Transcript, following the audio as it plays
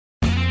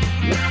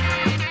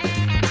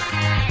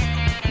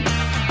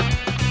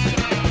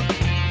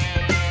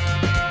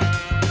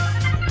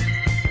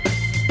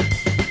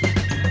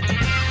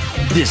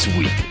This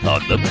week on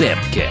the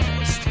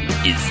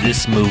Bamcast, is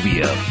this movie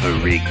a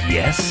Ferrig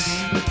yes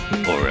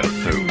or a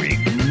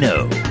Ferrig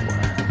no?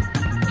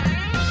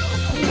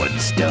 One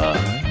star,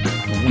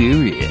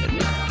 we're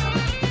in.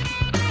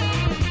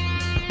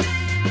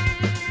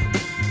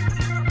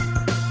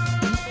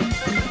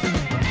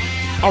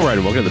 All right,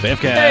 and welcome to the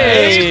Bamcast.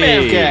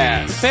 Hey,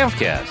 Bamcast.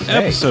 Bamcast.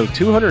 Episode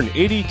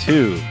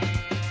 282.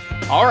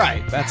 All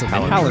right. That's a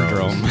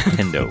Palindrome. palindrome.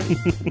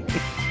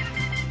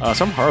 Nintendo.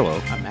 So I'm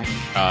Harlow, I'm Mac.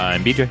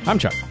 I'm BJ. I'm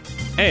Chuck.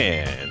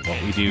 and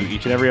what we do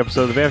each and every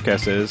episode of the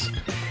Bamcast is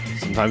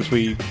sometimes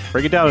we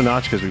break it down a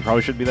notch because we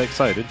probably shouldn't be that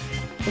excited.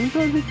 And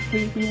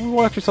we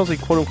watch ourselves a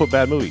quote-unquote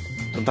bad movie,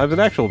 sometimes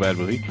an actual bad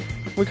movie.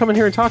 We come in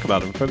here and talk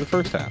about them for the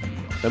first half.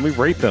 Then we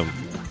rate them.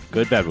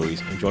 Good bad movies,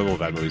 enjoyable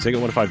bad movies. They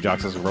get 1 to 5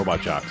 jocks as robot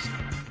jocks.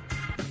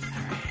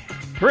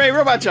 Hooray,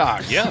 Robot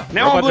Jock. Yeah.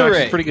 Now robot on jocks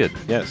Blu-ray. is pretty good.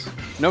 Yes.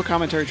 No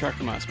commentary track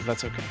from us, but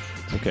that's okay.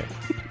 Okay.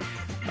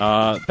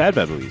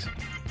 Bad movies.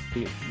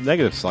 The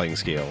negative sliding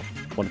scale.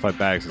 1 to 5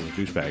 bags is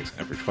douchebags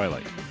after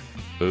Twilight.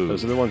 Ooh.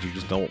 Those are the ones you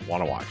just don't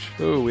want to watch.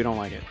 Ooh, we don't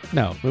like it.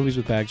 No, movies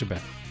with bags are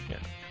bad.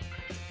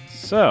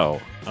 So,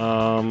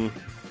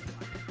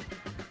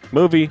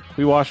 movie.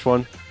 We watched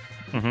one.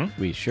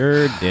 We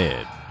sure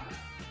did.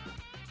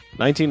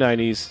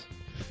 1990s.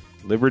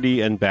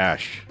 Liberty and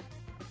Bash.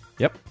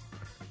 Yep.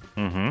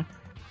 Mm-hmm.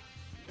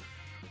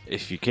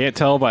 If you can't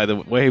tell by the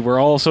way we're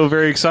all so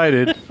very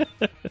excited,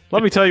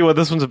 let me tell you what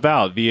this one's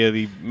about via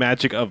the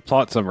magic of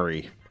plot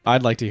summary.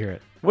 I'd like to hear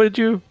it. What did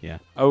you? Yeah.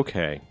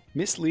 Okay.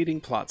 Misleading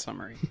plot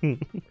summary.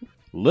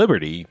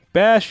 Liberty,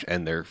 Bash,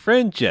 and their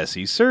friend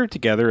Jesse served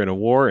together in a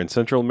war in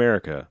Central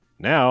America.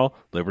 Now,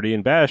 Liberty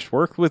and Bash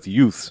work with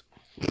youths,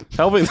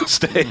 helping them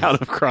stay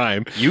out of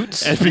crime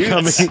Utes? and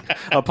becoming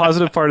a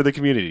positive part of the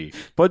community.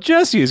 But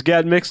Jesse has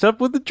gotten mixed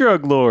up with the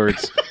drug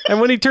lords, and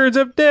when he turns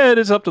up dead,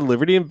 it's up to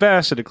Liberty and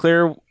Bash to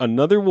declare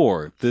another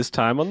war, this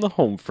time on the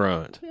home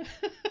front.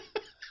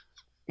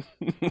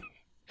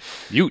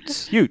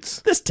 Utes.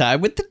 Utes. This time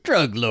with the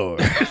drug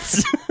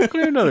lords.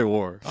 Declare another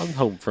war on the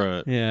home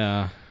front.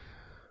 Yeah.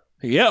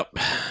 Yep.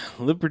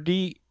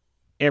 Liberty,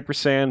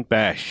 ampersand,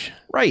 Bash.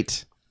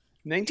 Right.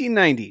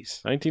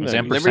 1990s.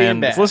 1990. Liberty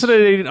and It's Bash. listed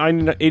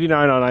at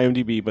 89 on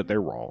IMDb, but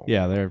they're wrong.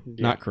 Yeah, they're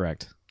not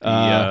correct.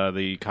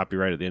 The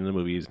copyright at the end of the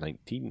movie is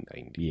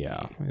 1990.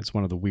 Yeah, it's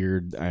one of the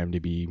weird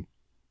IMDb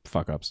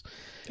fuck-ups.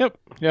 Yep.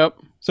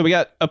 So we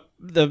got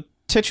the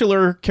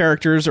titular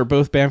characters are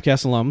both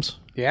Bamcast alums.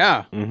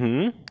 Yeah.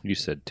 Mm-hmm. You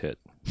said tit.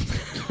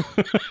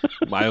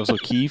 Miles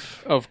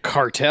O'Keefe Of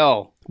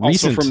Cartel. Also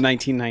Recent. from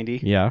 1990.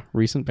 Yeah,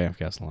 recent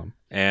Bamcast alum.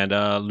 and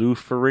Lou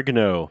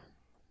Ferrigno.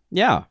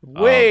 Yeah.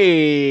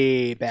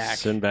 Way back.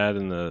 Sinbad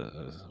in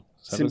the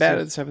Sinbad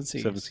of the Seven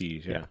Seas. Seven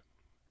Seas, yeah.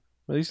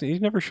 Well, he's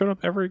never shown up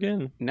ever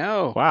again.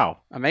 No. Wow.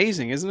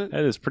 Amazing, isn't it?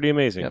 That is pretty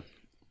amazing. Yep.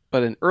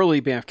 But an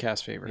early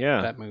Bamfcast favorite.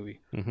 Yeah. That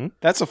movie. Mm-hmm.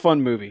 That's a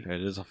fun movie.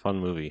 It is a fun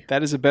movie.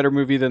 That is a better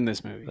movie than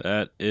this movie.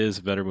 That is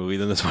a better movie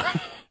than this one.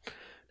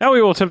 Now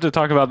we will attempt to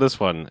talk about this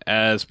one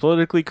as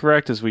politically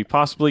correct as we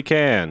possibly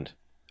can.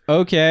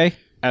 Okay.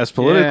 As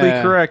politically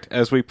Yeah. correct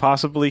as we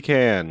possibly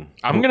can.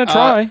 I'm going to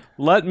try.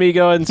 Let me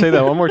go ahead and say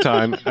that one more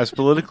time. As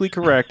politically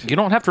correct You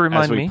don't have to as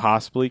remind we me.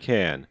 possibly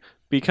can.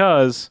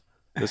 Because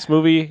this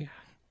movie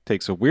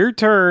takes a weird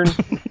turn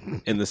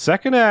in the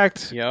second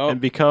act Yup. and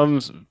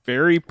becomes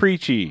very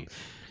preachy.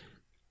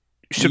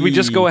 Should we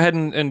just go ahead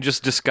and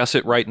just discuss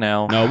it right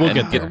now? No, we'll And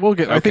get there. We'll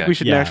get. I think Okay. we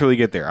should Yeah. naturally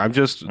get there. I'm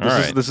just. All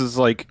right. This is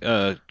like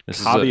a This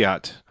is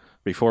caveat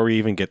before we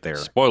even get there.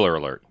 Spoiler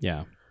alert.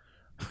 Yeah.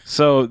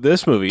 So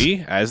this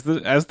movie, as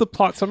the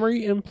plot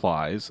summary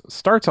implies,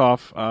 starts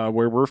off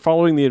where we're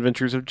following the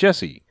adventures of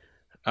Jesse.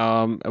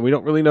 And we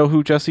don't really know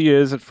who Jesse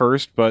is at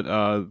first,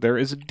 but there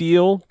is a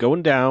deal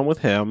going down with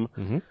him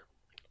Mhm.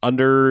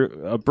 under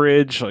a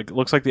bridge. Like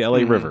looks like the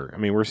L.A. Mhm. River. I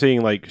mean, we're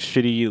seeing like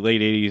shitty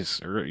late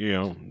 '80s or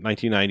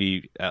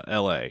 1990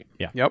 L.A.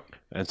 Yep.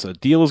 And so a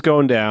deal is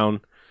going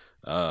down.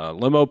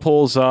 Limo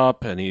pulls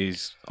up, and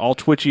he's all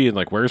twitchy and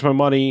like, "Where's my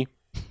money?"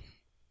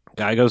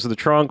 Guy goes to the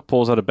trunk,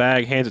 pulls out a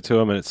bag, hands it to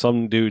him, and it's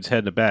some dude's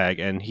head in a bag,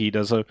 and he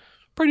does a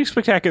pretty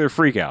spectacular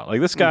freak out. Like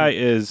this guy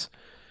is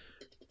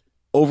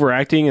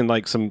overacting in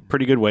like some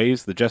pretty good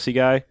ways. The Jesse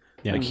guy,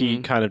 Yeah. like he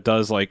kind of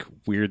does like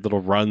weird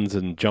little runs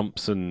and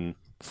jumps and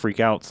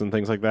freak outs and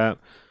things like that.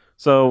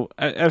 So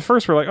at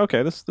first we're like,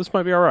 okay, this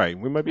might be all right.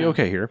 We might be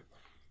okay here.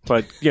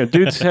 But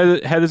dude's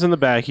head is in the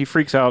bag. He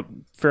freaks out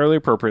fairly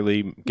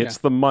appropriately, gets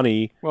the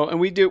money. Well, and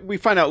we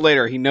find out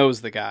later he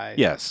knows the guy.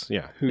 Yes,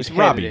 yeah. Whose It's head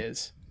Robbie. it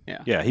is.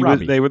 Yeah. Yeah,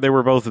 Robbie. they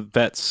were both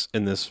vets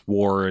in this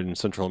war in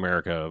Central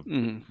America,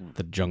 Mhm.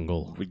 The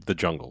jungle. the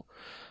jungle.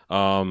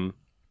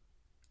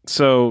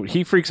 So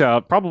he freaks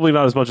out, probably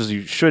not as much as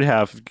you should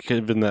have,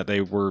 given that they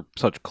were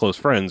such close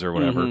friends or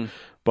whatever. Mhm.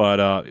 But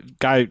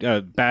bad guy.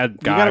 You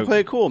gotta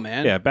play it cool,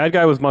 man. Yeah, bad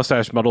guy with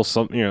mustache mutters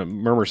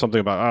murmurs something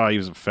about he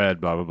was a Fed,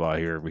 blah blah blah.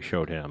 Here we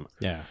showed him,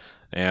 Yeah.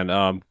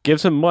 and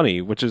gives him money,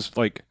 which is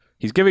like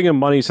he's giving him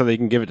money so they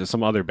can give it to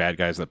some other bad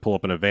guys that pull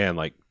up in a van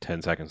like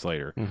 10 seconds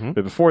later. Mhm.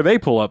 But before they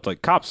pull up,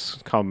 like cops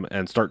come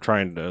and start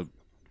trying to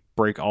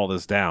break all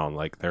this down.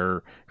 Like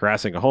they're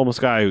harassing a homeless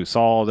guy who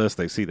saw all this.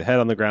 They see the head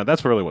on the ground.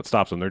 That's really what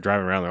stops them. They're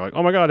driving around. They're like,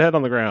 "Oh my god, head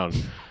on the ground!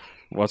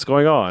 What's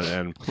going on?"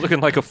 And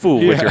Looking like a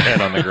fool with your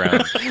head on the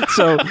ground.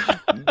 so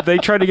they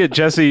try to get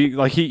Jesse.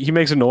 Like he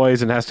makes a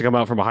noise and has to come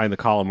out from behind the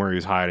column where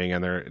he's hiding.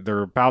 And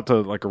they're about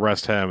to like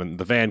arrest him. And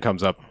the van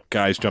comes up.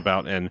 Guys jump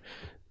out, and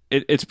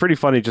it's pretty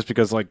funny just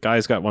because like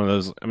guys got one of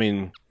those. I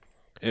mean,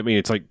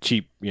 it's like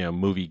cheap,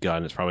 movie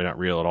gun. It's probably not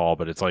real at all,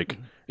 but it's like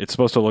it's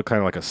supposed to look kind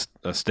of like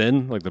a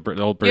Sten, like the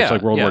old British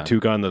like World War II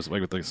gun, those like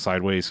with the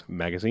sideways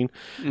magazine,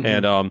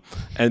 and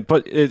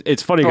but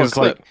it's funny because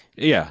like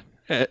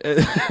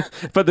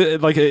but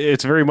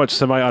it's very much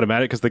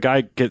semi-automatic because the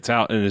guy gets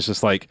out and is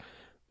just like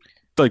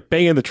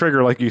banging the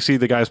trigger like you see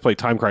the guys play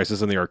Time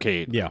Crisis in the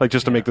arcade, like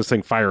just to make this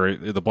thing fire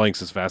the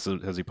blanks as fast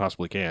as he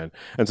possibly can,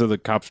 and so the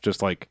cops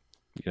just like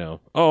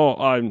oh,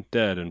 I'm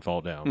dead, and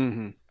fall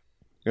down.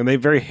 And they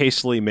very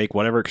hastily make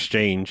whatever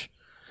exchange.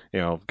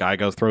 Guy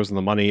throws in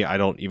the money. I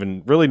don't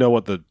even really know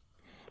what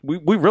we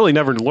really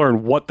never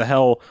learn what the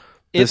hell.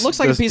 It looks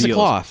like a piece of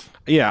cloth.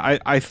 Yeah,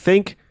 I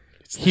think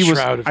he was.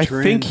 I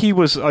think he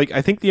was like.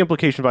 I think the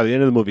implication by the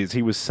end of the movie is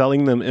he was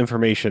selling them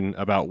information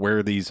about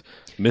where these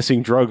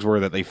missing drugs were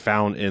that they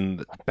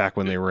found back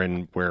when they were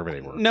in wherever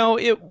they were. No,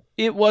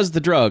 it was the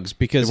drugs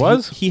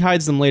because he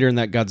hides them later in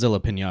that Godzilla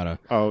pinata.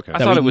 Oh, okay. I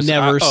thought it was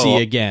never see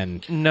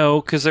again.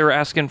 No, because they were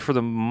asking for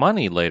the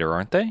money later,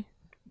 aren't they?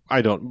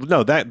 I don't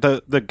know that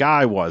the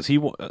guy was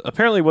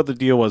apparently what the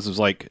deal was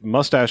like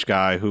mustache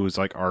guy who was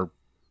like our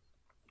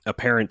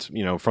apparent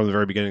from the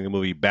very beginning of the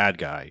movie bad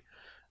guy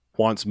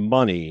wants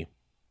money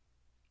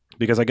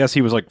because I guess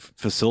he was like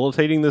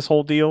facilitating this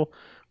whole deal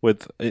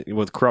with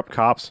corrupt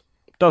cops.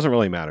 Doesn't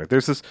really matter.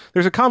 There's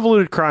a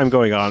convoluted crime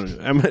going on.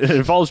 It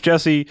involves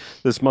Jesse,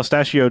 this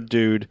mustachioed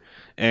dude,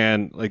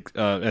 and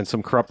and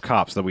some corrupt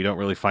cops that we don't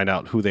really find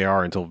out who they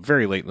are until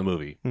very late in the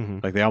movie.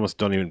 Like they almost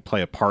don't even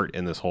play a part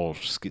in this whole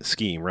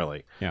scheme,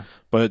 really. Yeah.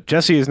 But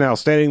Jesse is now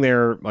standing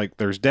there, like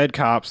there's dead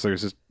cops,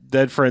 there's his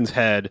dead friend's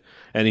head,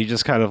 and he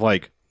just kind of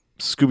like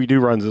Scooby-Doo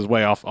runs his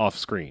way off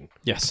screen.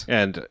 Yes.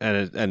 And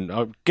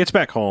gets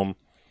back home,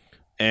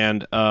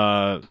 and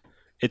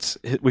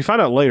we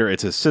find out later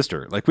it's his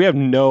sister. Like we have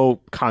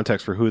no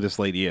context for who this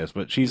lady is,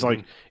 but she's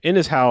like in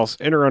his house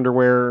in her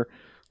underwear,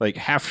 like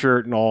half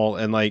shirt and all,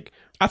 and like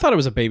I thought it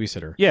was a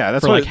babysitter. Yeah,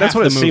 that's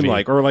what it seemed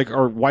like, or like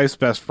our wife's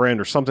best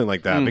friend or something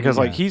like that. Because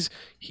like he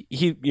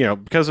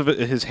because of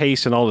his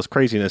haste and all this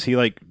craziness, he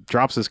like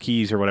drops his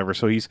keys or whatever,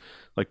 so he's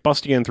like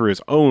busting in through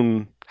his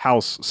own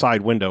house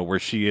side window where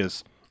she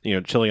is.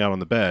 Chilling out on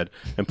the bed,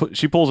 and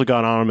she pulls a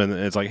gun on him, and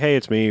it's like, "Hey,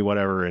 it's me,"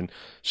 whatever. And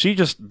she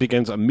just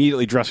begins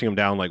immediately dressing him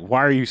down, like,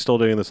 "Why are you still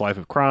doing this life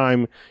of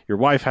crime? Your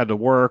wife had to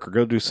work or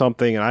go do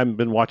something, and I've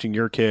been watching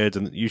your kids,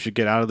 and you should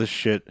get out of this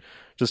shit."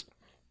 Just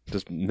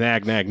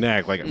nag.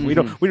 Like we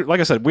like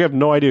I said, we have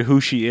no idea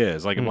who she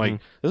is. Like I'm like,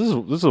 this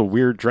is a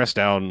weird dress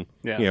down.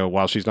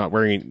 While she's not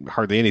wearing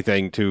hardly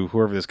anything to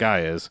whoever this guy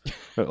is.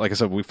 But like I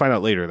said, we find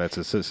out later that's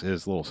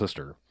his little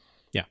sister.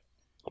 Yeah,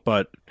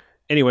 but.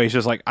 Anyway, he's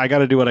just like, I got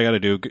to do what I got to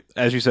do.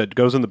 As you said,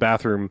 goes in the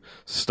bathroom,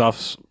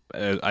 stuffs,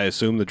 I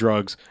assume the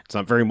drugs. It's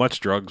not very much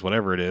drugs,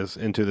 whatever it is,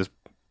 into this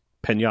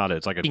pinata.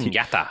 It's like a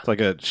pinata. It's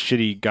like a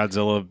shitty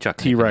Godzilla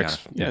T-Rex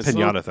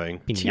pinata thing.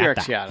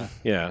 T-Rex yada.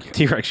 Yeah,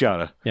 T-Rex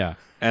yada. Yeah.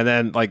 And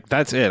then, like,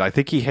 that's it. I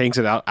think he hangs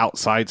it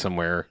outside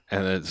somewhere,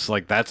 and it's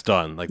like, that's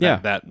done. Like,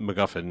 that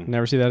MacGuffin.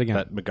 Never see that again.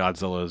 That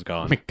Godzilla is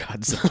gone.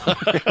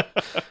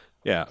 Godzilla.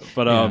 Yeah,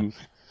 but,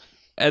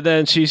 and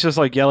then she's just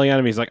like yelling at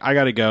him. He's like, I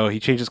gotta go.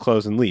 He changes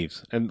clothes and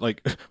leaves. And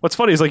like, what's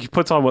funny is like he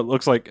puts on what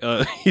looks like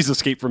he's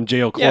escaped from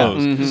jail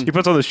clothes. Yeah. He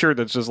puts on the shirt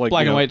that's just like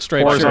black and white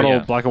striped horizontal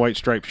shirt. black and white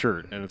striped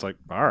shirt, and it's like,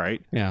 all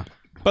right, yeah.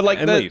 But like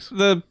leaves.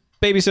 the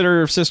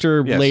babysitter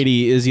sister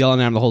lady is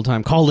yelling at him the whole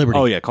time. Call Liberty.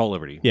 Oh yeah, call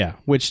Liberty. Yeah,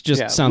 which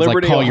just sounds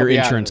Liberty like call will your help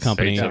you insurance out.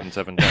 company.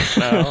 877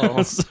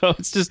 no. So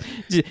it's just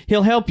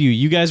he'll help you.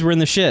 You guys were in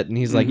the shit, and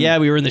he's like, yeah,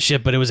 we were in the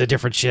shit, but it was a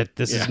different shit.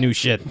 This is new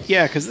shit.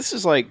 Yeah, because this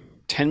is like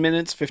 10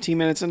 minutes, 15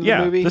 minutes into the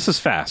Yeah, movie. this is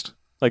fast.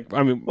 Like,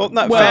 I mean, well,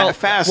 not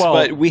fast, well,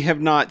 but we have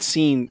not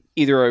seen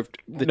either of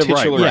the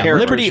titular Yeah,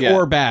 characters Liberty yet.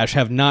 or Bash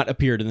have not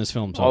appeared in this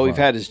film so All far. we've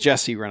had is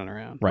Jesse running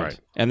around. Right.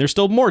 And there's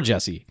still more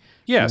Jesse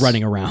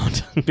running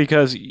around.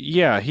 Because,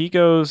 he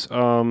goes,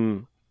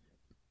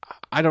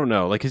 I don't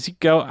know. Like,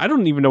 I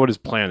don't even know what his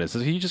plan is.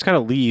 He just kind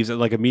of leaves and,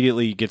 like,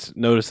 immediately gets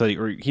noticed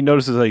he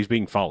notices that he's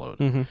being followed.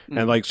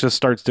 And, like, just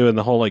starts doing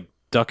the whole, like,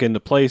 duck into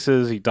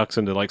places. He ducks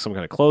into, like, some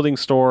kind of clothing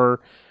store.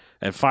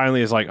 And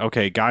finally is like,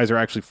 okay, guys are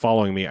actually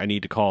following me. I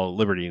need to call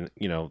Liberty.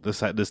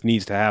 This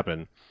needs to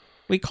happen.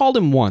 We called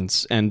him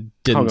once and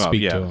didn't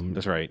speak to him.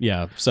 That's right.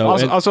 Yeah. So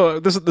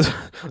also this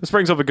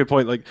brings up a good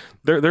point. Like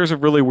there's a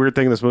really weird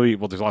thing in this movie.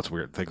 Well, there's lots of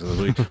weird things in this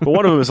movie, but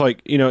one of them is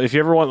like, if you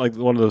ever want like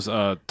one of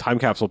those time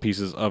capsule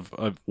pieces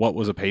of what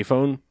was a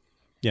payphone,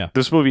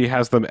 this movie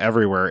has them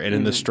everywhere and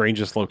in the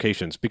strangest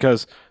locations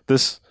because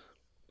this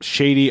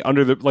shady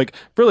under the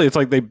really it's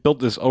like they built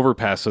this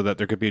overpass so that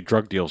there could be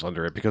drug deals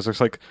under it because there's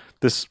like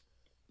this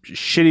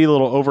shitty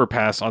little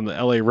overpass on the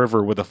L.A.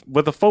 River with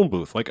a phone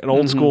booth, like an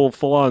old school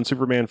full on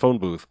Superman phone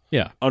booth.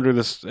 Yeah. Under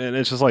this, and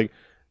it's just like,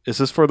 is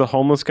this for the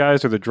homeless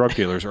guys or the drug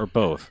dealers or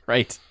both?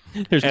 Right.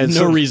 There's And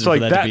no reason for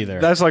that to be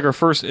there. That's like our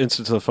first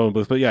instance of the phone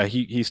booth. But yeah,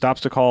 he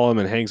stops to call him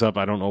and hangs up.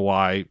 I don't know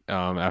why.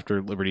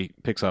 After Liberty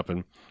picks up,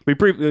 and we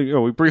briefly He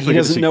get to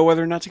doesn't see- know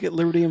whether or not to get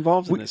Liberty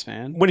involved in this,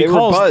 man. when he they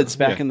calls- were buds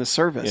back yeah. in the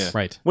service. Yeah.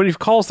 Right. When he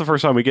calls the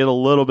first time, we get a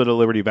little bit of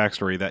Liberty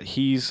backstory that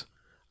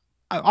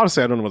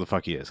honestly, I don't know what the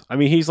fuck he is. I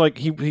mean, he's like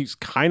he's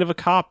kind of a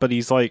cop, but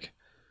he's like,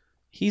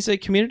 He's a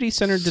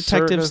community-centered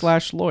detective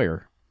Service. /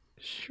 lawyer.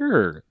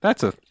 sure,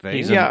 that's a thing.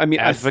 He's Yeah, an I mean,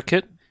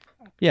 advocate.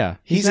 Yeah,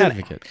 He's an an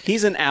advocate.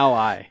 He's an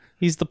ally.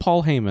 He's the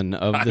Paul Heyman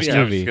of this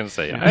Yeah, movie. I was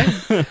going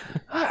to say,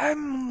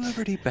 I'm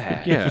Liberty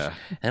Bash. Yeah.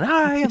 And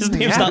I am His the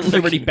name's not advocate.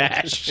 Liberty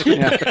Bash.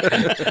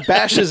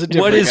 Bash is a different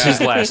What is guy.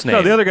 his last name?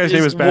 No, the other guy's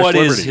name is Bash What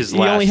Liberty. is his He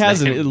last only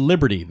has name? a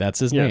Liberty. That's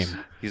his Yes. name.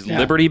 He's Yeah.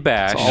 Liberty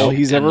Bash. That's all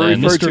he's ever and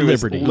then referred Mr. to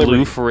as Liberty. Liberty.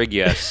 Lou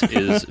Ferrigno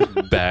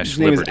is Bash His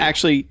name Liberty. is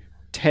actually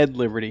Ted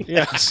Liberty.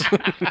 Yes.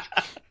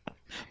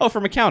 Oh,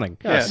 from accounting.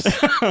 Yes.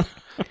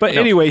 But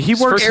anyway, he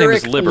His works. first name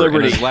is Eric Liber,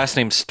 Liberty. and his last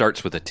name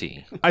starts with a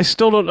T. I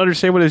still don't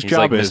understand what his He's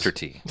job like is. Mr.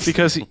 T.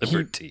 Because he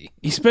Liberty.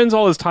 spends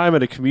all his time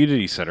at a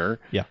community center.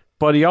 Yeah.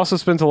 But he also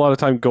spends a lot of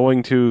time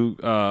going to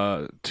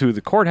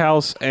the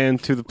courthouse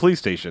and to the police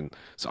station.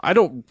 So I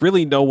don't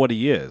really know what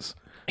he is.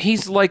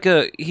 He's like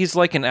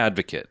an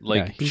advocate.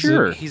 Like Yeah, he's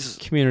sure. he's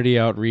Community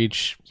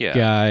outreach Yeah.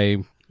 guy.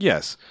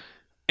 Yes.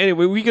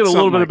 Anyway, we get a Something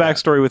little bit like of that.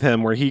 backstory with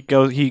him where he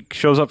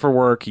shows up for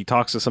work, he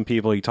talks to some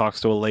people, he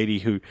talks to a lady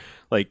who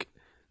like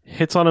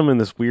hits on him in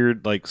this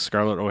weird like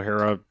Scarlett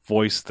O'Hara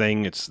voice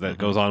thing. That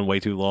goes on way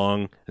too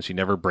long and she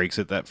never breaks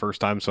it that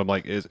first time. So I'm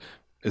like, is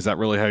that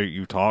really how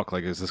you talk?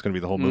 Like, is this going to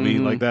be the whole movie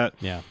like that?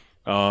 Yeah.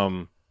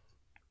 And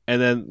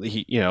then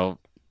he,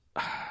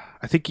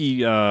 I think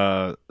he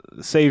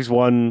saves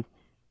one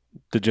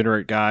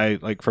degenerate guy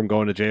like from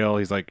going to jail.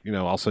 He's like,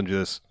 I'll send you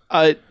this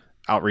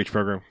outreach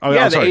program. Oh,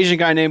 Yeah, I'm the sorry. Asian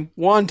guy named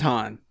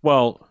Wonton.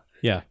 Well,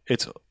 Yeah.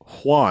 it's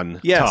Juan.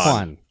 Yes. Ton.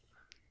 Juan.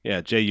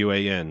 Yeah,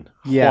 Juan.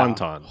 Yeah.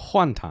 Juanton.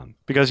 Juanton.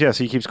 Because yes,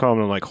 he keeps calling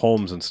him like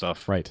Holmes and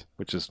stuff. Right.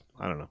 Which is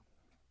I don't know.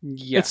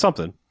 Yeah. It's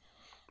something.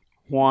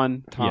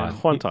 Wonton. Yeah.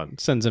 Juanton.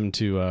 Sends him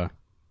to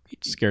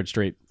Scared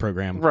Straight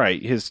program.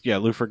 Right. His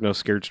Lou Ferrigno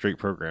Scared Straight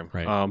program.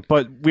 Right.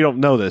 But we don't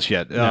know this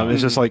yet. No.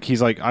 It's just like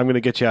he's like, I'm going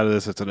to get you out of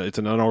this. It's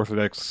an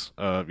unorthodox,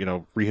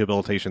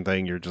 rehabilitation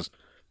thing. You're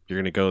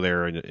going to go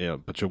there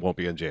and but you won't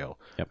be in jail.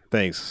 Yep.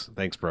 Thanks,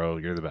 bro.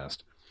 You're the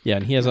best. Yeah,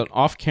 and he has an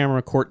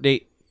off-camera court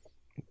date.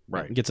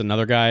 Right. Gets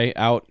another guy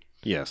out,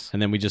 Yes.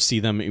 and then we just see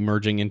them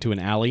emerging into an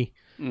alley.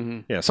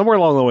 Mm-hmm. Yeah. Somewhere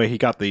along the way, he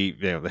got the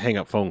the hang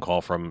up phone call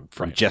from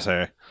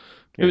Jesse.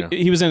 You know.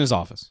 He was in his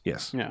office.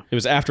 Yes. Yeah. It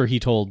was after he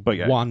told But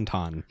yeah.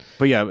 Wonton.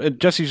 But yeah,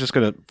 Jesse's just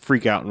gonna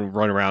freak out and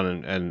run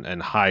around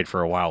and hide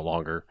for a while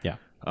longer. Yeah.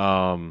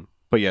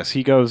 But yes,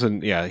 he goes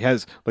and he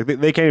has like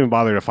they can't even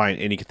bother to find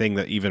anything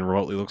that even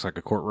remotely looks like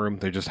a courtroom.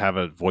 They just have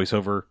a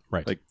voiceover,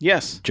 Right. like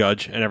Yes.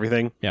 judge and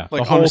everything. Yeah.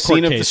 Like the whole on a scene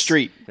court of the case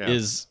street. Yeah.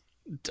 is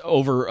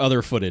over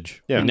other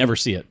footage. Yeah. We never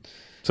see it.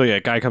 So yeah,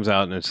 guy comes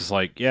out and it's just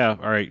like, yeah,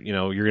 all right,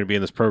 you're gonna be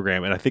in this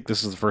program, and I think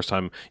this is the first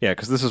time,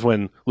 because this is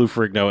when Lou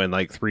Ferrigno and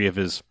like three of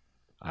his,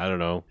 I don't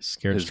know,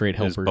 Scared his, Straight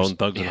his helpers. Bone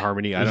Thugs and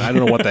Harmony. I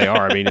don't know what they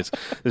are. I mean, it's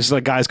just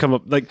like guys come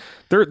up like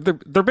they're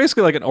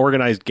basically like an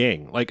organized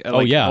gang, like Oh,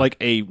 yeah. like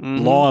a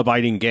law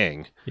abiding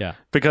gang, Yeah.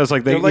 because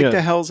like They're like you the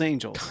know, Hell's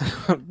Angels.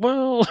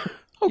 well,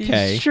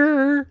 Okay.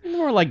 sure,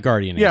 More like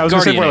Guardian. yeah, I was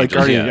Angels. gonna say more like Guardian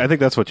Angels, Guardian. yeah. I think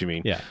that's what you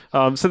mean.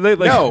 Yeah. So they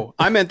like No,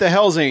 I meant the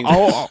Hell's Angels.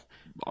 oh,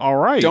 all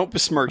right, Don't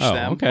besmirch Oh,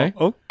 them. okay.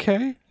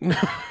 okay.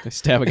 They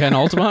stab a guy in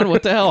Altamont?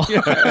 What the hell?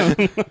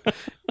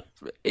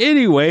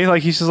 Anyway,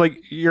 like he's just like,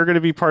 you're going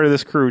to be part of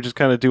this crew. Just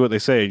kind of do what they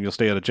say, and you'll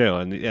stay out of jail.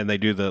 And they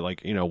do the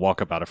like,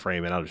 walk up out of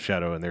frame and out of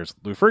shadow. And there's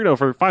Lou Ferrigno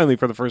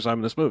for the first time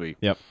in this movie.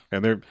 Yep.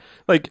 And they're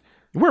like,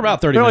 We're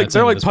about 30 they're like minutes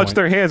they're into like this punch point.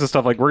 their hands and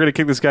stuff. Like, we're going to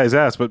kick this guy's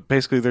ass, but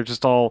basically they're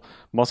just all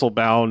muscle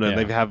bound and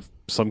Yeah. they have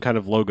some kind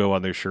of logo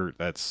on their shirt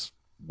that's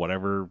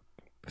whatever.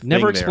 Never thing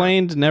they are.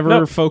 explained, never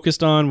Nope.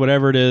 focused on,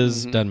 whatever it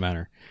is, Mhm. doesn't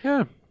matter.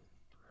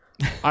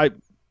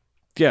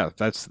 Yeah.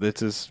 That's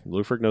his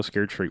Lou Ferrigno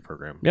Scared Straight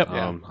program. Yep.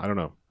 I don't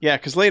know. Yeah,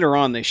 because later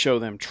on they show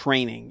them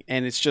training,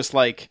 and it's just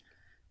like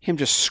him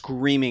just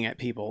screaming at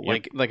people,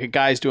 Yep. like a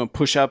guy's doing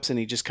push-ups, and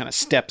he just kind of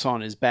steps on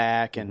his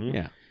back, and Mhm.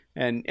 Yeah.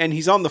 and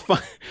he's on the phone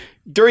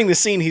during the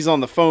scene. He's on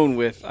the phone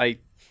with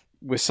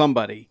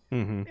somebody,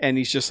 Mm-hmm. and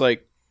he's just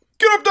like,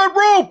 "Get up that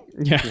rope!"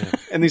 Yeah.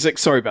 And he's like,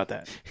 "Sorry about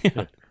that."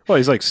 Well,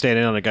 he's like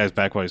standing on a guy's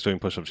back while he's doing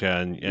push-ups,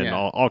 and Yeah.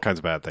 all kinds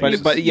of bad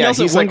things. But He yeah,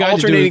 also- he's one like guy to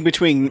do alternating it-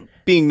 between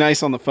being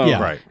nice on the phone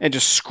Yeah. Right. and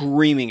just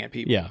screaming at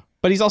people. Yeah.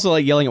 But he's also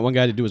like yelling at one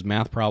guy to do his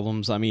math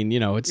problems. I mean,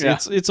 it's Yeah.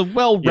 it's a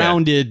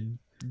well-rounded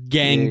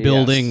gang Yes.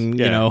 building,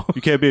 Yeah.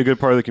 You can't be a good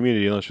part of the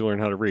community unless you learn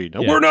how to read.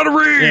 Now, Yeah. learn how to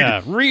read.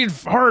 Yeah, read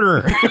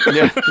harder.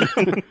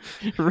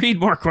 Read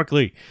more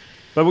quickly.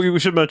 But we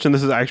should mention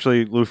this is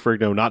actually Lou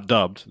Ferrigno, not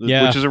dubbed,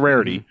 Yeah. which is a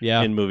rarity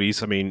Yeah. in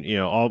movies. I mean,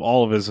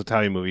 all of his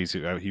Italian movies,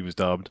 he was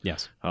dubbed.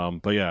 Yes.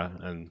 But yeah,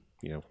 and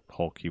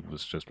Hulk, he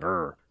was just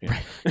 "Arr." Yeah.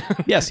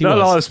 Yes, he not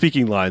was. a lot of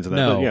speaking lines in that.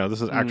 No. But,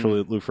 this is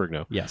actually Lou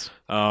Ferrigno. Yes.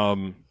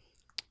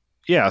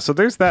 Yeah, so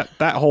there's that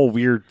whole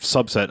weird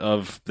subset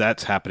of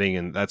that's happening,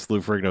 and that's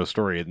Lou Ferrigno's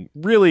story, and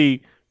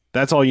really,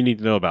 that's all you need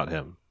to know about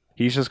him.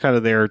 He's just kind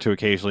of there to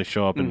occasionally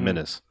show up and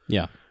menace.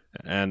 Yeah.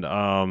 And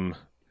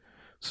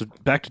so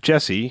back to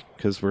Jesse,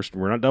 because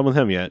we're not done with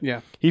him yet.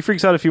 Yeah. He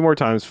freaks out a few more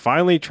times.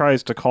 Finally,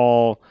 tries to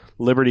call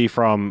Liberty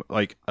from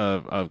like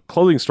a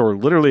clothing store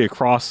literally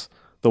across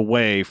the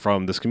way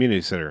from this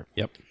community center.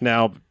 Yep.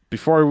 Now,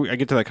 before I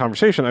get to that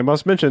conversation, I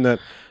must mention that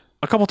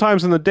a couple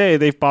times in the day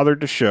they've bothered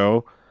to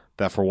show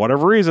that for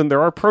whatever reason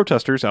there are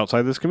protesters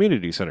outside this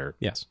community center.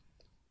 Yes.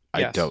 I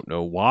Yes. don't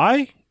know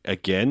why.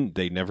 Again,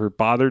 they never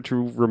bothered to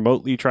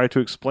remotely try to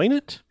explain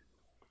it.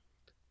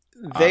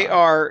 They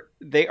are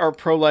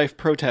pro-life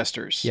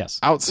protesters. Yes.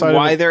 Outside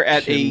Why of they're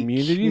at a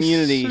community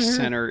community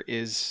center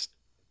is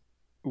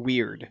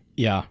weird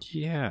Yeah.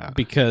 Yeah.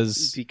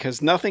 Because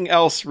because nothing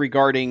else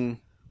regarding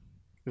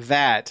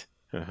that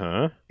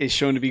Uh-huh. is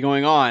shown to be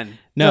going on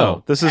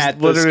no. This is at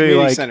this literally community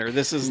like center.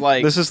 This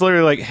is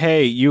literally like,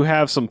 hey, you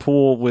have some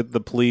pull with the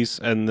police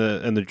and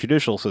the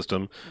judicial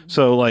system.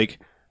 So like,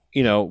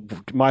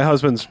 my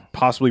husband's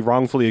possibly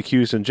wrongfully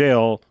accused in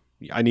jail.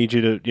 I need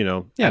you to,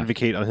 Yeah.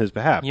 advocate on his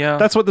behalf. Yeah.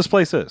 That's what this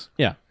place is.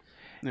 Yeah.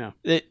 Yeah.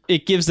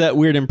 It gives that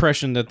weird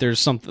impression that there's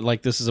something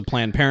like this is a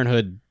Planned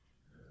Parenthood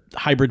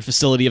hybrid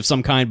facility of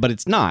some kind, but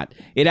it's not.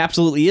 It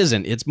absolutely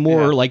isn't. It's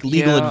more like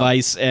legal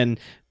advice and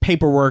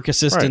paperwork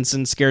assistance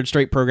and scared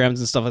straight programs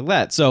and stuff like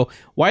that. So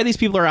why these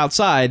people are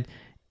outside,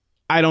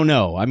 I don't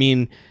know. I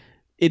mean,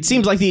 it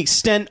seems like the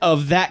extent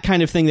of that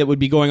kind of thing that would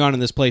be going on in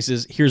this place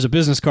is here's a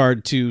business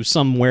card to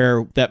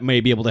somewhere that may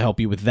be able to help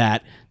you with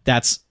that.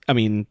 That's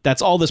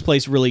all this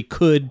place really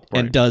could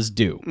and does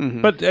do.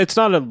 But it's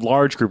not a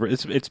large group.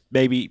 It's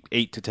maybe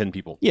 8 to 10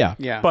 people. Yeah.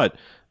 yeah. But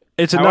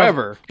it's enough.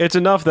 However- it's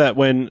enough that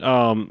when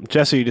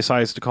Jesse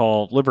decides to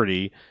call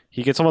Liberty,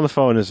 he gets him on the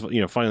phone.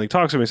 And finally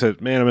talks to him. He says,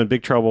 "Man, I'm in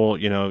big trouble.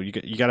 You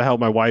got to help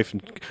my wife."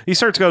 And he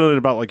starts going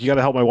about like, "You got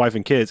to help my wife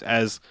and kids."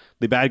 As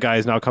the bad guy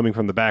is now coming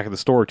from the back of the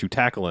store to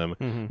tackle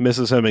him,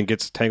 misses him and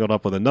gets tangled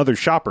up with another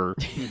shopper.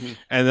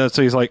 And then,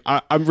 so he's like,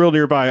 "I'm real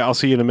nearby. I'll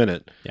see you in a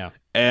minute." Yeah.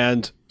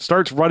 And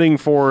starts running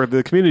for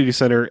the community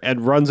center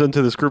and runs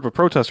into this group of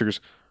protesters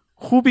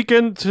who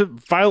begin to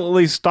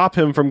violently stop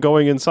him from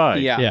going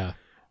inside. yeah. Yeah.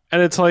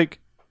 And it's like,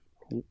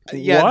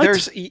 Yeah, what?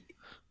 he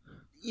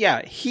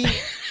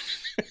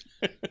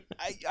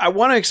I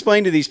want to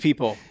explain to these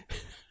people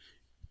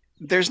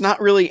there's not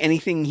really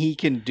anything he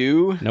can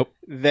do Nope.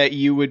 that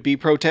you would be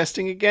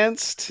protesting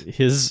against,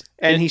 His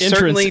and he entrance-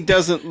 certainly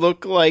doesn't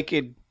look like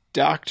a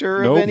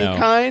doctor Nope. of any No.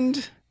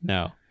 kind.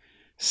 No.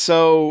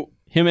 So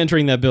Him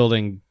entering that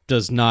building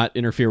does not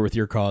interfere with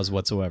your cause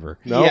whatsoever.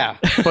 Nope. yeah,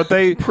 But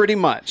pretty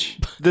much.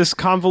 this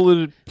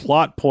convoluted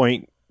plot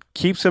point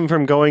keeps him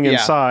from going Yeah.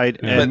 inside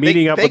and But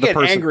meeting up they with the get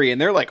person. angry and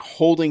they're like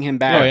holding him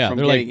back Oh, yeah. from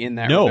They're getting like, in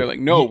there. "No. They're like,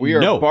 "No, we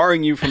are No.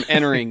 barring you from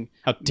entering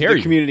How dare the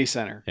you?" community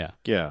center."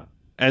 Yeah.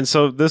 And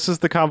so this is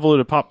the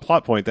convoluted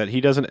plot point that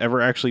he doesn't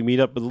ever actually meet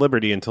up with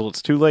Liberty until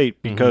it's too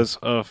late because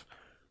of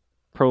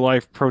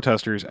pro-life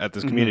protesters at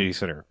this community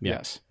center. Yeah.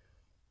 Yes.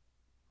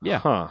 Yeah.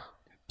 Huh.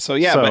 So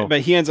yeah, So-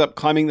 but he ends up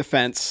climbing the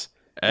fence,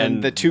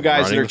 and the two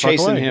guys that running are the fuck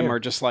chasing away, him yeah. are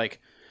just like,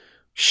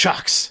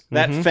 "Shucks,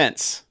 that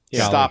fence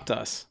Yeah. stopped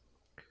us."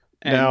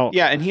 And, Now-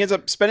 and he ends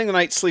up spending the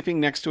night sleeping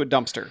next to a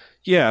dumpster.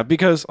 Yeah,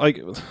 because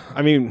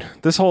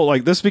this whole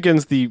this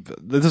begins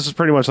this is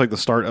pretty much like the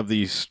start of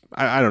these.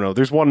 I don't know.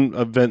 There's one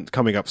event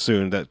coming up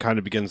soon that kind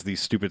of begins the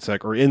stupid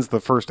or ends the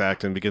first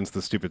act and begins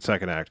the stupid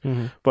second act.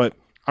 But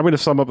I'm going to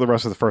sum up the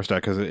rest of the first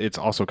act because it's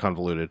also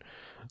convoluted.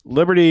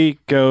 Liberty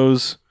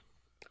goes,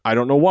 I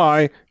don't know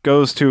why,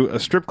 goes to a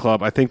strip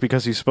club. I think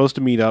because he's supposed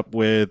to meet up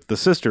with the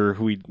sister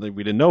who we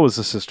didn't know was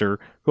the sister,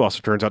 who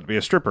also turns out to be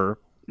a stripper.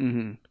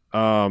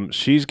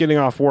 She's getting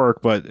off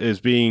work, but is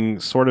being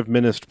sort of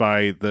menaced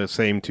by the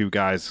same two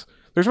guys.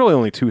 There's really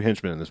only two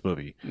henchmen in this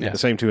movie. Yeah. The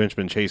same two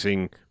henchmen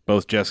chasing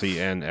both Jesse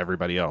and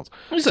everybody else.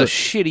 He's a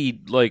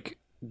shitty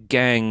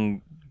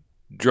gang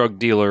drug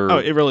dealer. Oh,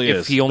 it really if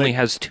is. he only They-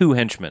 has two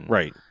henchmen,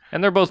 Right.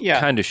 and they're both Yeah.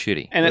 kind of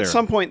shitty. And at There.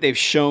 some point, they've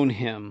shown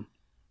him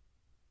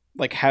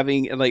like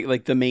having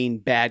like the main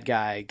bad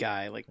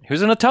guy, like He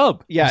was in a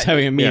tub. yeah, He's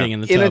having a meeting Yeah.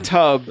 in the in a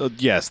tub. tub,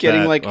 Yes.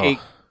 getting that- like ugh. a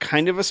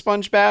kind of a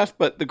sponge bath,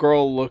 but the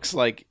girl looks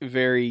like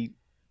very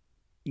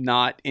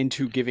not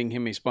into giving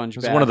him a sponge It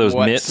was bath. one of those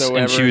mitts, whatsoever.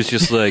 and she was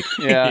just like,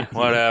 Yeah.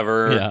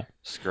 whatever. Yeah.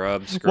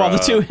 Scrub. While the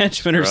two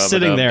henchmen are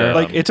sitting there,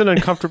 Like, it's an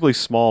uncomfortably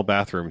small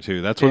bathroom,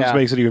 too. That's what Yeah.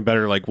 makes it even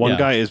better. Like, one Yeah.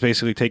 guy is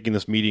basically taking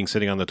this meeting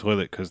sitting on the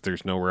toilet because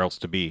there's nowhere else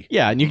to be.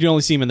 yeah, and you can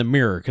only see him in the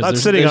mirror Not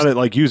because sitting on it,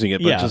 like, using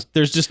it, but Yeah, just,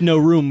 there's just no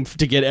room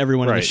to get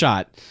everyone in the Right.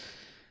 shot.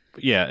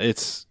 yeah,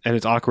 it's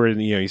awkward,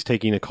 and, he's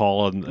taking a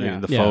call on Yeah.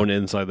 the Yeah. phone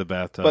inside the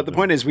bathtub. But the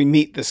point is, we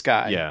meet this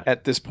guy Yeah.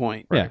 at this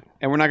point, Yeah.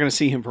 and we're not going to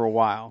see him for a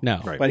while. No,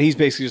 Right. But he's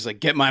basically just like,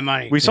 "Get my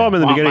money." we saw him in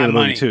the Want beginning my of the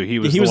movie, money. too. He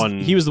was he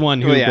was the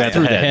one who Oh, yeah,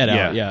 threw yeah. the head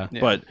out. Yeah. Yeah.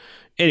 But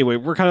anyway,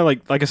 we're kind of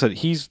like I said,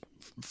 he's,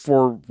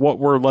 for what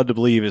we're led to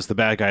believe is the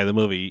bad guy of the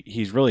movie,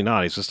 he's really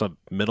not. He's just a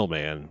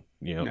middleman.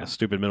 a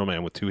stupid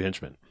middleman with 2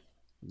 henchmen.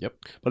 Yep.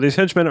 But these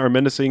henchmen are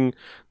menacing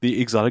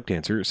the exotic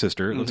dancer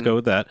sister. Let's go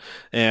with that.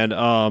 And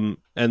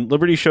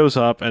Liberty shows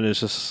up and is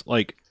just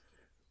like,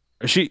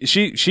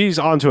 she's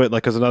onto it,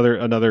 like, because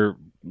another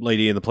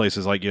lady in the place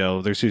is like,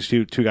 there's these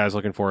two guys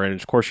looking for her, and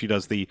of course she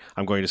does the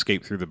I'm going to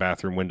escape through the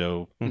bathroom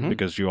window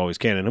because you always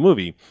can in a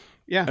movie.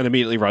 Yeah. And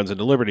immediately runs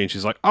into Liberty, and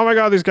she's like, oh my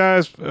god, these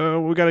guys,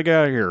 we gotta get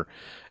out of here.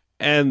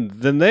 And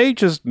then they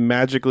just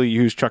magically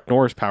use Chuck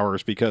Norris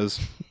powers because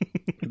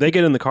they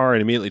get in the car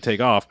and immediately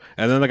take off,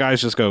 and then the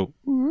guys just go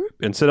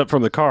and sit up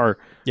from the car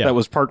that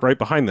was parked right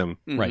behind them.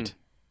 Right.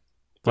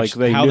 Like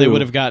they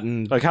would have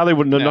gotten, like how they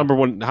would number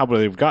one, how would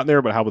they have gotten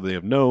there, but how would they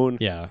have known?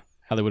 Yeah,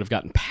 how they would have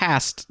gotten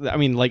past. I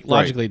mean, like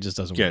logically, it just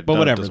doesn't work. But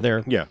whatever,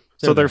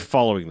 they're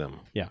following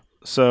them. Yeah.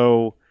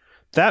 So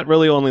that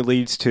really only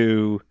leads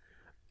to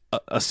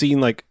a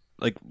scene like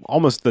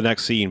almost the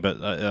next scene, but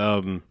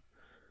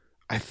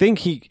I think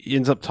he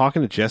ends up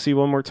talking to Jesse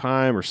one more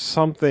time or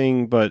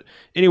something. But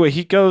anyway,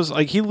 he goes,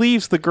 like, he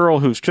leaves the girl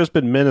who's just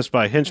been menaced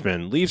by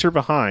henchmen, leaves her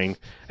behind.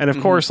 And of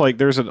course, like,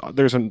 there's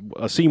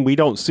a scene we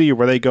don't see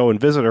where they go and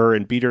visit her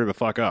and beat her the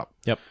fuck up.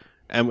 Yep.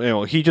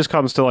 And, he just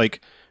comes to,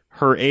 like,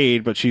 her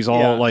aid, but she's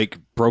all like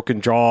broken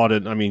jawed,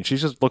 and I mean, she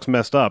just looks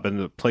messed up, and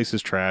the place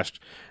is trashed.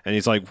 And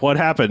he's like, "What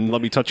happened?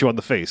 Let me touch you on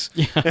the face."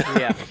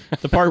 Yeah.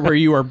 The part where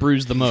you are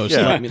bruised the most.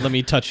 Yeah. Let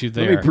me touch you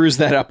there. Let me bruise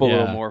that up a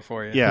little more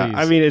for you. Yeah, Please.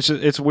 I mean,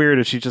 it's weird.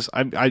 And she just,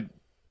 I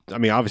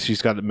mean, obviously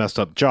she's got a messed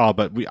up jaw,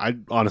 but I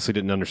honestly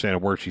didn't understand a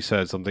word she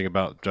said. Something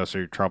about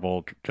Jesse,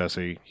 trouble,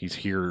 Jesse, he's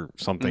here,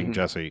 something,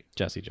 Jesse.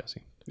 Jesse.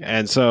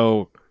 And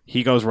so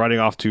he goes running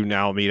off to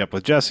now meet up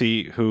with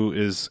Jesse, who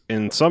is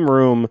in some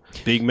room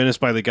being menaced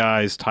by the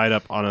guys, tied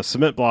up on a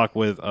cement block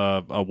with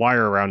a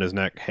wire around his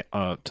neck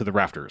to the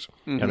rafters.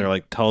 And they're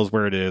like, tell us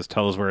where it is.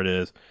 Tell us where it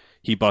is.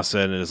 He busts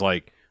in and is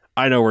like,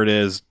 I know where it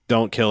is.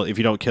 Don't kill. If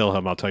you don't kill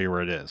him, I'll tell you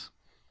where it is.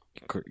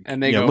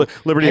 And they go,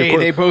 Liberty, hey,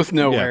 they both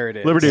know where it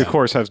is. Liberty, of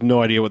course, has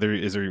no idea what they're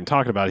even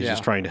talking about. He's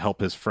just trying to help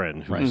his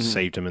friend who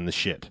saved him in the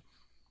shit.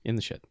 In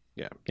the shit.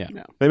 Yeah.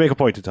 They make a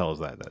point to tell us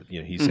that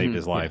he saved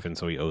his life, and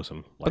so he owes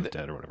him life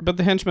debt or whatever. But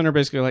the henchmen are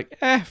basically like,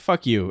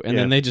 fuck you. And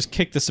then they just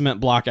kick the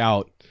cement block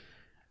out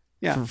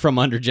from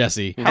under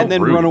Jesse. And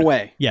then run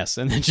away. Yes,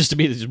 and then just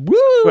immediately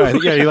woo!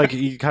 Right,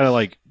 he kind of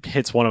like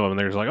hits one of them, and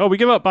they're just like, oh, we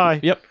give up, bye.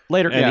 Yep,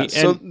 later. And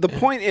so the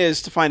point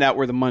is to find out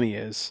where the money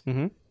is.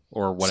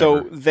 Or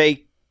whatever. So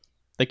they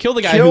kill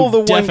the guy who the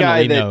one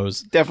guy that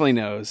knows. Definitely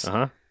knows.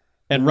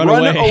 And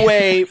run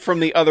away from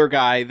the other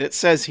guy that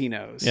says he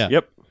knows. Yeah.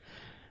 Yep.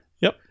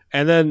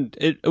 And then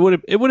it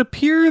would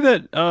appear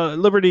that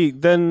Liberty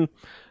then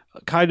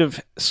kind of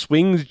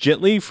swings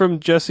gently from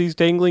Jesse's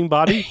dangling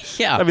body.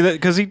 Yeah. I mean,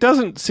 because he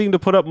doesn't seem to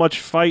put up much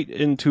fight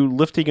into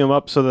lifting him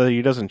up so that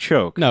he doesn't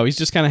choke. No, he's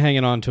just kind of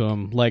hanging on to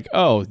him like,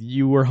 oh,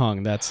 you were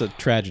hung. That's a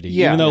tragedy.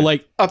 Yeah. Even though,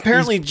 like...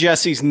 Apparently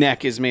Jesse's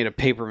neck is made of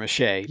paper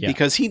mache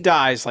because he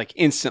dies, like,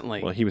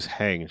 instantly. Well, he was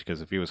hanged, because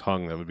if he was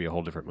hung, that would be a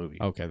whole different movie.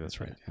 Okay, that's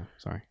right. Yeah,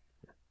 sorry.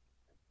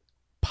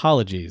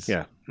 Apologies.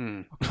 Yeah.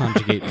 I'll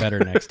conjugate better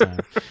next time.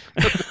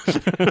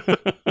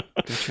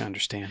 Don't you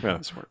understand how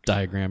this works?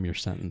 Diagram your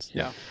sentence.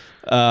 Yeah.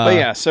 But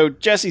yeah, so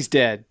Jesse's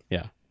dead.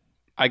 Yeah.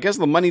 I guess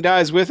the money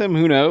dies with him.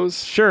 Who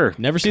knows? Sure.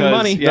 Never see the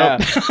money. Yeah.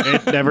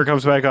 It never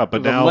comes back up.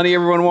 But the now money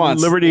everyone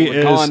wants. Liberty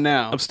is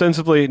now.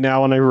 ostensibly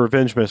now on a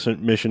revenge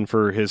mission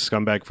for his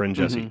scumbag friend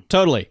Jesse.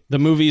 Totally. The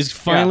movie's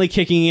finally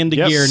kicking into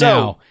gear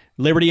now.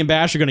 Liberty and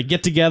Bash are going to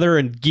get together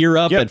and gear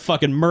up and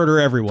fucking murder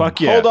everyone.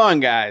 Fuck yeah. Hold on,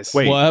 guys.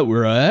 Wait. What?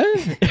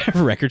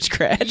 Record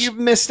scratch? You've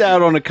missed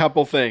out on a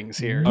couple things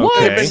here. What?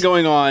 That have been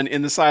going on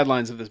in the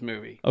sidelines of this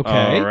movie. Okay.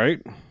 All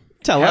right.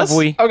 Tell us. Have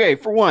we? Okay,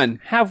 for one,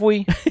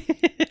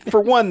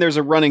 For one, there's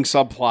a running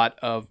subplot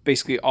of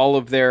basically all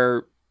of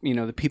their,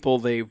 the people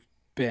they've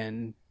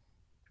been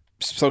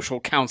social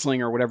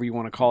counseling or whatever you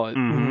want to call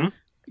it.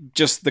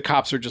 Just the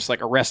cops are just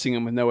like arresting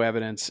them with no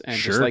evidence and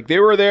just like they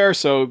were there,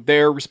 so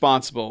they're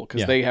responsible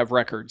because they have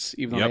records,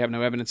 even though they have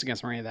no evidence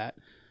against them or any of that.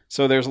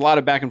 So there's a lot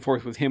of back and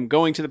forth with him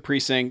going to the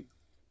precinct,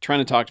 trying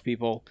to talk to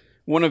people.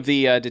 One of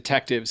the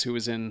detectives who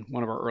was in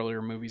one of our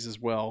earlier movies as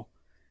well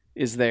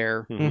is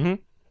there.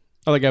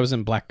 Oh, the guy was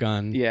in Black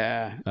Gun.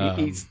 Yeah.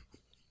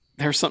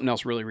 There's something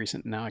else really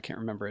recent now. I can't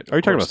remember it. Are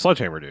you talking about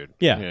Sledgehammer Dude?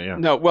 Yeah.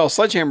 No, well,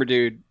 Sledgehammer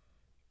Dude.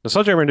 The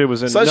Sledgehammer Dude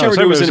was in... Sledgehammer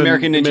Dude was in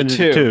American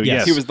Ninja 2.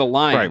 Yes. He was the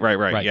lion.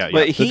 Right. Yeah,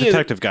 But the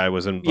detective guy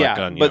was in Black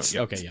Gun. But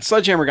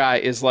Sledgehammer guy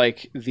is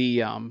like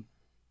the...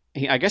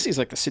 I guess he's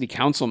like the city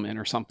councilman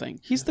or something.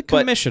 He's the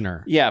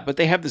commissioner. Yeah, but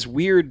they have this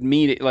weird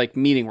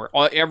meeting where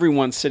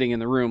everyone's sitting in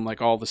the room,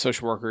 like all the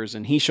social workers,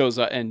 and he shows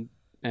up and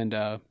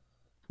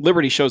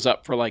Liberty shows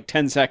up for like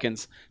 10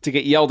 seconds to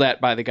get yelled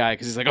at by the guy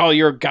because he's like, "Oh,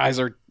 your guys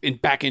are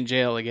back in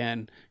jail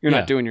again. You're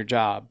not doing your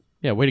job."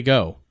 Yeah, way to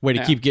go. Way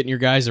to keep getting your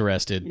guys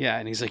arrested. Yeah,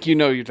 and he's like,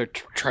 the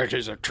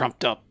charges are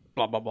trumped up,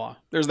 blah, blah, blah.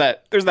 There's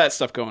that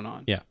stuff going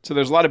on. Yeah. So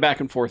there's a lot of back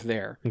and forth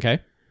there. Okay.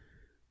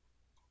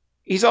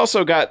 He's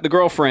also got the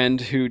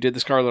girlfriend who did the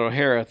Scarlett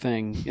O'Hara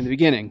thing in the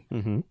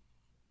beginning,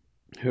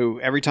 who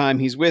every time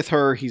he's with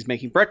her, he's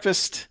making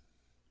breakfast.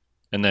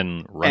 And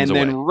then runs and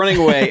away. then running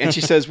away. And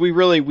she says, we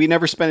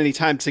never spent any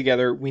time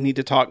together. We need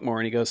to talk more.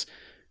 And he goes,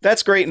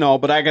 that's great and all,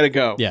 but I gotta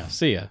go. Yeah,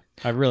 see ya.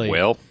 I really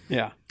Well,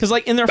 Yeah. because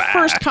like in their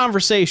first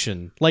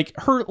conversation, like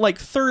her like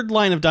third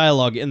line of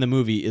dialogue in the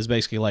movie is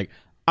basically like,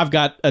 "I've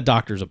got a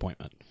doctor's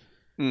appointment."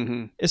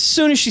 Mm-hmm. As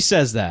soon as she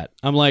says that,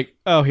 I'm like,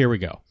 "Oh, here we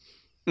go."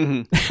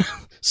 Mm-hmm.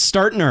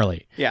 Starting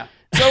early. Yeah.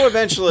 So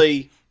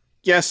eventually,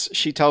 yes,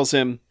 she tells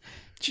him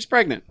she's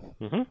pregnant,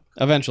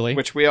 Eventually,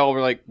 which we all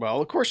were like,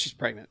 well, of course she's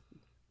pregnant.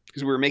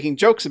 Because we were making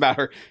jokes about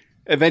her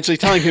eventually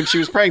telling him she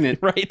was pregnant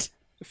right?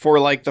 for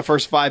like the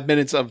first 5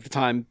 minutes of the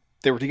time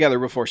they were together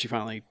before she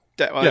finally...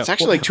 Well, it's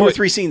actually like 2 or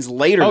 3 scenes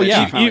later. Oh, that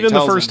yeah. she finally Even the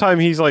tells first him. time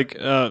he's like,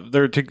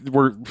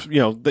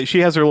 she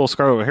has her little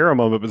Scarlet O'Hara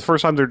moment, but the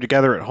first time they're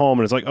together at home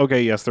and it's like,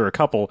 okay, yes, they're a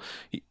couple.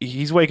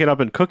 He's waking up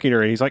and cooking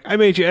her, and he's like, I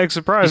made you egg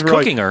surprise. he's We're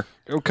cooking like,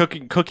 her.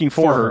 cooking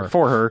for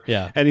her.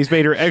 Yeah. And he's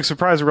made her egg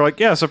surprise. And we're like,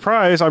 yeah,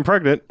 surprise, I'm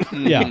pregnant.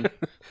 Yeah. But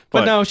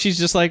But- no, she's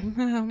just like,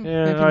 maybe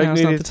I now's not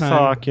needed the to time.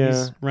 talk, yeah.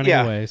 He's running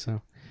Yeah. away.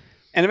 So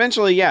And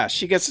eventually, yeah,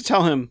 she gets to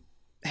tell him,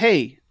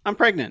 hey, I'm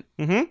pregnant.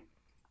 Mhm.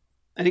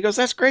 And he goes,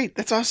 that's great.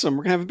 That's awesome.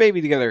 We're going to have a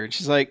baby together. And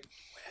she's like,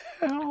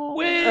 is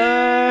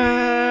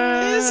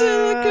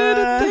it a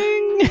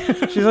good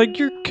thing? She's like,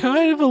 you're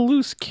kind of a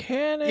loose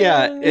cannon.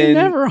 yeah. You're And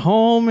never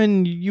home,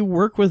 and you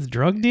work with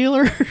drug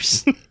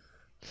dealers.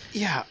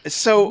 yeah.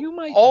 So You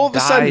might all of a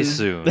die sudden,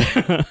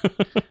 soon.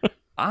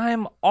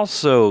 I'm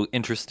also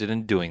interested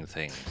in doing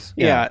things.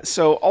 yeah.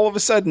 So all of a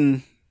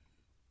sudden,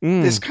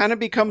 Mm. this kind of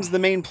becomes the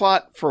main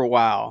plot for a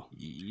while,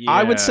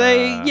 I would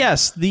say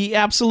yes, the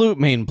absolute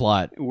main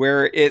plot.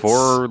 where it's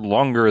For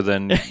longer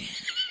than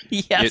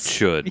Yes, it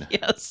should.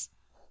 Yes.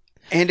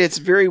 and it's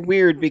very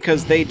weird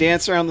because they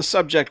dance around the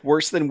subject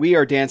worse than we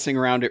are dancing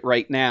around it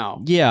right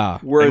now. Yeah.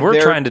 Where And we're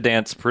they're- trying to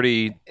dance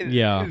pretty.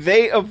 Yeah.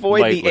 They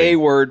avoid Lightly. the A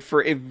word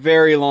for a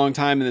very long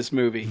time in this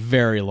movie.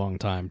 Very long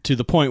time, to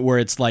the point where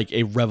it's like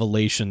a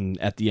revelation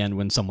at the end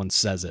when someone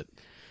says it.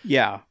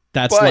 Yeah.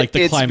 That's But like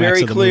the it's climax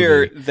very of the clear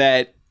movie.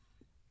 that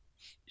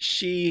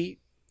she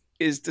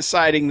is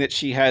deciding that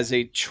she has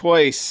a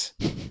choice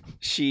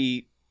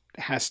she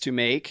has to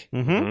make,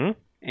 Mm-hmm. Mhm.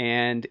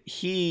 and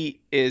he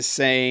is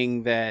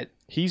saying that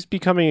He's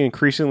becoming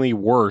increasingly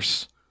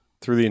worse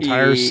through the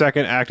entire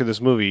second act of this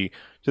movie,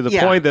 to the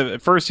Yeah. point that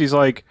at first he's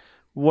like,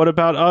 what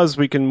about us?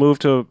 We can move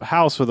to a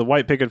house with a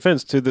white picket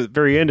fence. To the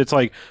very end, it's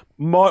like,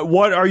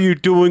 what are you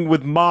doing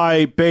with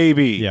my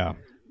baby? Yeah.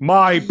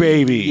 My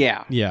baby.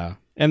 yeah, Yeah.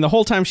 And the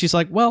whole time she's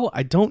like, well,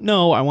 I don't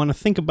know. I want to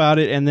think about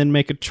it and then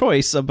make a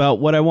choice about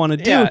what I want to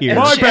do Yeah, here. and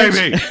My she-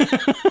 baby.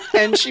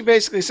 and she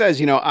basically says,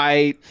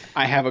 I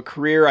have a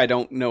career. I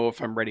don't know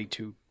if I'm ready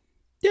to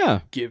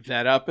Yeah. give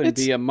that up and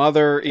It's- be a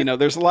mother.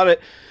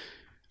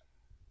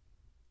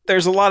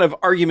 There's a lot of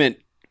argument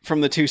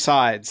from the two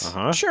sides.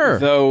 Uh-huh. Sure.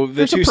 Though the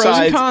There's two a pros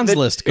sides and cons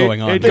list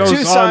going on. it the here. goes two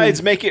on-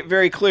 sides make it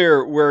very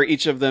clear where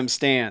each of them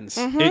stands.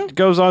 It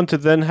goes on to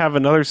then have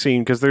another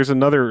scene because there's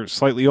another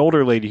slightly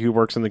older lady who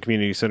works in the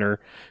community center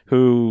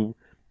who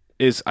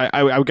is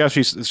I guess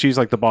she's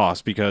like the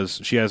boss because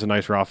she has a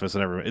nicer office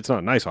than everyone. It's not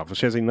a nice office.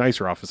 She has a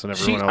nicer office than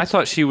everyone I else.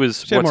 thought she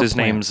was She had what's more his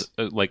plans.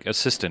 name's like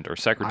assistant or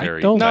secretary.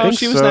 I don't No, think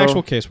she was so. an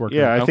actual caseworker.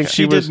 Yeah, I think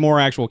she she was- did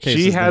more actual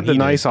cases. She had than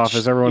the he nice did.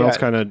 office. Everyone Yeah. else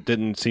kind of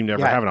didn't seem to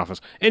ever Yeah. have an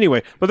office.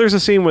 Anyway, but there's a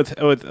scene with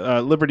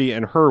Liberty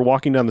and her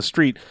walking down the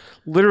street,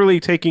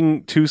 literally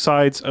taking two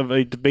sides of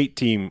a debate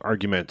team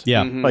argument.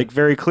 Yeah. Mhm. like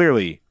very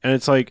clearly, and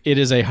it's like, It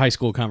is a high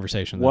school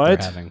conversation that What?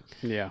 they're having.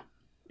 Yeah.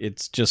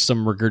 It's just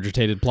some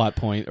regurgitated plot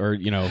point or,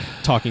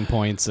 talking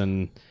points,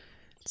 and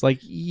it's like,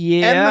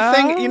 yeah.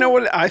 And the thing,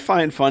 what I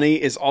find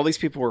funny is all these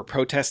people were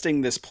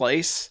protesting this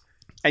place,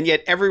 and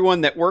yet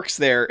everyone that works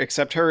there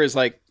except her is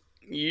like,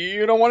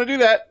 you don't want to do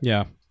that.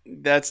 Yeah.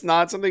 That's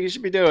not something you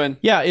should be doing.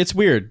 Yeah, it's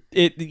weird.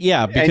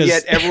 Because And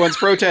yet everyone's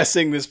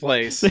protesting this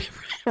place.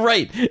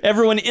 right.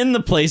 Everyone in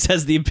the place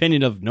has the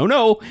opinion of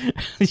no,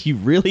 you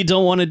really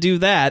don't want to do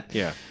that.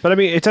 yeah. But I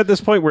mean, it's at this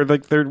point where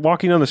like they're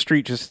walking on the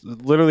street, just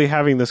literally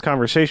having this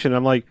conversation.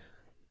 I'm like,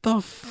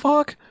 the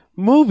fuck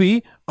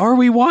movie are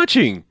we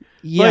watching?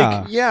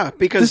 Yeah. Yeah,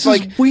 because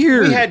This is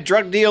weird. we had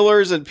drug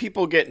dealers and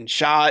people getting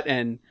shot,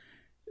 and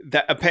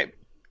that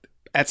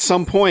at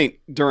some point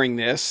during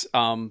this,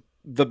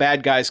 the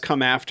bad guys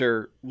come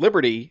after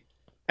Liberty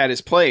at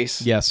his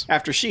place. Yes.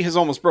 After she has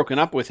almost broken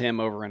up with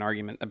him over an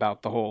argument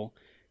about the whole,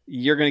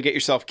 you're going to get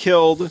yourself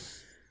killed.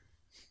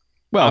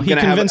 Well, I'm he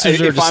gonna have- convinces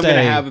her if to I'm stay.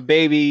 going to have a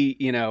baby,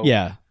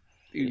 Yeah.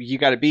 you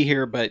got to be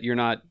here, but you're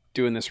not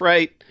doing this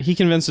right. He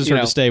convinces You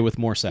her know. to stay with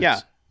more sex.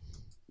 Yeah,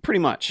 pretty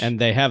much. And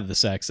they have the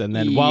sex. And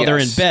then while they're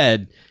in Yes.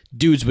 bed,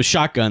 dudes with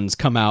shotguns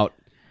come out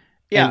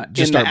yeah, and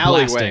just in the start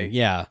alleyway. blasting.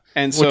 Yeah.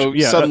 And so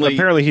Which, yeah, suddenly,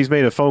 apparently he's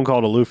made a phone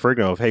call to Lou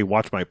Ferrigno of, hey,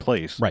 watch my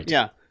place. Right.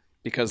 yeah,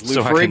 because Lou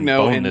So I can Ferrigno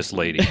bone and this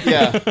lady.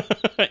 yeah.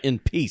 in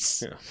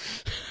peace.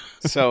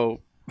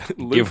 So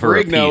Lou Give her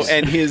a Ferrigno piece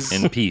and his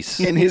in peace.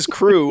 and his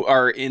crew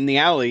are in the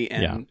alley,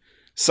 and Yeah.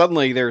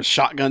 suddenly there's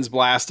shotguns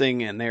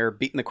blasting, and they're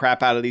beating the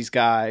crap out of these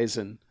guys,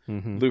 and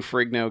Mhm. Lou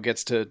Ferrigno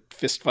gets to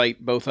fist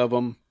fight both of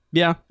them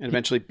Yeah. and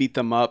eventually beat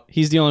them up.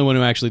 He's the only one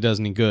who actually does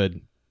any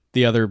good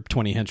The other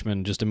 20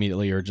 henchmen just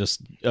immediately are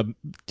just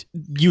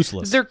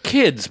useless. They're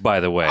kids, by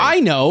the way. I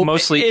know.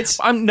 Mostly. It's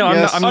I'm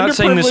Yes. not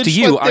saying this to But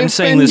you. I'm they've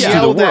saying been this to the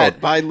yelled world.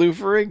 at by Lou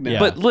Ferrigno. Yeah.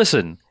 But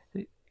listen,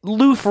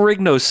 Lou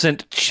Ferrigno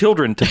sent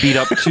children to beat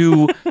up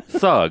two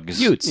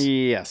thugs. Utes.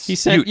 Yes. He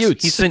sent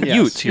Utes. He sent Yes.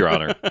 Utes, Your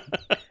Honor.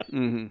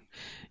 hmm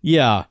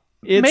Yeah.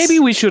 Maybe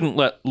we shouldn't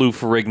let Lou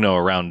Ferrigno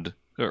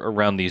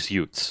around these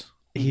Utes.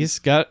 He's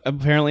got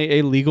apparently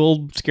a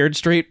legal scared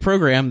straight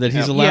program that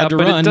he's allowed to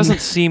but run. it doesn't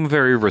seem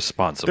very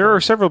responsible. There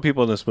are several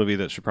people in this movie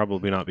that should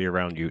probably not be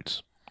around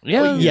Utes.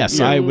 yeah. Yes,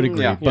 I would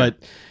agree. Yeah. But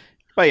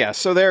But yeah,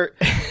 so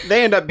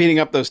they end up beating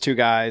up those two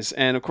guys,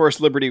 and of course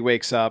Liberty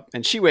wakes up,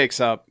 and she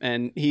wakes up,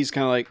 and he's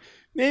kind of like,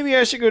 maybe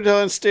I should go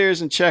downstairs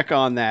and check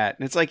on that.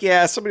 And it's like,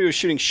 yeah, somebody was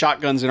shooting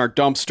shotguns in our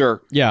dumpster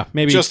yeah,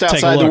 maybe just take a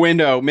outside the look.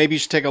 window. Maybe you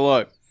should take a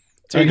look.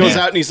 So he And goes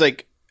yeah. out and he's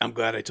like, I'm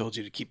glad I told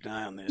you to keep an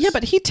eye on this. Yeah,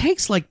 but he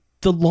takes like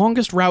the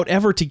longest route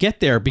ever to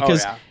get there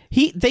because Oh,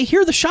 yeah. they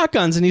hear the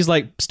shotguns and he's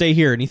like, stay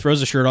here, and he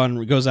throws a shirt on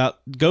and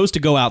goes to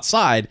go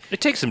outside.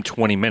 It takes him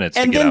 20 minutes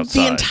And to get then outside.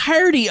 the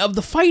entirety of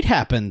the fight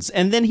happens,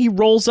 and then he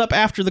rolls up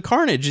after the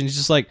carnage, and he's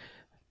just like,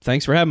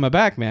 "Thanks for having my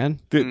back, man."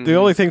 The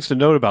only things to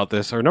note about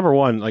this are, number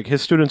one, like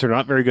his students are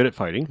not very good at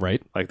fighting.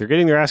 Right? Like they're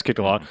getting their ass kicked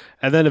a lot,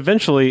 and then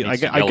eventually,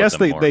 Needs to I yell guess at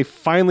them they, more. they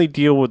finally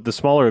deal with the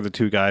smaller of the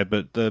two guy,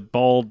 but the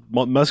bald,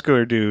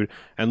 muscular dude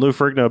and Lou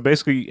Ferrigno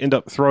basically end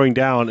up throwing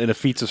down in a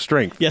feats of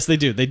strength. Yes, they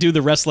do. They do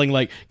the wrestling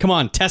like, "Come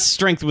on, test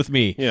strength with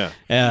me." Yeah.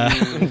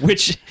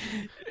 Which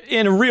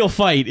in a real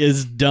fight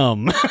is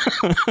dumb.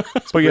 But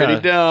Pretty yeah,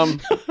 dumb.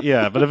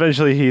 yeah, but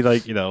eventually he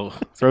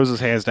throws his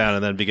hands down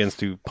and then begins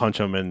to punch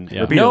him and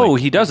Yeah. repeatedly. No,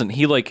 he doesn't.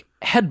 He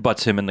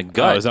headbutts him in the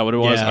gut. Oh, is that what it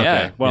was? Yeah. Okay.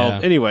 Yeah. Well, Yeah.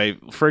 anyway,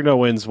 Ferrigno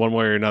wins one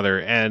way or another,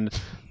 and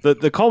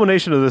the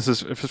culmination of this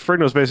is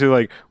Ferrigno's basically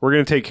like, we're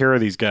going to take care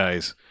of these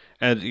guys.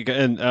 And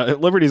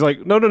Liberty's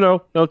like, no,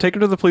 take him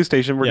to the police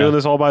station. We're Yeah. doing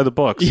this all by the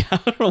books. Yeah, I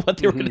don't know what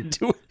they were going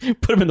to do.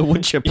 Put him in the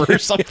wood chipper or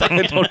something.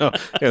 I don't know.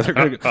 Yeah,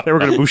 they were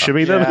going to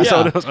Bushimi them. Yeah.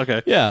 So it was,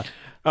 okay. Yeah.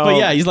 But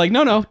yeah, he's like,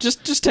 no,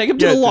 just take him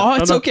to yeah, the law.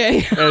 no, It's no.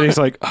 okay. And he's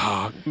like,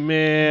 oh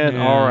man,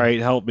 Yeah. all right,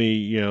 help me,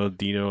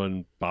 Dino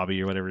and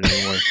Bobby or whatever his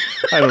name was.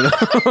 I don't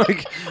know.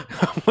 Like,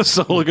 I was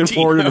so looking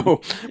forward to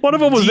one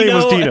of them. Was name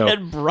was Dino.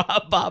 and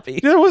Bobby.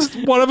 There was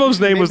one of them's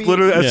name was Maybe-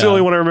 literally. That's the Yeah.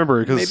 only one I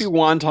remember. Because Maybe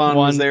Wonton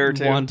was there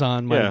too.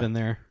 Wonton might Yeah. have been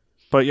there.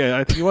 but yeah,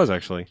 I think he was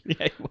actually.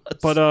 Yeah, he was.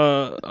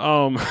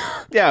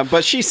 But Yeah,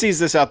 but she sees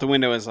this out the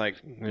window as like,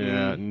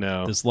 yeah,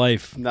 no, This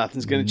life,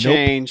 nothing's going to Nope.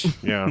 change.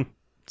 yeah.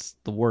 it's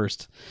the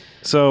worst.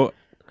 So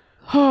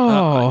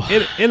Oh,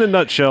 in a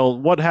nutshell,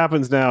 what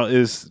happens now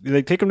is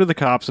they take him to the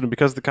cops, and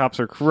because the cops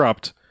are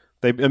corrupt,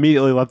 they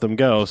immediately let them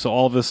go. So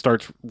all of this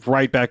starts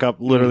right back up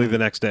literally the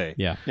next day.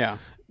 yeah. Yeah.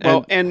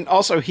 Well, and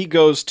also he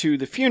goes to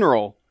the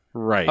funeral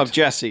Right. of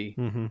Jesse,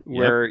 Mm-hmm.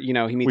 where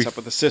he meets We up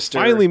with the sister.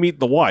 Finally meet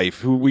the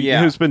wife,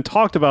 Yeah. who's been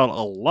talked about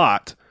a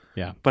lot,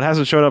 Yeah. but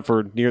hasn't shown up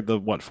for near the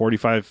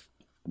 45,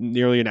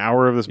 nearly an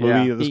hour of this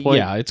movie Yeah. at this point.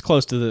 Yeah, it's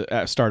close to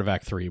the start of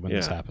Act 3 when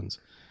this Yeah. happens.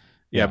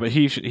 Yeah, but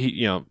he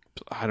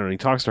I don't know. He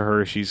talks to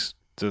her. She's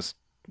just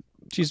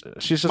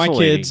She's a my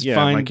lady. kids. Yeah,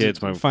 find, my kids.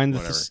 find the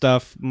whatever.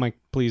 stuff.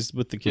 Please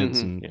with the kids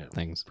Mhm. and Yeah.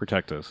 things.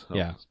 Protect us. So.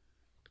 Yeah.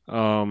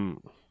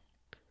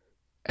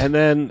 And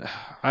then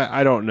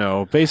I don't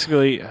know.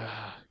 Basically,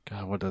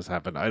 God, what does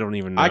happen? I don't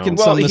even know. I can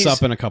Well, sum this he's-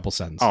 up in a couple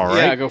sentences. All right.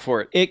 Yeah, go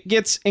for it. It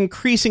gets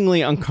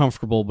increasingly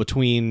uncomfortable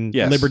between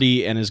Yes.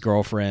 Liberty and his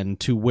girlfriend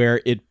to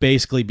where it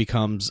basically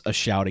becomes a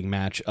shouting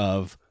match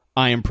of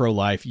I am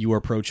pro-life, you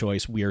are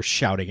pro-choice, we are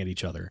shouting at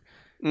each other.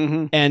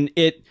 Mm-hmm. And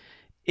it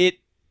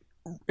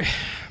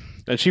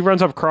And she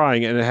runs up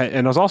crying,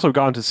 and has also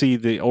gone to see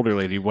the older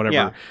lady, whatever,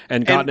 Yeah.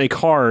 and gotten a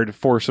card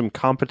for some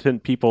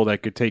competent people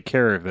that could take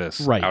care of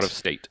this. right out of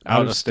state.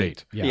 Out of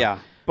state. Yeah.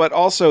 But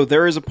also,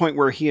 there is a point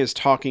where he is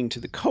talking to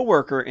the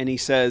coworker, and he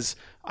says,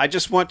 "I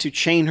just want to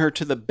chain her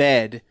to the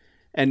bed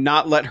and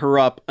not let her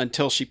up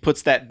until she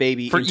puts that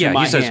baby into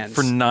my he says hands."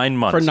 for 9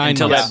 months. For 9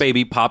 until months. that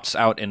baby pops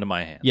out into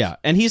my hands. Yeah,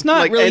 and he's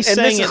not really and saying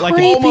this it is like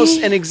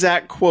almost an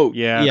exact quote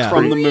Yeah, Yeah.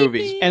 from the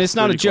movie. and it's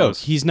not a pretty joke.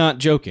 close. He's not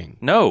joking.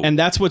 No. And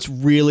that's what's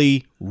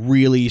really,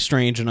 really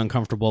strange and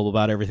uncomfortable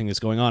about everything that's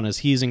going on is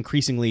he's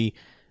increasingly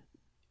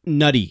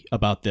nutty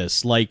about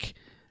this.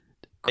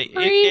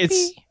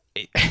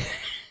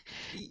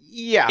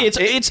 Yeah, It's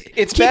it's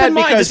keep bad in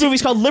mind because this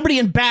movie's called Liberty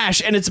and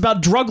Bash, and it's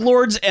about drug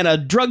lords and a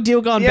drug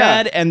deal gone Yeah.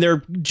 bad, and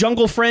their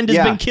jungle friend has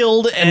Yeah. been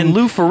killed, and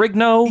Lou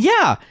Ferrigno.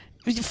 yeah,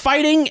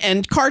 fighting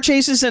and car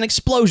chases and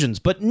explosions.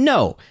 But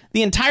no,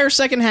 the entire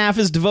second half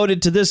is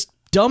devoted to this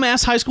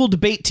dumbass high school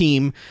debate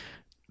team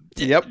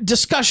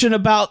discussion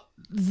about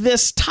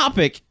this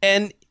topic,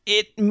 and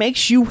it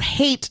makes you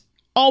hate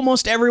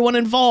almost everyone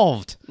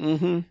involved.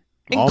 Mm-hmm.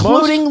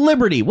 Including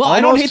Liberty. Well,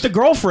 I don't Almost? hate the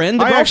girlfriend.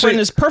 The I girlfriend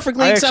actually- is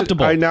perfectly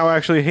acceptable. I now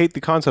actually hate the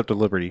concept of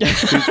liberty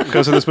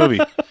because of this movie.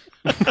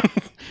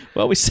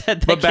 Well, we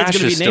said that But Bash kid's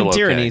going is to be named still okay.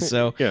 Tyranny,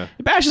 so Yeah.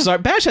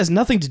 Bash has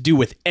nothing to do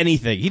with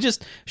anything. He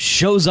just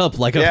shows up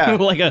like a Yeah,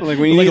 like when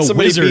you need a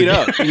somebody wizard. beat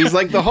up, he's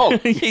like the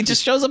Hulk. He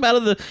just shows up out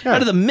of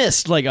the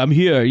mist, like I'm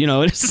here. You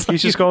know, it's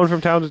He's just going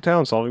from town to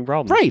town solving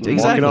problems. Right, Walking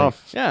exactly.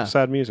 off Yeah.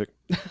 sad music.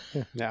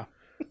 Yeah.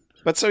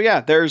 But so yeah,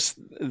 there's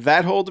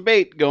that whole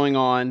debate going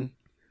on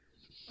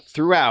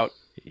throughout,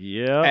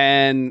 Yeah.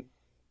 and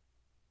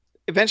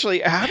eventually,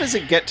 how does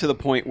it get to the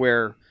point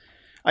where?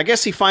 I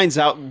guess he finds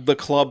out the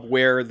club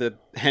where the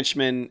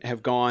henchmen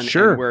have gone,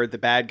 Sure. and where the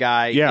bad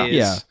guy Yeah. is.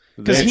 Yeah.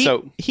 because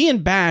And he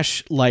and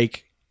Bash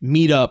like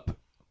meet up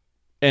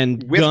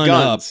and with gun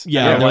guns, up. Yeah,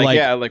 And they're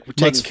they're like, we're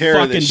let's taking care of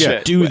fucking this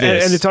shit. do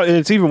this. And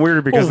it's even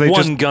weirder because they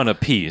one just. gun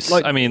apiece.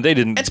 like- I mean, they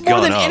didn't. it's more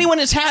gun than up. anyone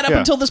has had up Yeah.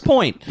 until this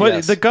point. But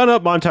Yes. the gun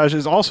up montage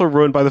is also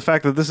ruined by the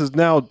fact that this is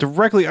now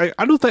directly.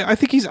 I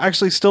think he's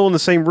actually still in the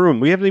same room.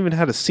 We haven't even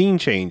had a scene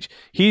change.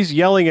 He's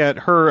yelling at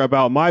her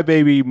about my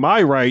baby,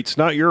 my rights,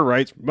 not your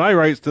rights, my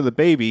rights to the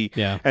baby.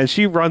 Yeah. And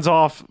she runs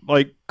off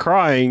like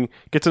crying,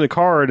 gets in a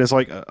car, and is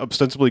like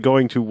ostensibly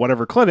going to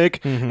whatever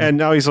clinic. Mm-hmm. And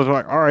now he's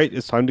like, all right,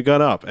 it's time to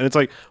gun up. And it's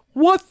like,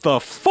 what the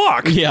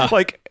fuck? Yeah.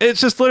 Like, it's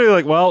just literally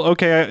like, well,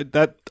 okay,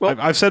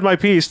 I've said my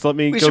piece. Let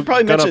me We go should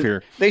probably gun up mention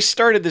here. they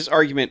started this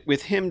argument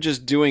with him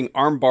just doing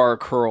armbar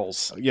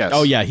curls, Yes.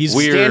 Oh yeah, he's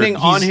Weird. standing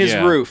on his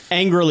yeah. roof,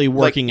 angrily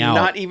working like, out.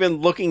 not even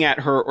looking at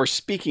her or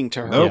speaking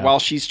to her Nope. while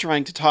she's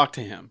trying to talk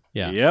to him.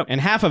 Yeah. Yep.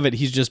 And half of it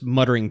he's just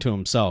muttering to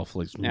himself,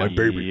 like my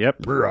baby.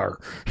 Yep.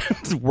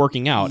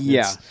 Working out.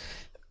 Yeah. It's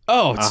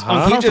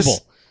Uh-huh.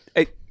 uncomfortable.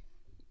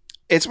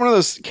 It's one of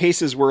those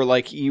cases where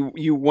like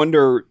you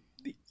wonder,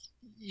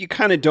 you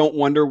kind of don't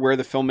wonder where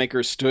the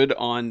filmmaker stood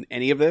on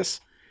any of this,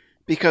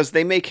 because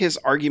they make his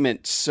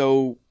argument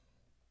so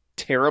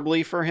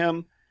terribly for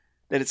him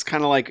that it's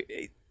kind of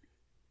like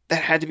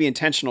that had to be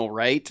intentional,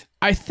 right?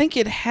 I think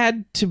it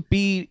had to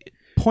be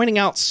pointing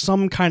out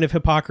some kind of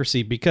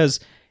hypocrisy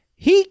because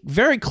he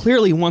very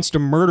clearly wants to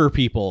murder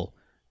people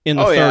in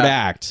the Oh, third yeah.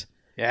 act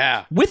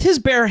Yeah. with his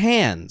bare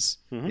hands.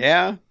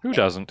 Yeah. Who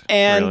doesn't?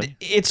 And really?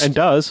 it's And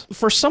does.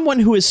 for someone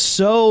who is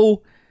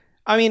so,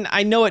 I mean,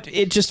 I know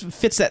it just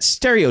fits that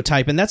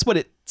stereotype, and that's what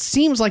it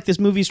seems like this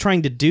movie's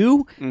trying to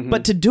do,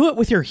 but to do it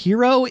with your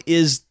hero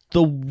is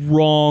the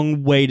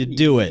wrong way to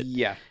do it.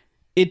 Yeah.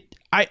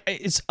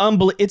 It's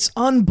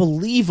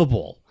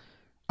unbelievable.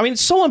 I mean,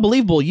 it's so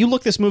unbelievable. You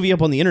look this movie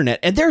up on the internet,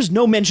 and there's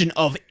no mention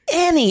of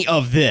any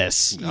of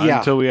this. Yeah.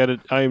 Until we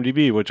added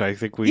IMDb, which I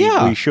think we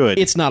should.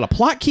 It's not a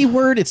plot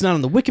keyword. It's not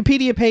on the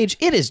Wikipedia page.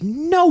 It is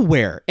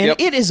nowhere, and Yep.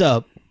 it is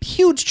a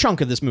huge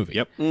chunk of this movie.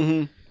 Yep.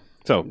 Mm-hmm.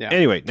 So Yeah.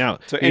 anyway, now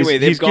So anyway,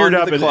 they've he's gone geared to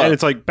up, the and, club.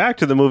 it's like back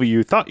to the movie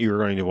you thought you were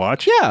going to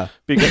watch. Yeah.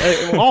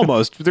 Because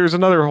almost there's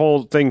another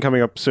whole thing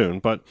coming up soon,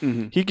 but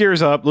he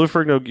gears up. Lou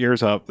Ferrigno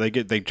gears up. They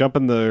jump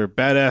in their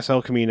badass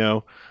El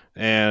Camino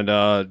and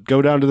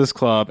go down to this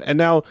club. And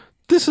now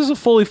this is a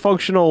fully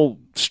functional,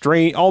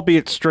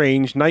 albeit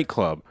strange,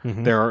 nightclub.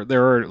 There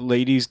are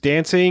ladies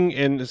dancing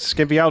in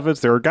skimpy outfits.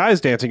 There are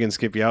guys dancing in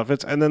skimpy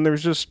outfits, and then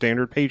there's just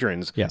standard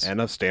patrons Yes.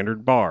 and a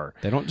standard bar.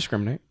 They don't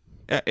discriminate.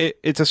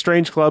 It's a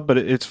strange club, but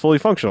it's fully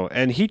functional.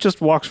 And he just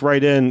walks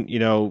right in,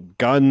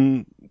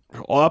 gun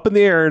up in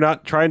the air,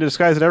 not trying to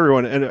disguise it.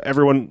 And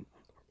everyone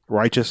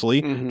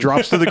righteously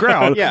drops to the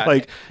ground. Yeah.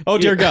 Like, Oh,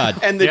 dear God.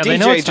 And the Yeah, they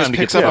know DJ it's time just to get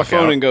picks the up a fuck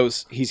phone out. and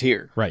goes, "He's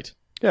here." Right.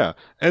 yeah.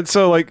 And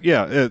so, like,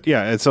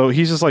 and so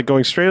he's just like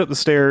going straight up the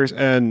stairs,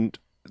 and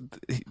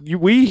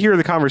we hear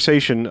the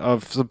conversation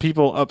of some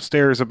people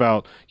upstairs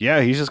about,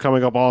 he's just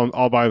coming up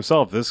all by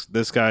himself.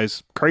 This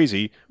guy's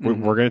crazy. We're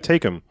going to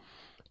take him.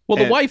 Well,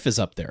 the And- wife is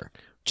up there.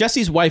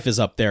 Jesse's wife is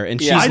up there, and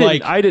Yeah,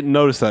 she's I didn't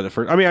notice that at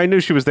first. I mean, I knew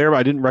she was there, but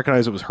I didn't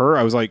recognize it was her.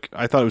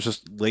 I thought it was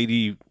just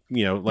lady.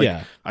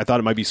 Yeah. I thought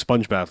it might be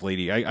Sponge Bath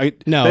lady.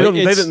 No,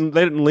 they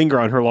didn't linger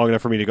on her long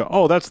enough for me to go,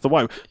 oh, that's the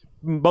wife.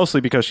 Mostly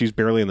because she's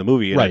barely in the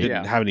movie, and I Right.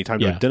 didn't Yeah. have any time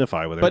to Yeah.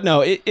 identify with her. But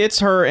no, it's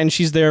her, and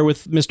she's there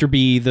with Mr.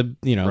 B, the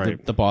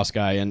Right. the boss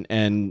guy, and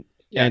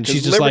Yeah, and 'cause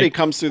she's just Liberty like,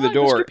 comes through the "Hi,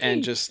 door Mr. P."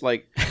 and just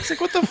like, it's like,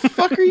 what the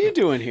fuck are you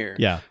doing here?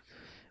 yeah,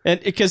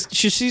 and because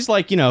she's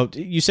like,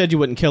 you said you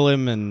wouldn't kill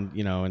him, and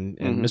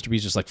and Mr.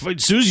 B's just like,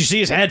 as soon as you see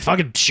his head,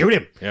 fucking shoot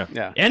him,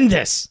 Yeah. end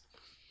this.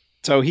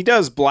 So he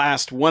does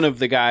blast one of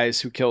the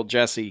guys who killed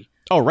Jesse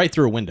Oh, right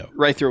through a window.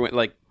 right through it,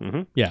 like,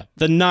 Yeah,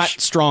 the not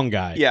strong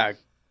guy. yeah,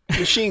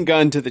 machine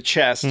gun to the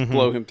chest, Mm-hmm.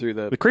 blow him through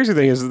the. the crazy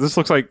thing is that this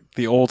looks like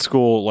the old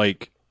school,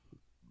 like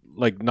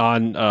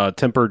non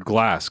tempered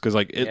glass, because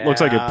like it looks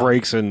like it Yeah.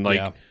 breaks and like.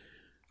 Yeah.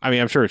 I mean,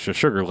 I'm sure it's just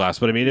sugar glass,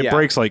 but I mean, it Yeah.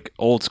 breaks like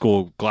old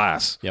school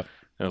glass. Yep.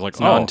 And I was like, It's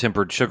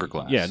non-tempered sugar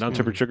glass. yeah,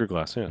 non-tempered sugar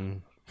glass. Yeah.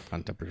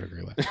 Non-tempered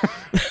glass.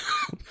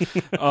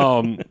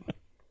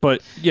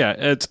 But yeah,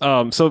 it's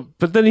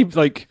but then he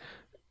like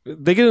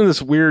they get in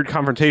this weird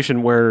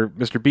confrontation where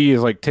Mr. B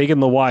is like taking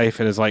the wife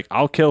and is like,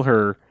 I'll kill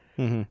her,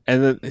 and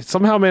then it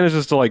somehow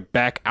manages to like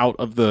back out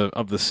of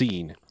the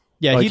scene.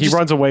 Yeah, Like, he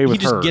runs away with He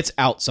just her. gets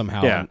out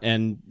somehow, Yeah.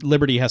 and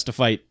Liberty has to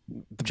fight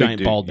the giant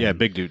dude. bald man. Yeah,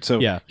 big dude.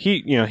 So Yeah.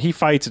 he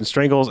fights and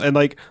strangles, and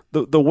like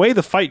the way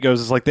the fight goes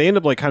is like they end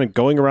up like kind of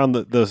going around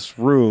this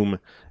room,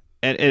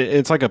 and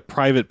it's like a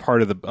private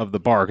part of the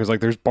bar because like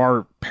there's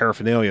bar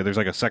paraphernalia. There's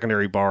like a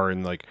secondary bar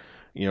and like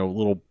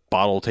little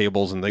bottle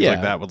tables and things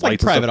like that with it's like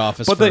lights. private and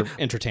office but for they,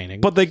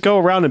 entertaining. But they go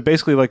around and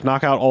basically like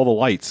knock out all the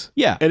lights.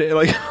 Yeah. And it,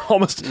 like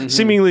almost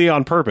seemingly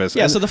on purpose.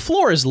 Yeah, And- so the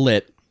floor is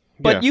lit,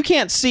 but Yeah. you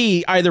can't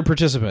see either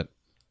participant.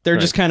 They're Right.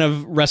 just kind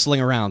of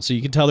wrestling around, so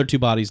you can tell they're two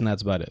bodies, and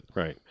that's about it.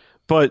 right.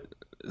 But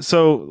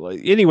so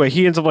like, anyway,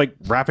 he ends up like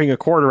wrapping a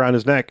cord around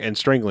his neck and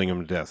strangling him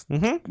to death.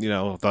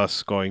 Mhm.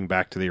 Thus going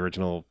back to the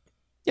original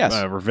Yes.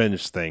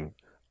 revenge thing.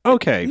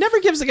 Okay.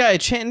 Never gives the guy a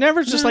chance.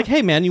 Never just like,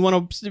 hey man, you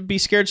want to be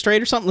scared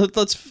straight or something?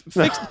 Let's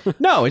fix.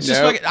 No, it's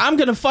just Nope. fucking, I'm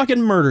gonna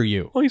fucking murder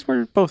you. Well, he's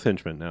murdered both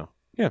henchmen now.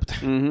 Yeah.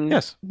 Mhm.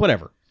 Yes.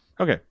 Whatever.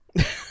 Okay.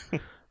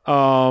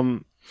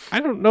 I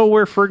don't know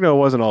where Ferrigno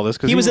was in all this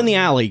because He was in the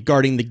alley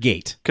guarding the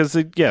gate.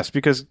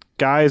 because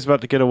Guy is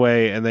about to get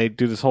away and they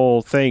do this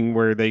whole thing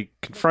where they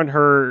confront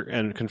her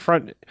and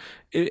confront.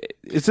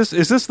 Is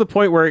this the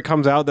point where it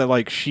comes out that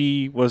like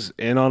she was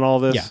in on all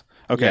this? Yeah.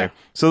 Okay. Yeah.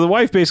 So the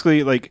wife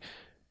basically like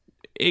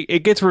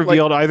it gets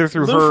revealed either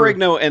through Lou her.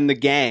 Ferrigno and the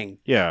gang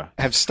Yeah.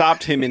 have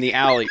stopped him in the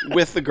alley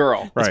with the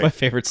girl. That's Right. my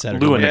favorite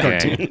Saturday Lou and morning the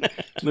cartoon. gang.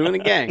 Lou and the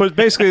gang. But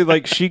basically,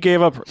 like she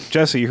gave up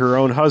Jesse, her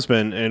own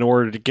husband, in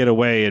order to get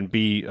away and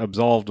be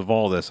absolved of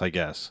all this, I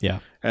guess. Yeah.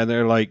 And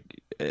they're like,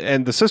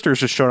 and the sister's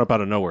just shown up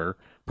out of nowhere.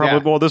 Probably.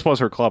 Yeah. Well, this was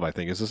her club, I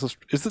think. Is this?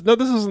 No,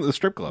 this isn't the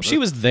strip club. She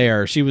was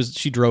there. She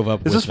drove up.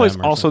 Is with this place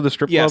them or also something. the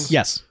strip Yes. club?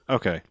 Yes.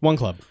 Okay. One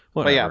club.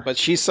 But Whatever. yeah, but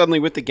she's suddenly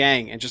with the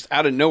gang and just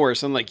out of nowhere,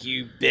 something like,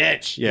 you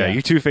bitch. Yeah,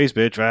 you two-faced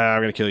bitch.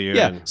 I'm gonna kill you.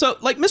 Yeah. And- So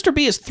like Mr.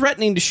 B is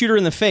threatening to shoot her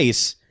in the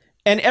face,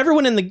 and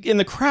everyone in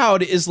the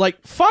crowd is like,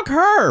 "Fuck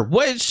her!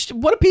 What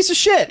a piece of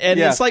shit!" And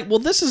Yeah. it's like, well,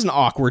 this is an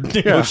awkward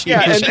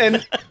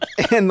negotiation.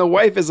 Yeah, and the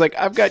wife is like,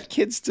 I've got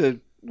kids to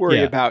worry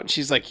Yeah. about. And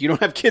she's like, you don't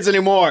have kids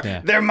anymore.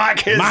 Yeah. They're my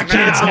kids My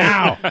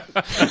now. kids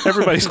now.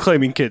 Everybody's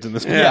claiming kids in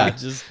this movie. Yeah.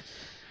 Just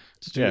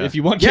Yeah. if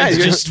you want Yeah, kids,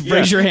 you're- just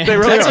raise your hand. They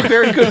really That's are. a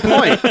very good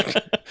point.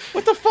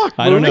 What the fuck,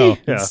 I don't movie? know.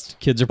 Yeah. It's-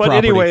 kids are But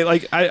property. anyway,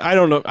 like I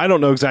don't know. I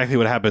don't know exactly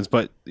what happens,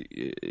 but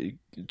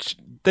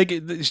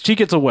she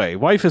gets away.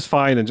 Wife is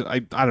fine, and I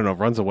don't know,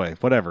 runs away.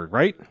 Whatever,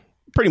 right?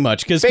 pretty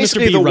much because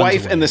Basically, Mr. B the runs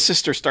wife away. and the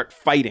sister start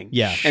fighting.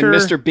 Yeah. And Sure.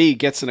 Mr. B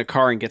gets in a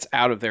car and gets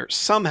out of there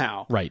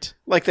somehow. right.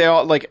 Like they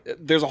all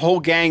there's a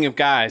whole gang of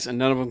guys and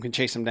none of them can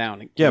chase him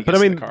down. Yeah, He but I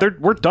gets in mean, the car.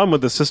 we're done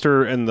with the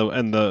sister and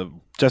the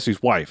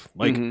Jesse's wife.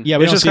 Like, Yeah, we it's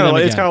don't just see kind them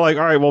of it's again. kind of like,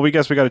 all right, well, we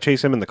guess we got to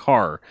chase him in the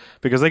car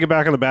because they get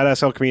back on the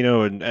badass El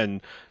Camino and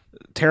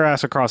tear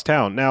ass across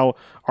town. Now,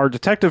 our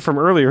detective from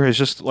earlier has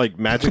just like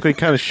magically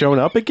kind of shown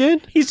up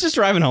again. He's just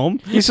driving home.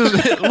 He's just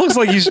it looks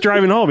like he's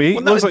driving home. He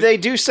Well, no, looks like they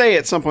do say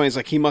at some point, it's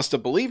like he must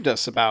have believed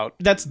us about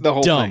That's the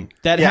whole dumb. thing.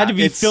 That Yeah, had to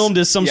be it's- filmed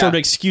as some yeah. sort of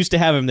excuse to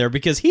have him there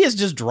because he is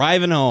just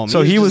driving home.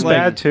 so he just was like-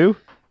 bad too.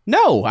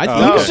 No, I think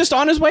he okay. was just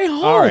on his way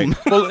home. All right.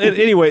 Well,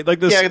 anyway, like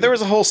this. Yeah, there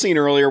was a whole scene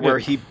earlier where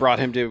he brought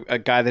him to a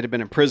guy that had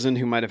been in prison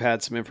who might have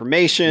had some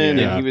information,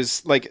 Yeah. and he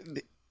was like,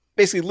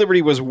 basically,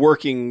 Liberty was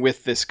working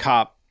with this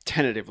cop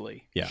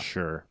tentatively, Yeah.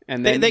 Sure.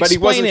 and They then but he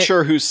explain wasn't it-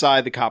 sure whose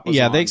side the cop was.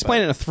 Yeah, on, they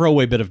explain it in a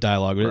throwaway bit of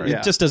dialogue. But Yeah.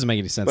 It just doesn't make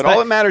any sense. But all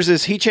that matters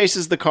is he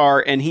chases the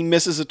car and he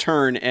misses a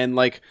turn, and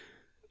like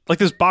Like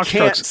this box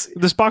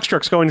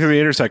truck's going through the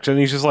intersection, and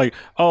he's just like,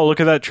 "Oh, look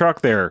at that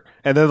truck there!"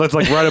 And then it's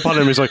like right up on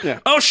him. He's like, Yeah.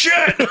 "Oh shit!"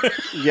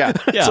 yeah. Yeah.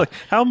 It's like,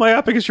 how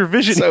myopic is your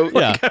vision? So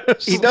Yeah.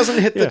 he doesn't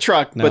hit the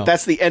truck, No. but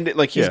that's the end.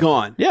 Like he's Yeah.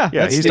 gone. Yeah,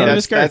 Yeah, that's he's the done. end of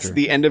his That's character.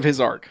 the end of his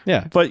arc.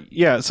 Yeah. But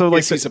yeah, so like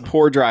Yes, he's a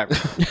poor driver.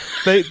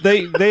 they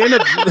end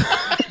up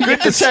Good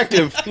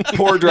detective,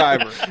 poor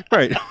driver.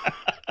 right.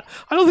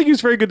 I don't think he was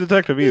a very good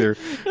detective either.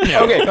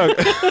 Okay.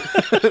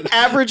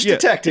 Average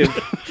detective,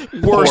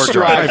 worst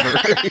driver.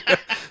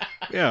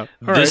 Yeah. All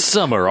This right.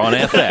 summer on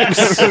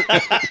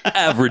FX.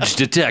 Average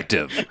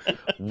detective.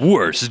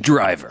 Worst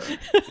driver.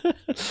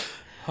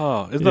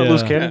 Oh, isn't that Yeah.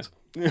 loose cannons?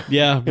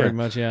 Yeah, very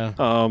much. Yeah.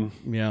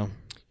 Yeah.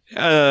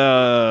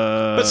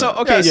 But so,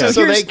 okay, so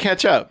here's- they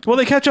catch up. well,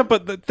 they catch up,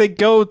 but they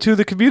go to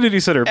the community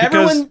center because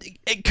Everyone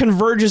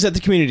converges at the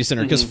community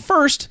center because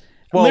first,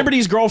 Well-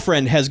 Liberty's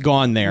girlfriend has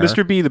gone there.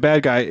 Mr. B, the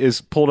bad guy,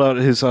 is pulled out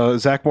his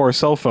Zach Morris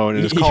cell phone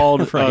and is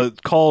called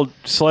right. called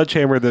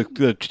Sledgehammer,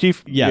 the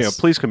chief Yes.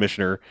 police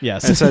commissioner,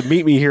 Yes. and said,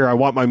 "Meet me here. I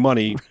want my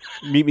money.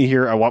 Meet me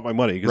here. I want my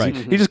money." 'Cause Right.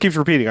 he just keeps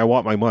repeating, "I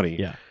want my money."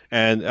 Yeah.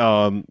 And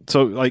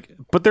so like,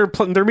 but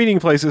their meeting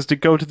place is to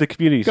go to the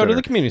community Go center to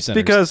the community center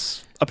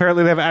because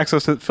apparently they have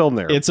access to film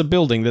there. It's a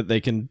building that they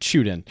can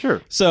shoot in.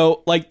 Sure.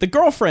 So, like, the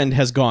girlfriend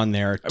has gone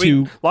there I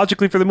mean,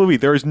 logically for the movie,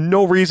 there is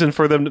no reason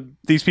for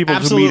these people to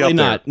meet absolutely up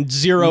not. there.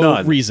 Zero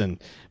None. reason.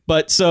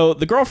 But so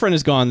the girlfriend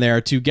has gone there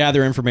to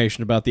gather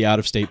information about the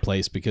out-of-state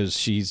place because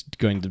she's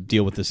going to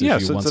deal with this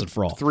Yes, issue once it's and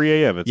for all.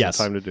 3 a.m. It's Yes.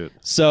 the time to do it.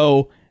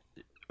 So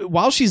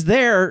while she's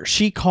there,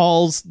 she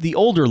calls the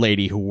older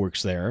lady who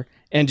works there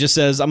and just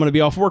says, "I'm going to be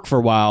off work for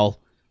a while.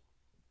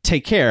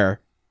 Take care."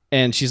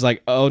 And she's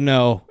like, "Oh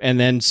no." And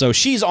then so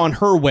she's on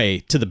her way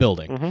to the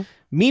building. Mm-hmm.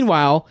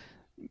 Meanwhile,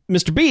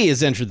 Mr. B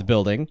has entered the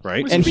building,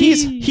 Right. and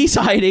he's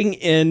hiding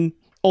in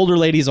older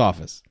lady's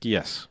office.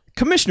 Yes.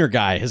 Commissioner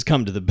Guy has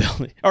come to the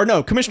building. Or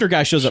no, Commissioner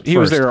Guy shows up He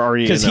was there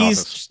already in because the he's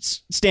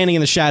office. standing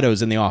in the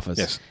shadows in the office.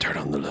 Yes, turn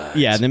on the lights.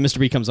 Yeah, and then Mr.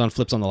 B comes on,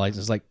 flips on the lights,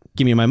 and is like,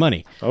 "Give me my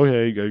money."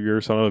 Okay, you're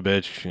a son of a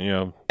bitch. You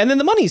know. And then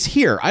the money's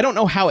here. I don't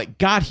know how it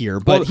got here,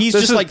 but Well, he's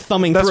this just is- like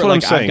thumbing that's through it what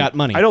like, I'm saying. "I've got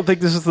money." I don't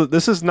think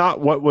this is not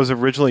what was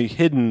originally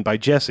hidden by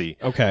Jesse.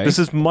 Okay. This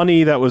is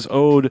money that was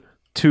owed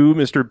to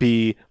Mr.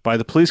 B by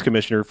the police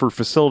commissioner for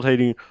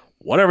facilitating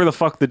whatever the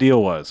fuck the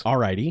deal was.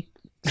 Alrighty.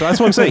 So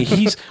that's what I'm saying.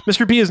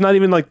 Mr. B is not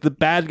even like the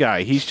bad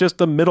guy. He's just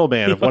the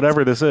middleman of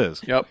whatever this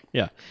is. Yep.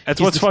 Yeah. That's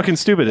what's fucking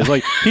stupid. It's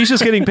like he's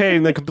just getting paid,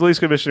 and the police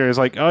commissioner is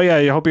like, "Oh yeah,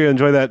 I hope you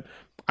enjoy that.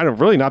 I don't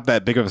really not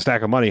that big of a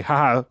stack of money.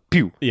 Haha,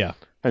 pew." Yeah.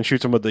 And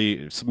shoots him with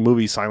the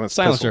movie silencer.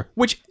 Silencer,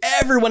 which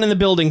everyone in the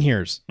building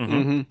hears.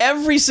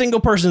 Every single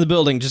person in the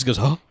building just goes,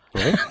 "Huh?"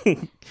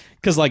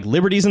 Because like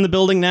Liberty's in the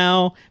building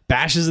now,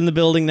 Bash is in the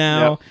building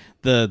now.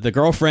 The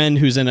girlfriend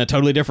who's in a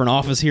totally different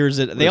office hears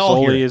it. They all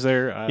hear it. is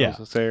there. I Yeah.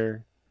 was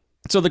there.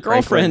 So the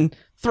girlfriend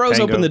throws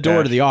Tango, open the door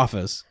to Dash. the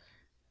office,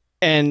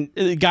 and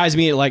the guy's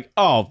immediately like,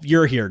 "Oh,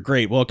 you're here.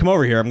 Great. Well, come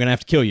over here. I'm gonna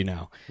have to kill you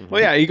now."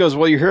 Well, yeah. He goes,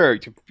 "Well, you're here.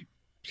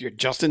 You're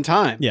just in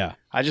time. Yeah.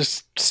 I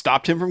just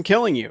stopped him from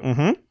killing you."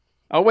 Mm-hmm.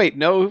 Oh wait,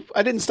 no,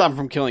 I didn't stop him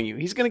from killing you.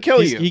 He's going to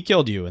kill you. He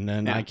killed you, and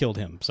then Yeah. I killed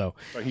him. So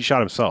He shot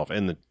himself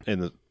in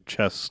the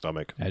chest,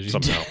 stomach, as you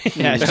somehow.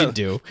 do, as you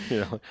do, You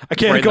know, I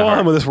can't Right in go the on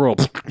heart. with this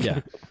world. yeah.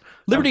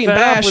 Liberty I'm and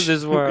fed up Bash. with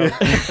this world.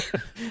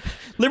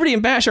 Liberty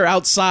and Bash are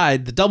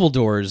outside the double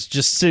doors,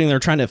 just sitting there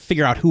trying to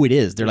figure out who it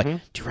is. They're like,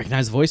 "Do you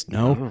recognize the voice?"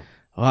 No.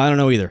 Well, I don't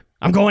know either.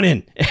 I'm going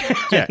in.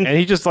 Yeah, and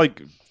he just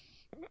like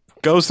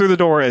goes through the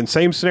door, and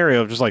same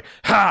scenario, just like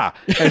ha,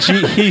 and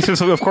he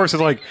just of course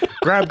is like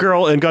grab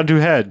girl and gun to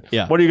head.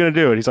 Yeah. What are you gonna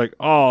do? And he's like,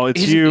 oh,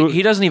 it's you.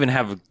 He doesn't even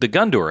have the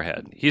gun to her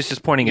head. He's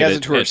just pointing He it has at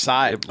it to her at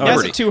side. He has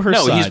Liberty. it to her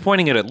no, he's side.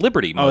 pointing it at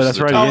Liberty. Most that's of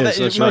the right. time. He is.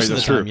 That's most right. of the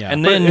That's time, true. yeah.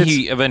 And But then it's-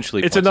 he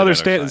eventually It's points another it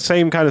at her side.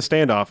 same kind of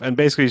standoff, and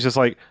basically he's just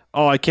like,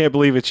 oh, I can't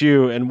believe it's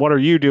you, and what are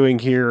you doing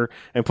here?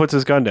 And puts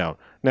his gun down.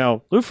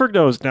 Now Lou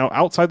Ferrigno is now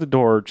outside the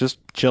door, just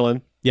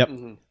chilling. Yep.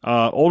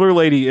 Older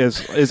lady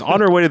is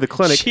on her way to the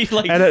clinic, She,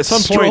 like, and at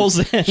some point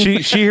strolls in.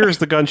 she hears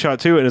the gunshot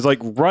too, and is like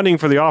running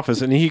for the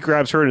office, and he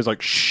grabs her and is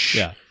like, shh.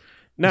 Yeah.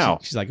 Now,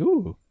 She's like,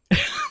 "Ooh."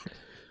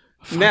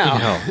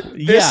 Now,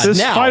 Yeah. this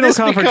now. final this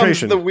becomes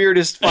confrontation. the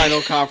weirdest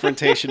final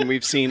confrontation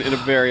we've seen in a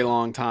very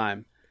long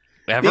time.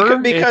 Ever?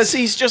 Because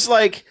he's just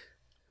like,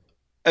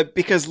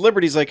 because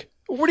Liberty's like,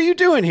 "What are you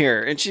doing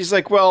here?" And she's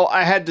like, "Well,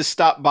 I had to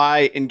stop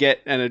by and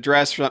get an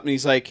address for something."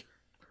 He's like,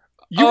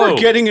 "You Oh. were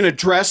getting an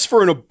address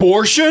for an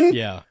abortion?"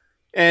 Yeah.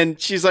 And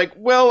she's like,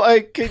 "Well,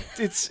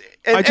 it's."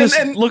 And, I just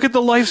and, look at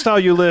the lifestyle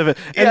you live, and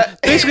Yeah.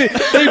 basically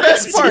the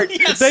best part,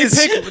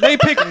 they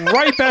pick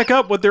right back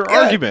up with their yeah,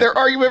 argument. their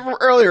argument from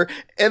earlier,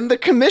 and the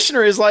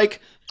commissioner is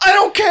like, "I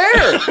don't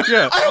care.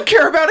 Yeah. I don't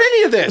care about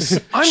any of this.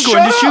 I'm Shut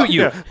going to up." shoot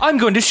you. Yeah. I'm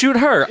going to shoot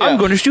her. Yeah. I'm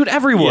going to shoot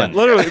everyone.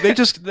 Literally, they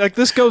just like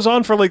this goes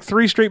on for like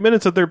 3 straight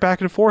minutes of their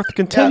back and forth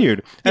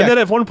continued, and Yeah. then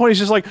at one point he's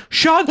just like,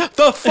 "Shut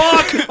the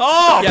fuck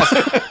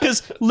up!"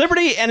 Because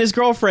Liberty and his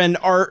girlfriend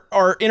are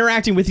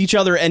interacting with each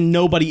other and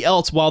nobody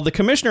else, while the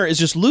commissioner is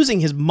just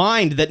losing his mind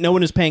that no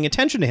one is paying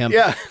attention to him.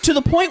 Yeah. To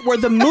the point where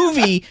the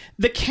movie,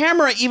 the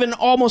camera even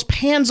almost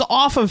pans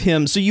off of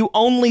him, so you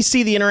only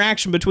see the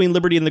interaction between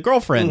Liberty and the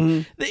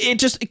girlfriend.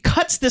 It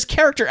cuts this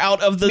character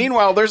out of the.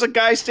 Meanwhile, there's a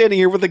guy standing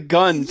here with a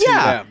gun to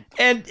yeah,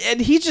 them.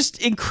 and he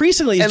just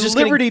increasingly is And just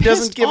Liberty getting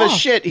doesn't pissed give a off.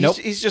 shit. Nope.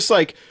 He's just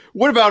like,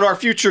 "What about our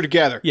future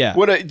together? Yeah.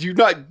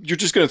 You're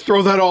just going to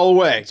throw that all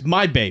away." It's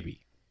my baby.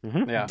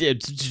 Yeah.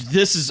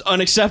 This is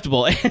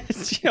unacceptable. And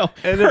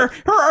And her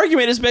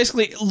argument is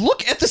basically,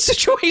 look at the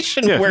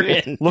situation Yeah. we're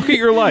in. Look at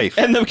your life.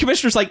 And the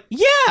commissioner's like,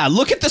 yeah,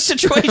 look at the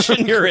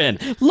situation you're in.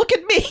 Look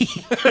at me.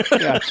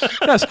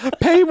 Yes,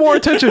 pay more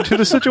attention to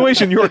the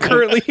situation you are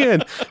currently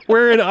in,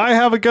 wherein I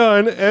have a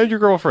gun and your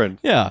girlfriend,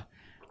 Yeah.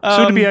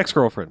 soon to be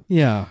ex-girlfriend.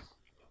 Yeah.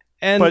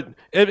 And But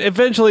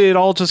eventually, it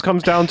all just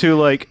comes down to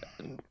like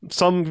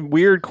some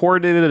weird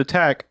coordinated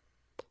attack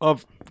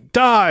of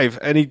dive,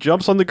 and he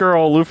jumps on the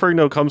girl. Lou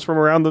Ferrigno comes from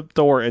around the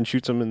door and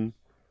shoots him in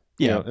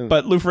yeah, in-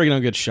 but Lou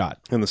Ferrigno gets shot.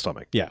 the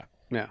stomach. Yeah.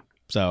 Yeah.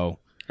 So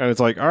And it's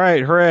like, all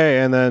right, hooray!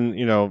 And then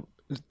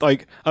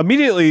like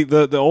immediately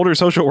the older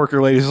social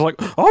worker lady is like,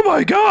 oh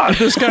my god,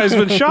 this guy's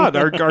been shot.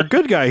 Our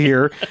good guy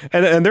here,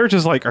 and they're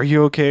just like, are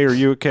you okay? Are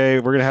you okay?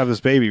 We're gonna have this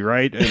baby,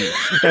 right?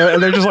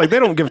 And they're just like, they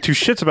don't give 2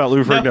 shits about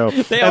Lou Ferrigno.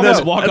 they And almost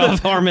then- walk and then-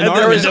 off arm in and arm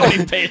there and is- don't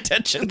even pay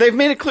attention. They've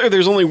made it clear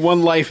there's only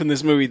one life in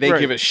this movie they Right.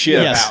 give a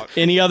shit Yes. about.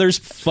 Any others?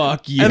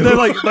 Fuck you. And then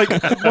like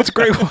what's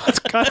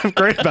kind of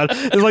great about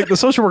it is like the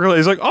social worker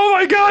lady is like, oh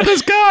my god,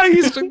 this guy,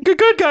 he's a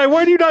good guy.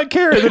 Why do you not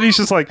care? And then he's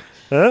just like,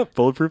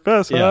 bulletproof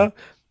vest, Yeah. huh?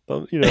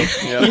 You know.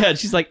 yeah, and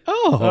she's like,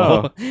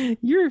 oh,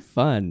 you're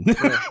fun.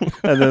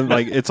 And then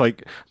like it's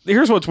like,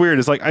 here's what's weird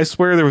is like, I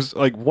swear there was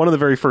like one of the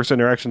very first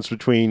interactions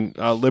between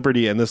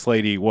Liberty and this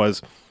lady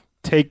was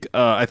take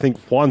I think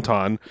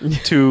wonton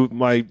to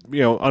my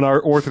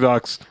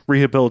unorthodox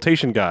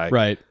rehabilitation guy.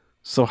 Right.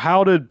 So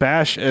how did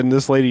Bash and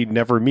this lady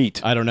never meet?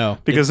 I don't know.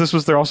 Because this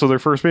was also their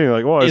first meeting.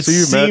 Like, well, I It see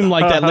you seemed met.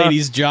 like that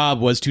lady's job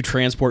was to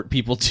transport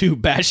people to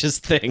Bash's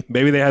thing.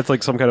 Maybe they had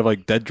like some kind of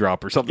like dead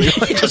drop or something.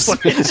 just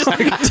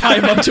tie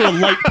him up to a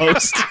light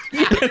post.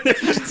 And they're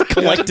just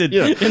collected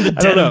in the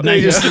dead of They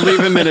night. just leave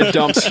him in a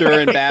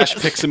dumpster, and Bash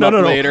picks him up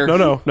later.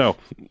 No.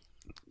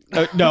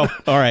 No.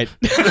 All right.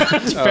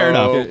 Fair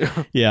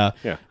enough. Yeah.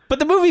 Yeah. But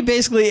the movie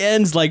basically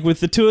ends like with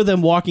the two of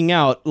them walking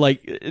out,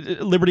 like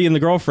Liberty and the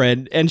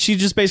girlfriend, and she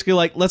just basically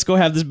like, let's go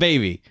have this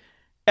baby.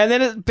 And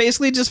then it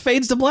basically just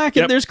fades to black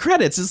and there's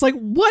credits. It's like,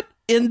 what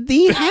in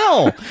the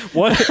hell?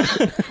 What?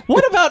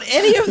 What about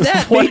any of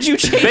that made you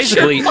change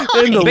Basically, your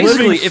mind? In the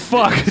basically, living if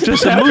fuck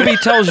just the movie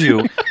tells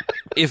you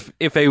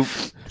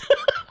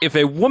if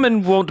a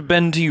woman won't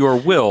bend to your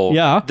will,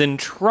 then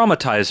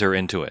traumatize her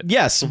into it.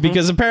 Yes,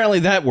 because apparently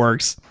that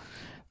works.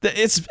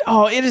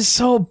 It is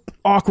so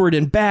awkward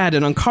and bad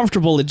and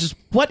uncomfortable. It just,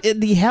 what in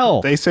the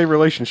hell? They say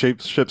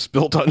relationships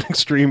built on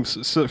extreme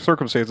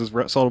circumstances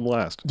seldom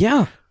last.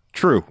 Yeah.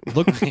 True.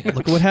 Look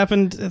at what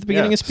happened at the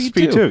beginning of Speed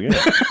 2. Speed 2,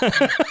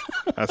 yeah.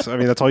 That's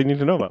all you need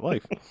to know about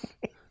life.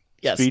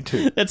 Yes. Speed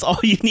 2. That's all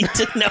you need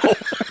to know.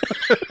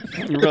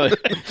 Really,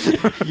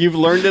 you've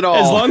learned it all.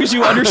 As long as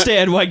you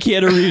understand why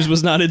Keanu Reeves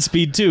was not in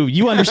Speed 2,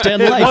 you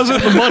understand It life.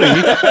 wasn't the money.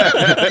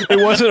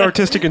 It wasn't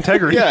artistic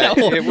integrity. Yeah,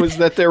 it was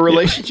that their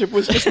relationship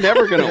was just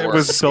never going to work. It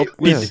was built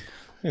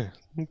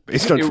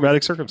based on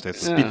traumatic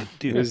circumstances. Yeah,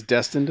 it was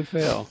destined to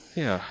fail.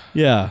 Yeah.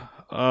 Yeah.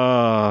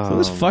 So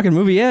this fucking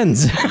movie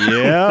ends.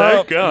 Yeah.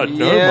 Thank God.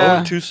 No Yeah.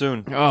 moment too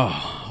soon. Oh,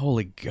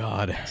 holy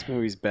God. This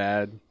movie's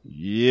bad.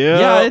 Yeah.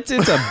 Yeah, it's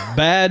a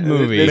bad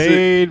movie.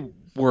 Made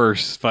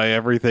worse by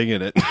everything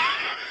in it.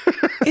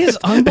 It's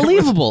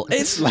unbelievable.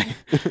 It's Like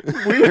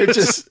we were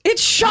just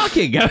it's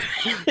shocking.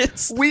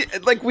 It's we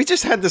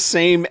just had the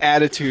same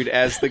attitude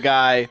as the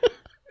guy,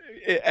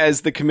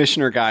 as the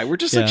commissioner guy. We're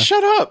just Yeah. like,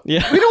 shut up.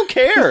 Yeah. We don't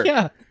care.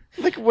 yeah.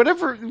 Like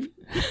whatever.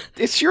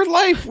 It's your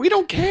life. We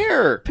don't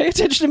care. Pay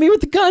attention to me with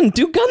the gun.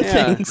 Do gun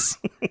Yeah. things.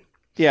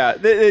 Yeah.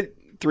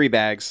 3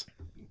 bags.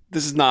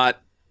 This is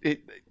not.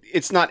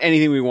 It's not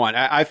anything we want.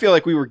 I feel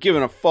like we were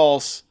given a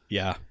false.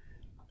 Yeah.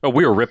 Oh,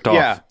 we were ripped off.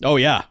 Yeah. Oh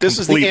yeah. This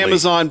is the Completely.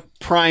 Amazon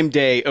Prime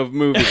Day of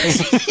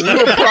movies. We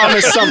were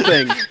promised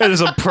something. That is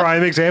a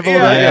prime example of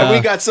Yeah, that. yeah, we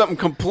got something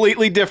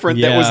completely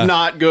different that was Yeah.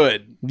 not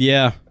good.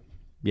 Yeah.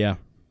 Yeah.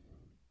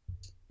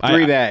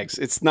 3 bags.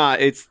 It's not.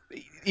 It's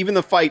even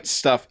the fight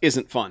stuff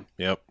isn't fun.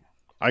 Yep.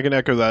 I can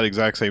echo that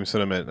exact same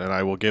sentiment, and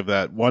I will give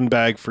that 1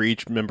 bag for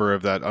each member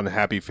of that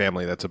unhappy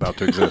family that's about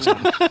to exist.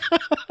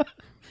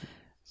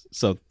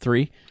 So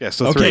 3. Yeah,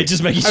 so Okay, 3.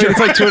 just making I mean, sure. it's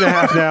like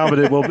 2.5 now, but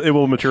it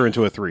will mature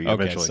into a 3 Okay,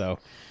 eventually. so.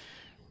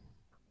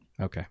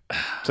 Okay.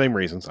 Same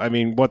reasons. I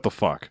mean, what the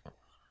fuck?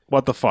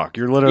 What the fuck?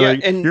 You're literally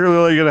Yeah, and- you're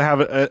literally going to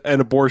have an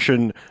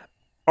abortion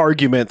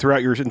argument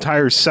throughout your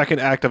entire second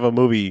act of a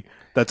movie.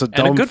 That's a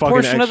dumb And a good fucking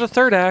portion of the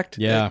third act.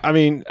 Yeah. I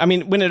mean,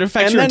 when it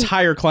affects And your then-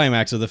 entire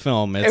climax of the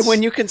film, it's And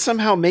when you can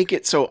somehow make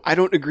it so I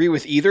don't agree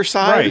with either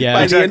side Right, yeah, by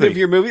the end exactly. of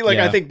your movie, like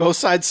Yeah. I think both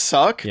sides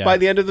suck Yeah. by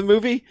the end of the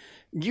movie,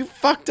 you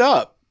fucked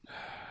up.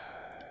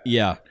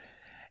 yeah.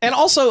 And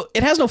also,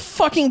 it has no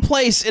fucking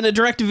place in a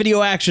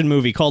direct-to-video action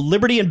movie called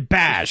Liberty and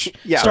Bash,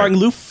 Yeah. starring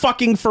Lou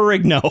fucking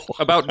Ferrigno.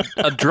 About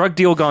a drug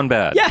deal gone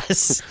bad.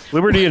 Yes.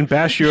 Liberty and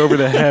bash you over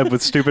the head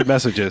with stupid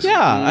messages. Yeah.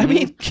 I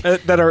mean,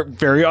 That are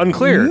very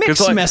unclear. 'Cause,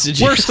 Mixed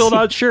messages. We're still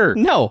not sure.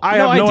 No, I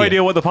no have no idea.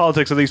 idea what the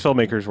politics of these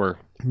filmmakers were.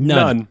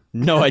 none.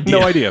 No idea.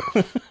 No idea.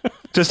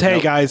 Just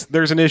hey guys,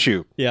 there's an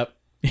issue. Yep.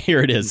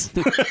 Here it is.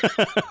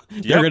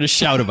 They're going to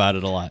shout about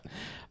it a lot.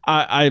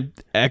 I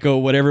echo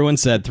what everyone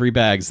said. 3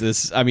 bags.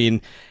 It's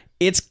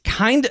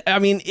kind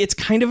of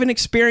an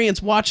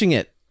experience watching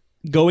it,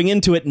 going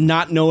into it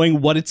not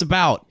knowing what it's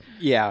about.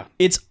 Yeah.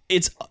 It's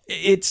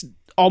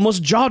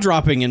almost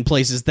jaw-dropping in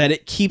places that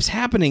it keeps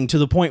happening to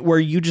the point where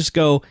you just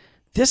go,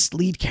 this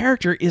lead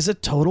character is a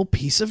total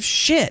piece of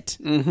shit.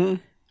 Mm-hmm.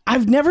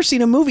 I've never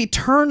seen a movie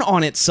turn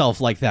on itself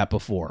like that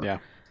before. Yeah.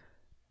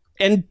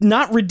 And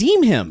not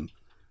redeem him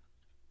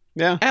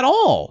Yeah. at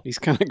all. He's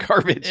kind of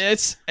garbage.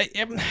 It's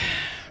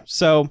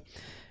so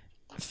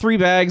 3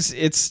 bags.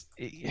 It's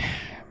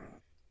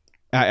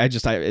I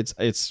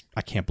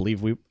can't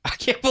believe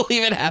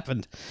it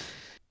happened.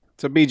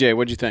 So BJ,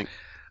 what'd you think?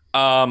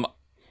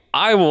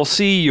 I will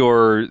see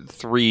your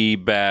 3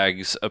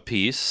 bags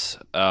apiece,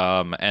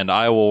 and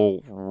I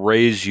will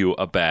raise you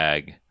a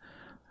bag.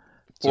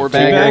 4 4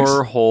 bags?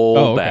 whole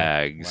Oh, okay.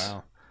 bags.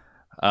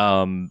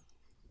 Wow.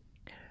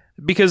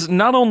 Because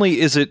not only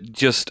is it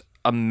just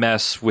a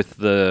mess with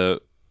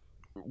the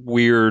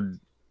weird,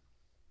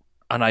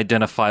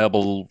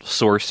 unidentifiable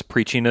source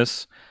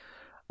preachiness,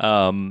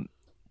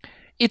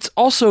 it's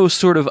also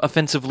sort of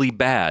offensively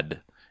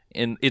bad,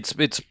 and it's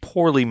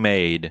poorly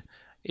made.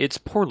 It's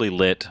poorly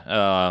lit.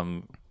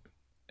 You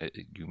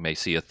may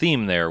see a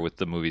theme there with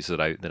the movies that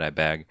I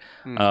bag,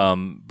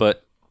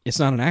 but It's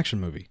not an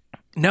action movie.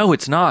 no,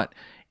 it's not.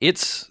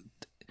 It's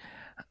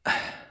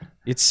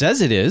It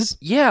says it is.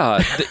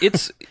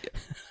 it's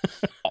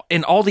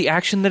and all the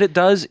action that it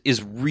does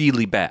is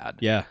really bad.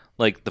 Yeah.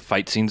 Like, the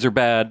fight scenes are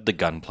bad, the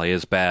gunplay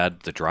is bad,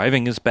 the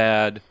driving is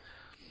bad,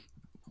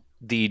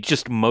 the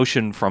just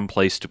motion from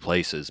place to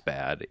place is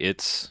bad.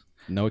 It's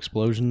No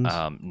explosions.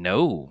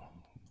 no,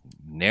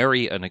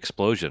 nary an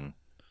explosion.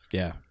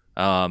 Yeah.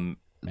 Man.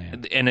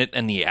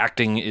 And the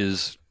acting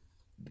is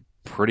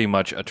pretty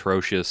much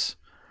atrocious.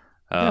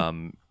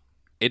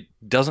 It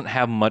doesn't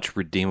have much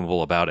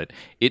redeemable about it.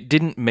 It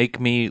didn't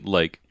make me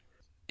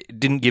it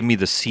didn't give me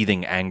the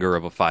seething anger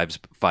of a five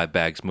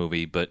bags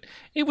movie, but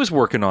it was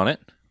working on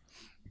it.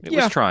 It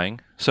was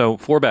trying. So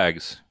 4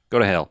 bags, go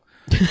to hell.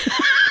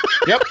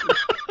 Yep.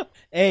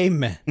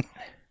 Amen.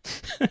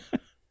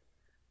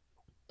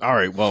 All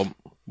right. Well,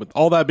 with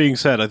all that being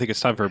said, I think it's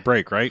time for a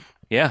break, right?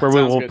 Yeah. Where we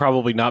Sounds will good.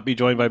 probably not be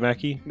joined by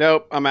Mackie.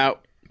 Nope, I'm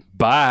out.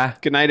 Bye.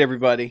 Good night,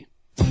 everybody.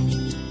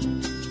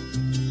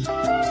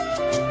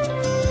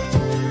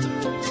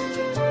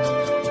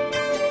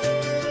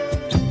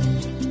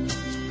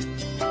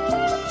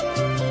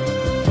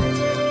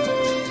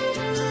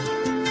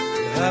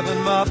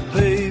 Having my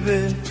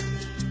baby,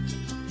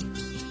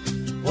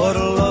 what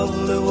a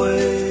lovely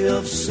way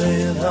of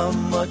saying how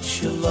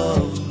much you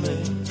love me.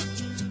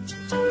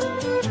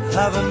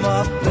 Having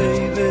my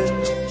baby,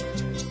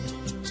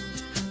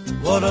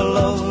 what a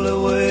lovely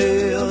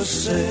way of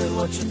saying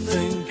what you're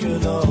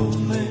thinking of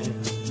me.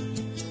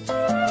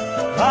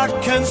 I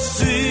can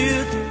see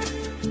it,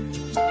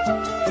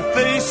 your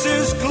face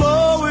is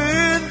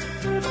glowing.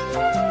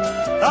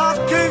 I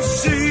can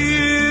see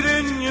it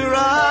in your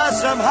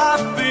eyes, I'm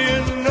happy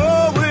in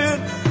knowing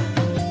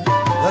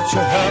that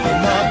you're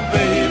having my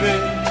baby.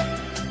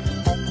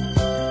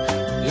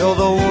 You're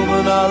the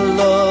woman I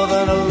love,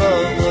 and I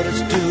love what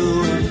it's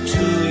doing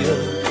to you.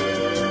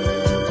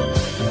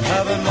 You're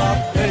having my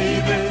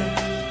baby.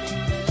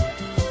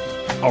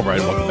 All right.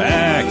 Welcome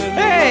back.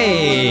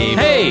 Hey!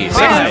 Hey,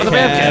 second half of the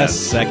Bamcast.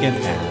 Second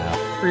half.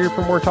 We're here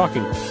for more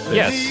talking.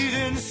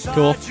 Yes.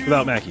 Cool.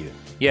 Without Mackie.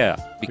 Yeah,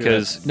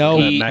 because No,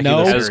 he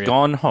no. has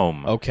gone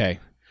home Okay.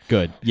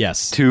 Good.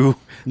 Yes. to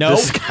Nope.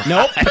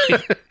 Nope.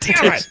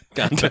 damn it,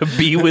 to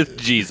be with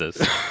Jesus.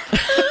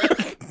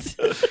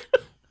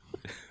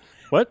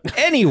 What?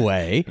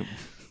 Anyway,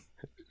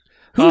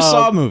 who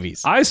saw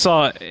movies? I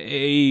saw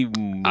a.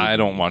 I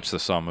don't watch the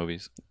Saw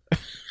movies.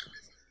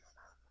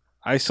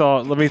 I saw.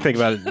 Let me think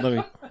about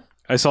it.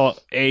 I saw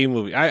a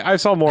movie. I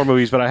saw more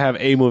movies, but I have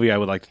a movie I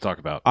would like to talk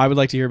about. I would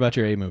like to hear about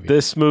your A movie.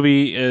 This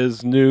movie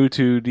is new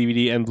to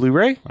DVD and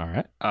Blu-ray. All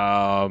right.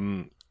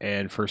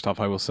 And first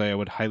off, I will say I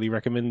would highly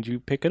recommend you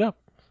pick it up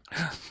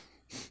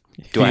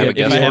Do I have a If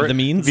guess I for have it? the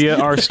means? via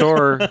our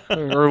store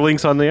or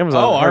links on the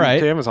Amazon. Oh, all or right.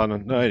 to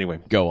Amazon. No, anyway,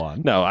 Go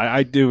on. no,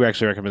 I do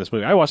actually recommend this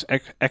movie. I watched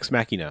Ex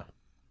Machina.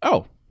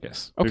 Oh,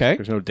 Yes. Okay.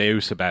 There's no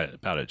Deus about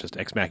it. Just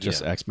Ex Machina.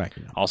 just Ex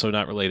Machina. Also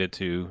not related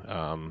to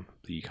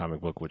the comic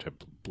book, which I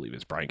believe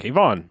is Brian K.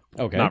 Vaughan.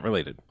 Okay. Not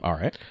related. All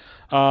right.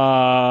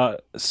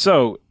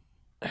 So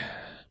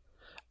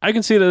I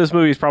can see that this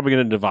movie is probably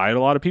going to divide a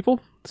lot of people.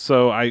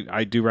 So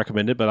I do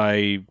recommend it, but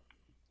Is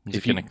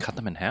if he going to cut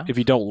them in half? if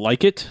you don't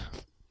like it,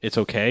 it's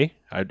okay.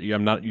 You're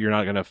not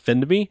going to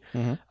offend me.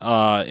 Mhm.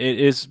 It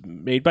is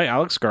made by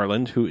Alex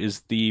Garland, who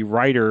is the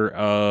writer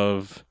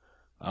of.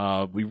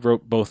 We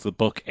wrote both the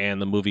book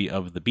and the movie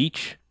of The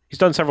Beach. He's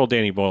done several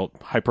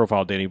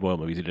high-profile Danny Boyle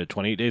movies. He did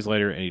 28 Days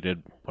Later, and he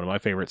did one of my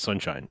favorites,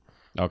 Sunshine.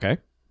 Okay.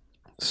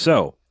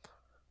 So,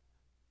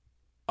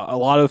 a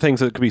lot of the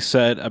things that could be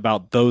said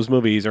about those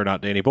movies are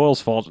not Danny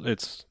Boyle's fault.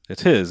 It's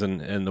his,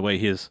 and the way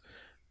his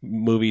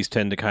movies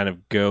tend to kind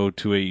of go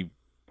to a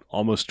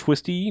almost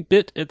twisty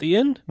bit at the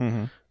end.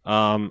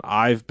 Mm-hmm.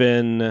 I've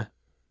been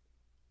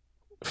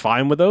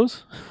fine with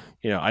those.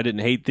 I didn't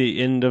hate the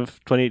end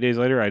of 28 Days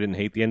Later. I didn't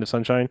hate the end of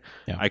Sunshine.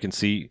 Yeah. I can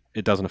see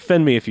it doesn't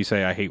offend me if you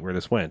say I hate where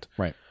this went.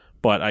 Right.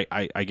 But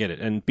I get it.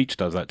 And Beach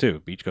does that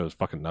too. Beach goes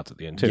fucking nuts at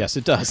the end too. Yes,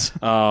 it does.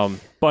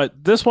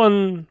 But this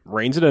one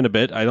reins it in a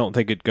bit. I don't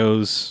think it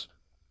goes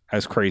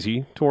as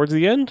crazy towards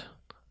the end.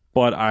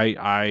 But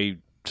I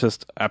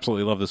just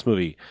absolutely love this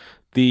movie.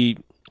 The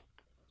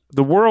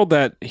world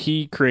that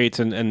he creates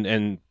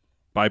and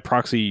by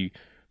proxy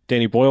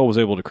Danny Boyle was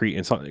able to create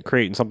in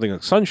something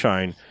like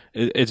Sunshine,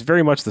 it's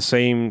very much the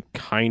same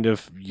kind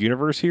of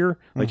universe here.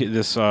 Like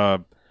this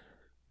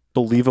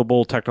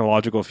believable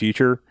technological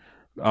future.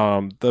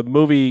 The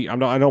movie, I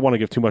don't want to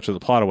give too much of the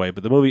plot away,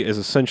 but the movie is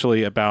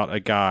essentially about a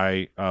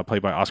guy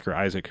played by Oscar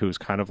Isaac who's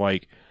kind of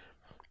like,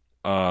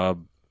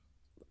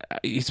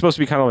 he's supposed to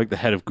be kind of like the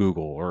head of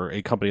Google or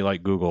a company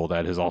like Google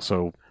that has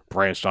also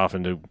branched off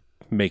into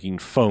making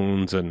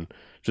phones and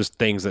just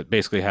things that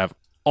basically have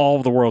all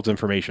of the world's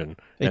information.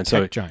 A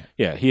tech giant.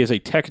 Yeah, he is a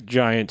tech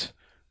giant,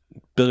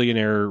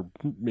 billionaire,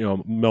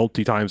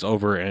 multi times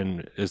over,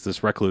 and is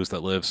this recluse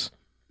that lives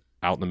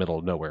out in the middle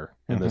of nowhere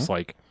in this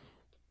like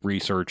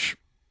research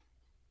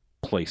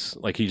place.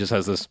 Like he just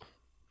has this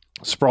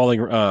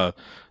sprawling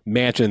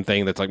mansion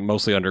thing that's like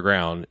mostly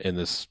underground in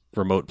this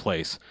remote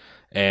place.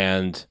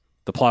 And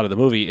the plot of the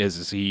movie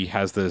is he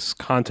has this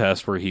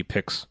contest where he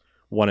picks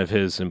one of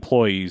his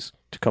employees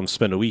to come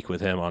spend a week with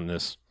him on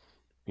this,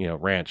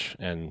 ranch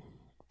and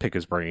pick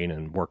his brain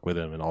and work with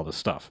him and all this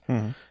stuff.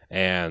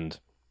 And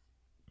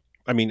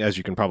I mean, as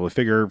you can probably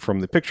figure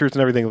from the pictures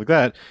and everything like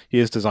that, he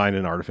has designed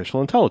an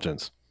artificial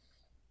intelligence.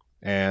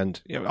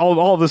 And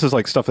all of this is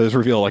like stuff that is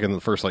revealed like in the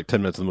first like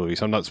 10 minutes of the movie,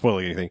 so I'm not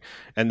spoiling anything.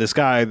 And this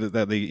guy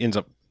that he ends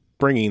up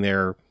bringing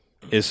there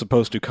is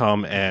supposed to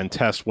come and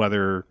test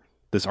whether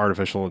this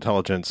artificial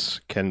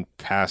intelligence can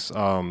pass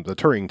the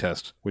Turing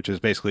test, which is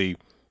basically,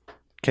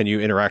 can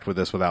you interact with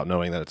this without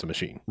knowing that it's a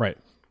machine? Right.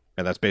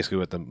 And that's basically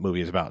what the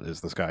movie is about,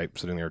 is this guy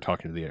sitting there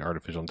talking to the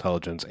artificial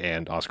intelligence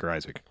and Oscar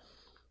Isaac.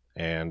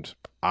 And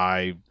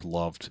I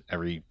loved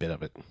every bit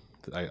of it.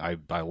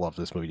 I love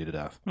this movie to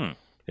death.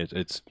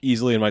 It's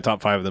easily in my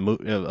top 5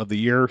 of the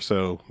year,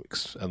 so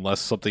unless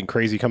something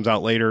crazy comes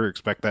out later,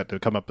 expect that to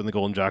come up in the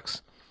Golden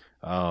Jocks.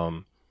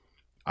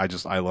 I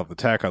love the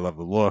tech, I love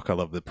the look, I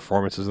love the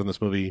performances in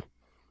this movie.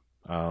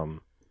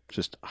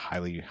 Just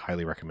highly,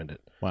 highly recommend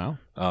it. Wow.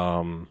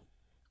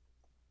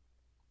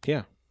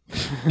 Yeah.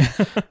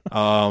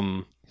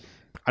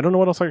 I don't know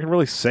what else I can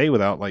really say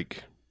without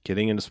like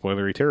getting into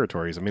spoilery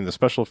territories. I mean, the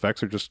special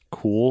effects are just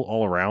cool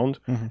all around,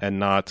 and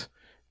not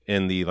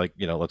in the like,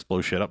 let's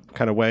blow shit up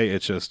kind of way.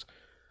 It's just,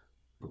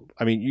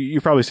 I mean,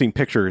 you've probably seen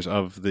pictures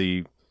of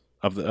the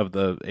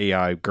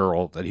AI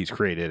girl that he's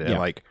created, and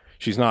like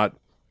she's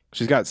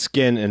got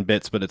skin and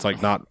bits, but it's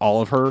like not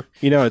all of her.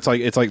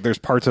 It's like there's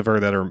parts of her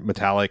that are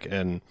metallic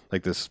and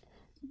like this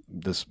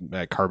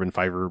carbon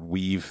fiber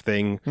weave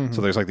thing.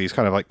 So there's like these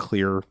kind of like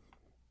clear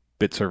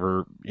bits of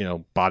her,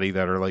 body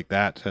that are like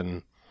that,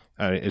 and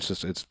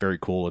it's very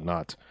cool and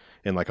not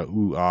in like a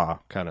ooh ah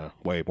kind of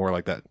way, more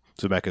like that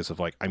Zemeckis of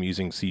like, I'm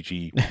using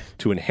CG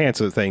to enhance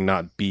the thing,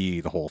 not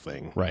be the whole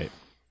thing. Right.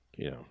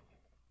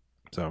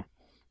 So,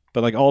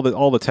 but like all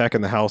the tech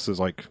in the house is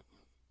like,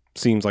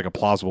 seems like a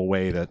plausible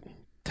way that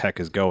tech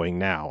is going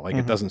now. Like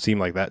it doesn't seem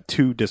like that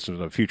too distant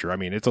of a future. I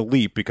mean, it's a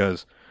leap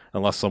because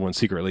unless someone's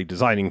secretly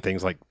designing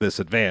things like this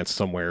advanced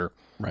somewhere,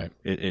 right?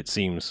 It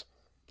seems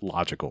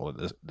logical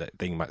that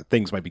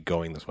things might be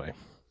going this way.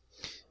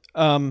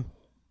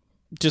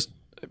 Just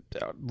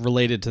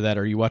related to that,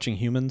 are you watching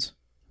Humans?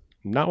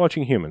 Not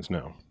watching Humans,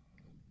 no.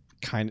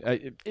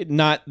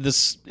 Not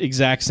this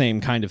exact same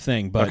kind of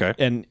thing, but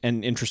Okay. an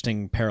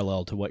interesting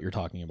parallel to what you're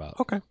talking about.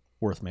 Okay.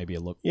 Worth maybe a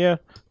look. Yeah.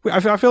 I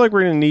feel like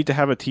we're going to need to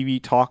have a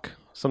TV talk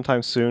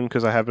sometime soon,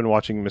 because I have been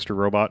watching Mr.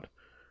 Robot.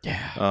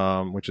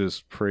 Yeah. Which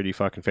is pretty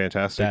fucking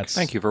fantastic.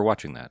 Thank you for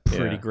watching that.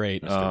 Pretty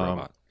great. Mr.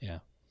 Robot. Yeah.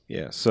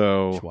 Yeah,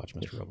 so... You should watch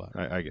Mr. Robot.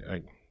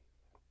 I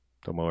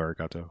Tomo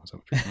Arigato. Is that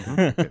what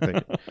you're okay,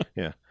 thank you.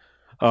 Yeah.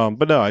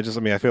 But no, I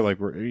feel like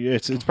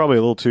it's probably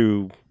a little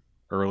too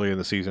early in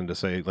the season to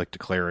say, like,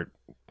 declare it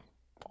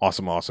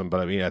awesome. But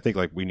I mean, I think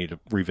like we need to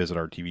revisit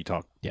our TV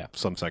talk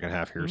some second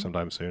half here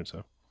sometime soon.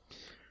 So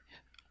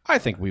I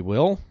think we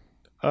will.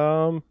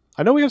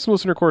 I know we have some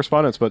listener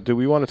correspondence, but do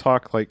we want to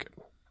talk, like,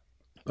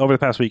 over the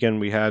past weekend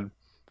we had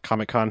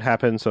Comic-Con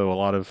happen, so a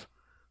lot of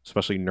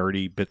especially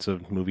nerdy bits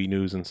of movie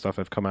news and stuff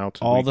have come out.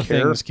 All the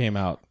things came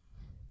out.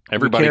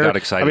 Everybody got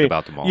excited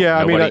about them all.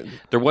 Yeah,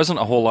 there wasn't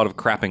a whole lot of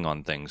crapping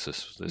on things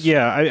this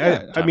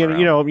yeah, I mean,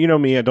 around. you know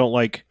me, I don't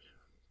like,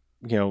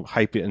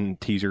 hype and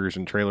teasers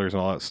and trailers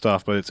and all that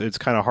stuff, but it's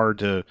kind of hard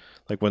to,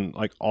 like, when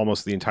like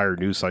almost the entire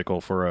news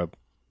cycle for a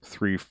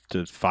 3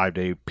 to 5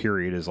 day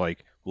period is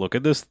like, look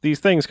at these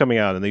things coming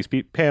out and these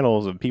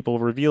panels of people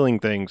revealing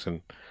things,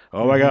 and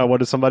oh my god, what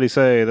did somebody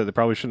say that they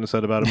probably shouldn't have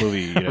said about a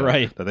movie?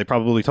 Right. That they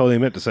probably totally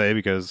meant to say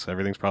because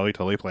everything's probably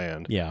totally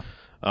planned. Yeah.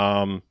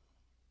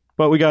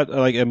 But we got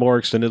like a more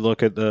extended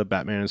look at the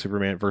Batman and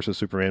Superman versus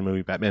Superman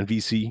movie, Batman v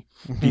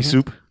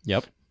Soup.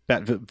 Yep.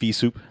 Bat v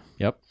Soup.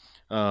 Yep.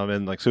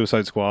 And like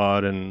Suicide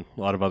Squad and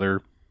a lot of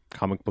other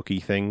comic booky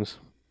things.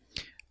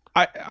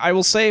 I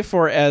will say,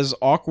 for as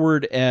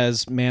awkward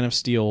as Man of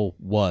Steel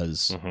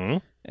was,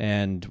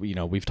 and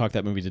we've talked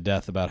that movie to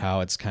death about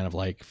how it's kind of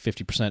like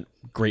 50%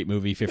 great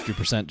movie,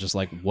 50% just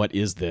like, what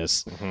is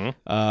this?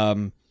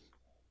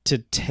 To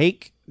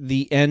take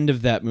the end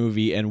of that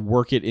movie and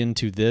work it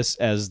into this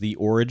as the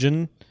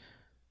origin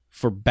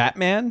for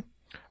Batman.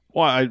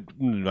 Well, I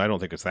don't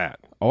think it's that.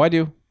 Oh, I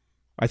do.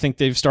 I think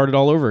they've started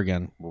all over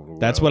again.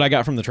 That's what I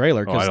got from the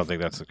trailer. I don't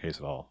think that's the case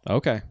at all.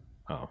 Okay.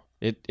 Oh.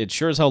 It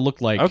sure as hell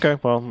looked like... Okay,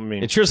 well, I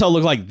mean... It sure as hell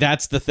looked like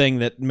that's the thing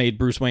that made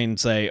Bruce Wayne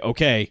say,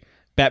 okay,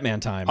 Batman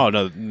time. Oh,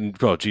 no.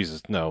 Oh,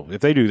 Jesus, no.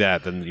 If they do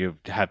that, then you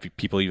have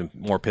people even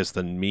more pissed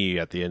than me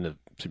at the end of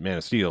Man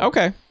of Steel.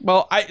 Okay.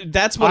 Well,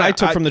 that's what I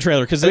took from the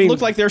trailer, because it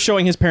looked like they're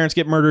showing his parents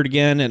get murdered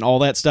again and all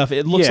that stuff.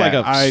 It looks like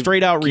a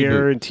straight-out reboot. I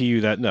guarantee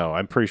you that, no,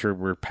 I'm pretty sure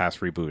we're past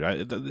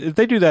reboot. If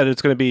they do that,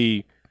 it's going to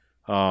be...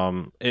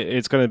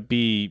 it's going to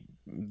be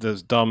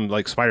this dumb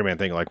like Spider-Man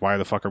thing. Like, why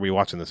the fuck are we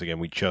watching this again?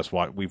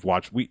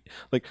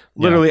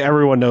 Literally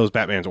everyone knows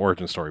Batman's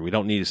origin story. We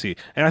don't need to see.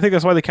 And I think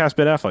that's why they cast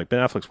Ben Affleck. Ben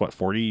Affleck's what,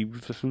 40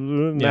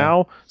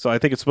 now? So I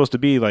think it's supposed to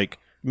be like,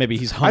 maybe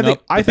he's hung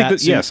up. I think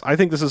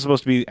this is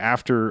supposed to be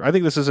after. I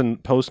think this is in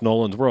post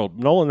Nolan's world.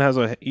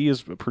 Nolan he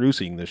is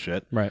producing this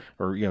shit, right?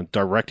 Or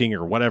directing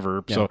or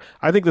whatever. Yeah. So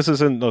I think this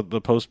is in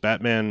the post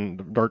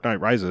Batman Dark Knight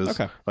Rises.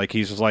 Okay, like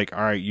he's just like,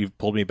 all right, you've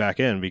pulled me back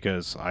in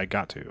because I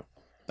got to.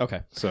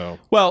 Okay. So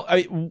Well,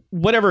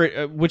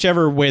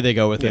 whichever way they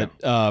go with it,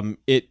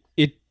 it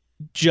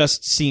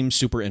just seems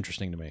super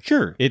interesting to me.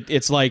 sure,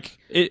 It's like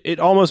it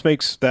almost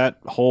makes that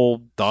whole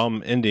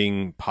dumb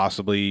ending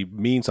possibly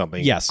mean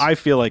something. Yes. I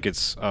feel like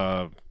it's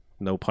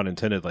no pun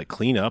intended, like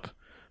cleanup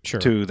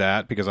sure. to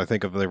that, because I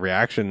think of the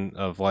reaction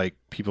of like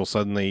people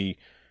suddenly.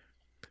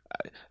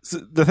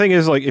 The thing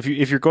is, like, if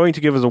you're going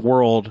to give us a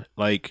world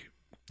like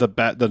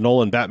the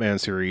Nolan Batman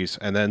series,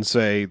 and then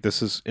say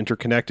this is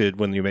interconnected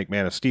when you make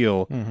Man of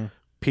Steel,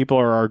 people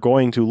are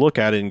going to look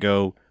at it and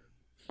go,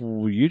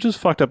 well, you just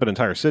fucked up an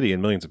entire city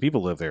and millions of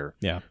people live there.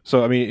 Yeah.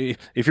 So I mean,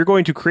 if you're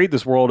going to create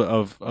this world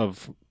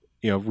of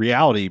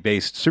reality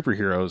based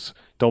superheroes,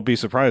 don't be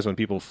surprised when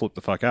people flip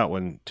the fuck out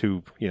when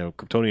two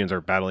Kryptonians are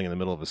battling in the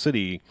middle of a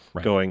city,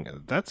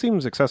 going, that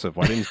seems excessive.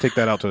 Why didn't you take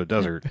that out to a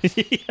desert?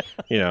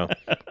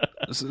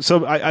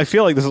 So I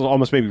feel like this is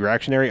almost maybe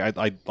reactionary.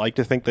 I'd like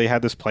to think they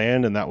had this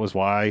plan and that was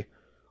why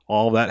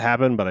all of that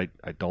happened, but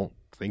I don't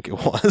think it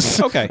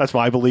was. Okay. That's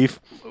my belief.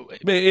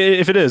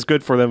 If it is,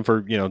 good for them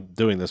for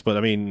doing this, but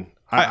I mean,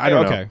 I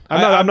don't know.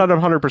 I'm not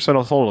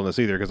 100% sold on this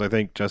either, because I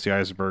think Jesse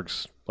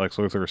Eisenberg's Lex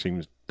Luthor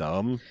seems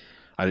dumb.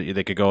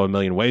 They could go a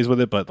million ways with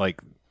it, but like,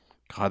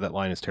 God, that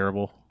line is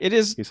terrible. It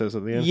is. He says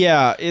at the end.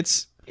 Yeah,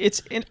 it's.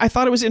 I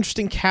thought it was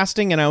interesting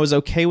casting, and I was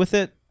okay with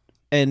it.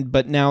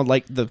 But now,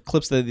 like the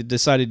clips that they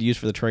decided to use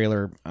for the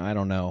trailer, I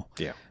don't know.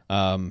 Yeah.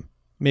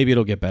 Maybe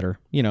it'll get better.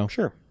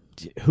 Sure.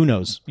 Who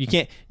knows? You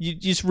can't. You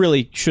just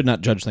really should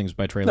not judge things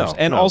by trailers. No,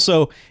 and no.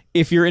 also,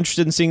 if you're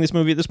interested in seeing this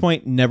movie at this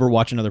point, never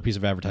watch another piece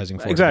of advertising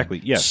for it. Exactly,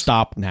 yes.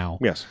 Stop now.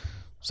 Yes.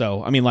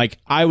 So, I mean, like,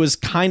 I was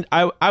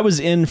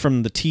in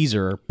from the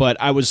teaser, but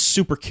I was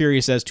super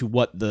curious as to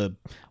what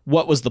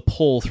was the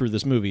pull through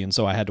this movie, and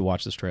so I had to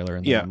watch this trailer.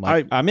 And then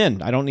I'm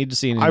in. I don't need to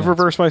see anything I've else.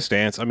 reversed my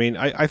stance. I mean,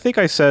 I think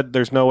I said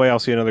there's no way I'll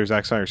see another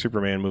Zack Snyder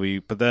Superman movie,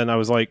 but then I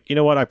was like, you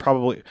know what? I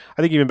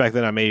think even back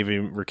then I may have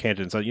even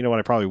recanted and said, you know what?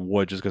 I probably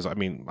would, just because, I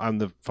mean, I'm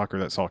the fucker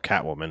that saw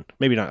Catwoman.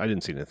 Maybe not. I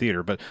didn't see it in the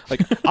theater, but like,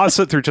 I'll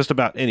sit through just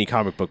about any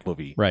comic book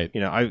movie. Right.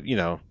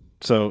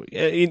 So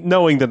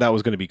knowing that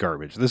was going to be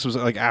garbage, this was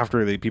like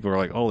after the people were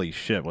like, "Holy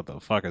shit, what the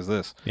fuck is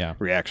this?" Yeah.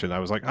 Reaction. I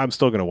was like, I'm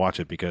still going to watch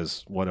it,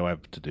 because what do I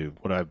have to do?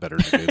 What do I have better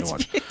to do than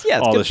watch Yeah,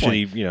 it's all a this good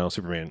point. shitty,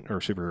 Superman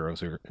or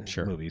superhero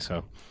Sure. movies?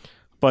 So,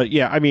 but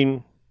yeah, I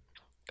mean,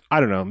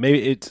 I don't know.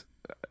 Maybe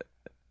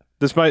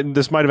this might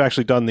have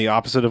actually done the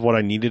opposite of what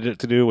I needed it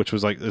to do, which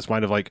was like this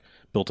might have like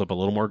built up a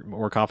little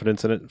more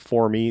confidence in it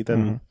for me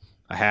than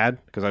I had,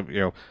 because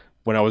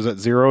when I was at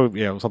zero,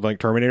 something like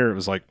Terminator, it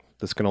was like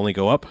this can only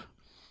go up.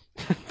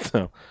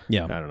 So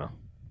Yeah. I don't know.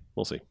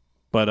 We'll see.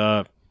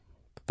 But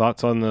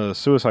thoughts on the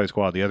Suicide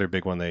Squad, the other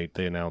big one they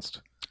announced?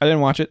 I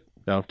didn't watch it.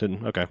 No,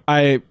 didn't. Okay.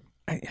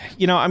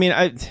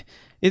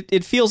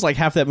 It feels like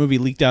half that movie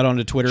leaked out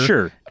onto Twitter.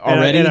 Sure.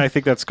 Already. And I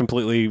think that's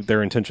completely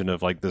their intention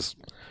of like this,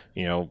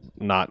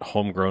 not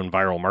homegrown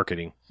viral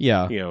marketing.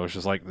 Yeah. It's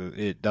just like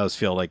it does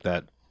feel like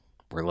that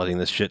we're letting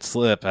this shit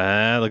slip. Look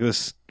at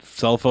this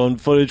cell phone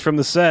footage from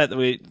the set that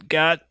we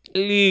got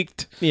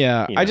leaked.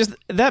 Yeah.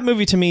 That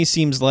movie to me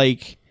seems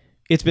like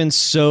it's been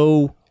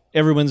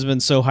everyone's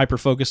been so hyper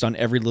focused on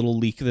every little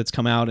leak that's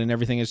come out and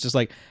everything. It's just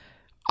like,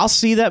 I'll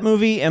see that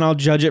movie and I'll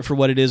judge it for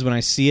what it is when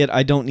I see it.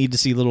 I don't need to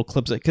see little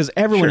clips because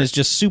everyone is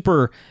just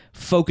super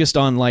focused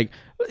on like,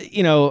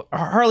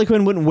 Harley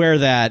Quinn wouldn't wear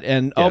that,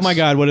 and oh my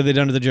God, what have they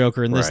done to the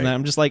Joker and this and that.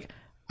 I'm just like,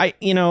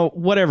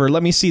 whatever.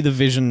 Let me see the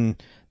vision,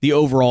 the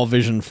overall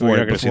vision for We're it.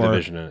 not going to see the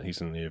Vision in it.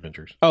 He's in the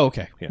Avengers. Oh,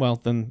 okay. Yeah. Well,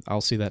 then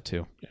I'll see that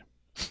too. Yeah.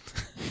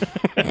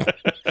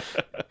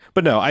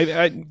 But no,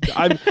 I'm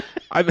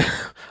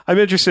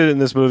interested in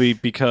this movie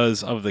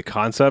because of the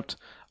concept.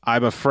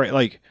 I'm afraid,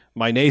 like,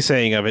 my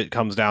naysaying of it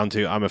comes down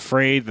to I'm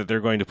afraid that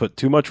they're going to put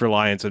too much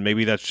reliance, and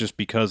maybe that's just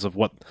because of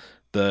what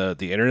the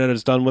internet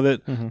has done with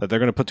it, that they're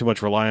going to put too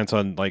much reliance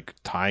on like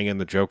tying in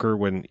the Joker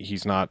when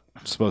he's not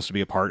supposed to be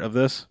a part of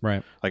this.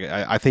 Right. Like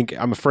I think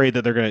I'm afraid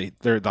that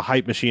the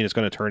hype machine is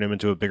going to turn him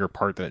into a bigger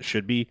part than it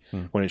should be,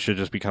 when it should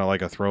just be kind of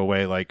like a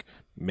throwaway, like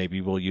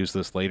maybe we'll use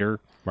this later.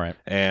 Right.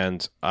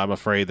 And I'm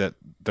afraid that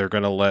they're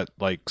going to let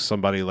like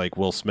somebody like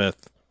Will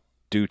Smith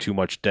do too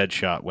much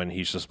Deadshot when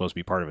he's just supposed to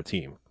be part of a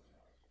team.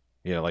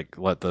 Like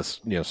let this,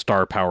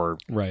 star power.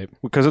 Right.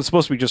 Because it's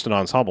supposed to be just an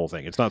ensemble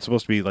thing. It's not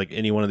supposed to be like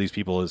any one of these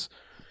people is,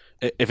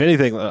 if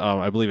anything,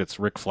 I believe it's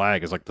Rick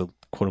Flag is like the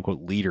quote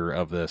unquote leader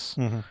of this.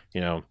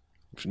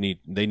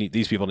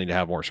 These people need to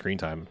have more screen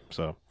time.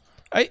 So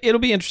it'll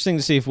be interesting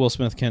to see if Will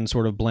Smith can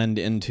sort of blend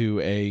into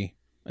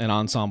an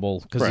ensemble,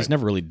 because he's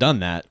never really done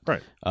that.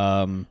 Right.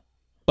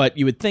 But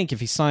you would think if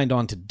he signed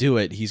on to do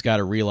it, he's got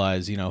to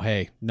realize,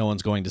 hey, no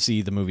one's going to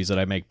see the movies that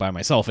I make by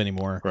myself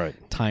anymore. Right.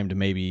 Time to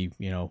maybe,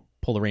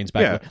 pull the reins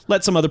back.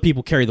 Let some other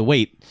people carry the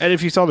weight. And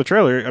if you saw the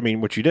trailer, I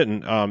mean, which you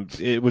didn't,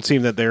 it would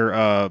seem that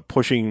they're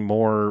pushing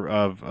more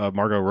of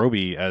Margot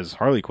Robbie as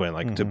Harley Quinn,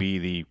 like to be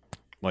the,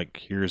 like,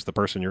 here's the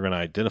person you're going to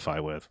identify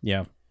with.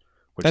 Yeah.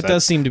 Which that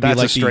does seem to be that's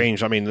like a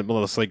strange. I mean,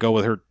 let's like go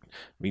with her.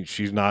 I mean,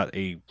 she's not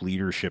a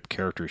leadership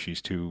character.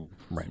 She's too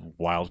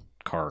wild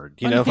card.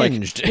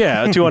 Unhinged.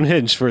 Too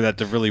unhinged for that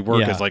to really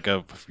work Yeah. as like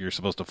if you're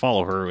supposed to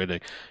follow her.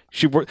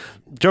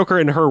 Joker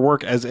and her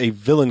work as a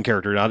villain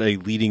character, not a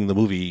leading the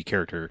movie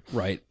character.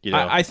 Right. You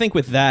know? I think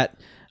with that,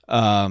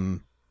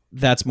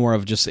 that's more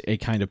of just a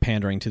kind of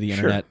pandering to the Sure.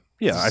 internet.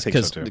 Yeah, I think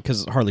so too.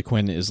 Because Harley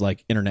Quinn is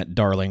like internet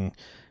darling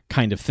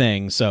kind of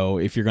thing. So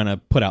if you're going to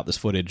put out this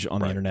footage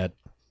on the internet,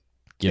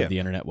 give the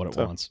internet what it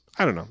wants.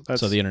 I don't know.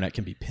 So the internet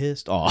can be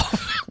pissed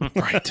off.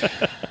 right.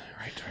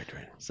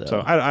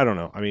 So I don't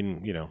know. I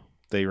mean,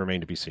 they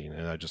remain to be seen.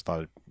 And I just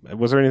thought,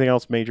 was there anything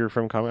else major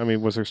from comic? I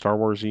mean, was there Star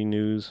Wars-y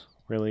news?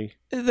 Really?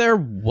 There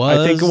was.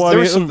 I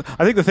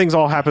think the things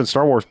all happened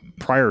Star Wars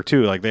prior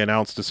to. Like they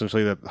announced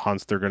essentially that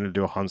they're going to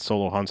do a Han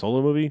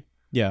Solo movie.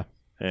 Yeah.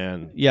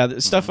 And yeah,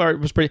 the stuff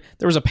was pretty.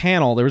 There was a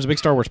panel. There was a big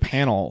Star Wars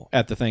panel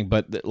at the thing,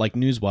 but like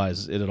news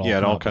wise, it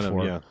had all kind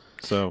before. of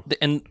So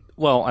And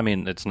well, I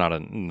mean, it's not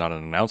an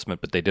announcement,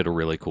 but they did a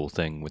really cool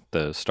thing with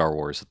the Star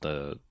Wars,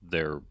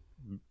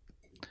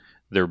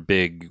 their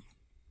big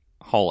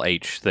Hall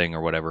H thing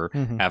or whatever.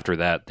 Mm-hmm. After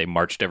that, they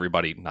marched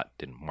everybody.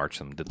 Didn't march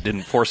them,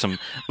 didn't force them,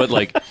 but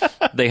like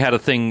they had a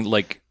thing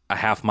like a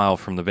half mile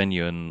from the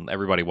venue, and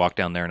everybody walked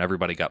down there, and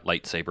everybody got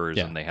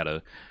lightsabers, and they had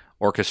a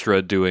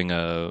orchestra doing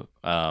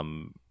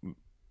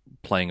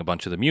playing a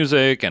bunch of the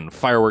music and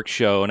fireworks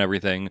show and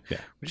everything,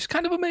 which is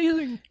kind of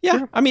amazing.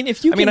 Yeah, I mean,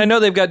 if you, I know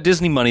they've got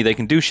Disney money, they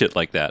can do shit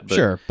like that. But,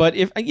 sure, but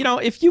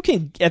if you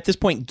can at this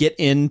point get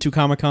into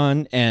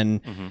Comic-Con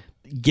and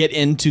get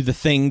into the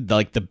thing,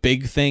 like the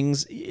big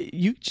things,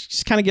 you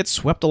just kind of get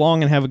swept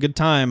along and have a good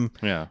time.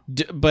 Yeah,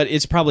 but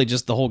it's probably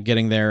just the whole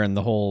getting there and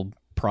the whole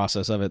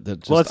process of it that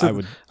just,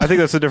 I think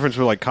that's the difference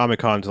with like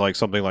Comic-Con to like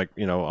something like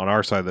on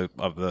our side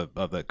of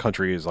the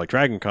country is like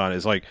Dragon Con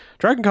is like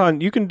Dragon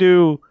Con you can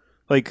do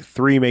like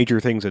 3 major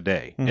things a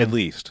day at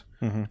least.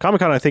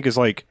 Comic-Con I think is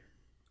like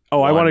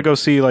I want to go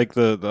see like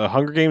the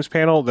Hunger Games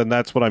panel, then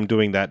that's what I'm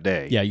doing that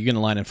day. Yeah, you get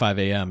in line at 5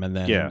 a.m. and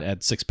then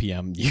at 6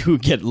 p.m. you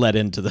get let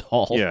into the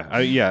hall.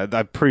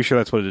 I'm pretty sure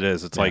that's what it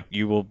is. It's like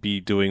you will be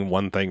doing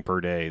one thing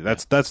per day.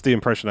 That's the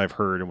impression I've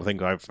heard, and the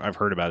thing I've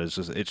heard about is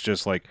it's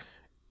just like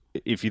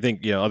if you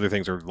think other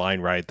things are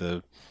line ride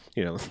the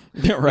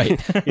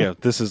right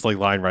this is like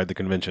line ride the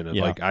convention and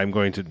like I'm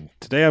going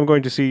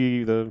to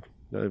see the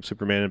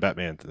Superman and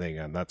Batman thing,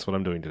 and that's what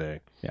I'm doing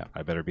today.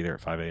 I better be there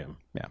at 5 a.m.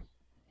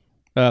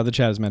 The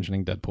chat is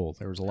mentioning Deadpool.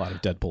 There was a lot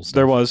of Deadpool stuff.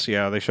 There was,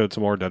 they showed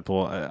some more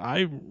Deadpool.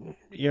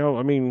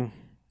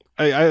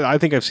 I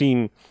think I've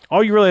seen.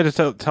 All you really had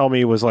to tell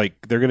me was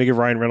like they're going to give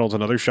Ryan Reynolds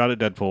another shot at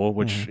Deadpool,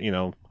 which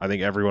I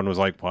think everyone was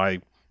like,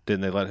 why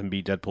didn't they let him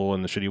be Deadpool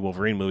in the shitty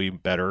Wolverine movie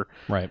better?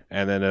 Right.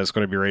 And then it's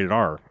going to be rated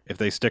R. If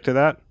they stick to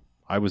that,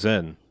 I was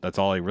in. That's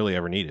all I really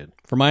ever needed.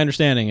 From my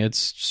understanding, it's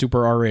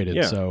super R rated.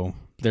 Yeah. So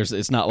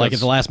it's not like at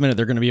the last minute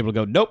they're going to be able to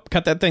go, nope,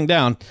 cut that thing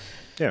down.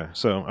 Yeah.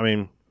 So I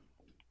mean.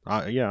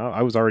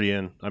 I was already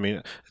in. I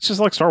mean, it's just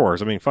like Star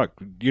Wars. I mean, fuck,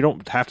 you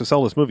don't have to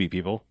sell this movie,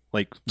 people.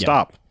 Like,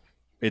 stop.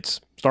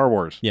 It's Star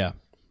Wars. Yeah.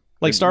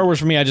 Like Star Wars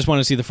for me, I just want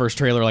to see the first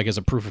trailer like as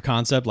a proof of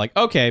concept. Like,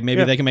 okay,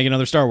 maybe they can make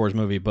another Star Wars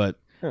movie, but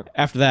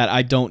after that,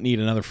 I don't need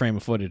another frame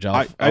of footage.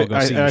 I'll go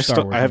see a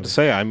Star Wars I have movie. to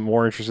say, I'm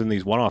more interested in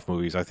these one-off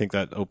movies. I think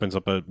that opens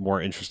up a more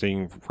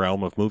interesting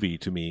realm of movie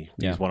to me.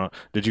 These one-off.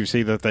 Did you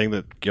see the thing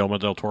that Guillermo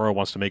del Toro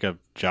wants to make a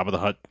Jabba the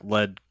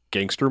Hutt-led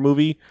gangster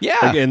movie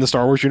in the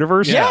Star Wars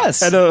universe?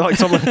 Yes. And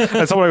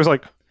somebody was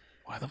like,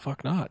 why the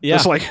fuck not? Yeah.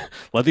 Just like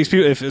let these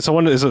people, if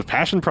someone is a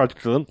passion project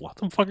for them, let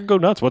them fucking go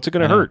nuts. What's it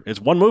going to hurt? It's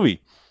one movie.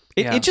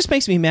 It just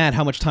makes me mad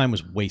how much time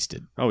was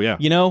wasted. Oh yeah.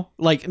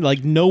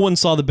 Like no one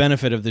saw the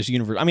benefit of this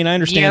universe. I mean, I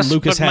understand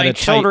Lucas had a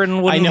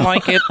children wouldn't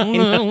like it.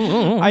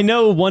 I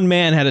know one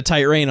man had a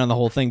tight rein on the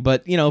whole thing,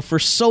 but for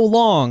so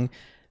long,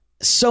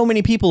 so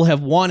many people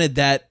have wanted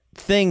that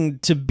thing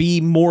to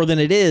be more than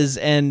it is,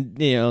 and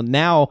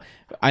now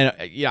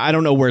I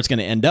don't know where it's going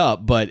to end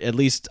up, but at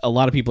least a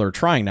lot of people are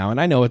trying now, and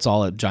I know it's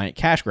all a giant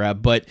cash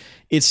grab, but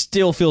it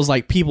still feels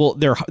like people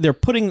they're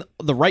putting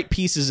the right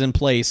pieces in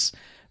place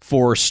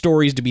for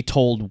stories to be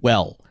told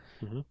well.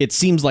 It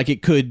seems like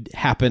it could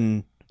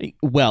happen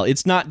well.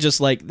 It's not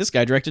just like this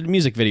guy directed a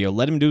music video,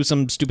 let him do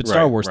some stupid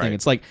Star Wars thing.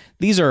 It's like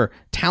these are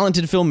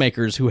talented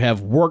filmmakers who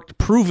have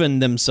proven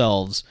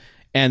themselves,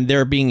 and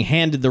they're being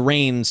handed the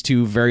reins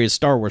to various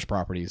Star Wars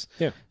properties.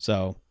 Yeah.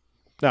 So,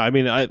 no, I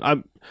mean,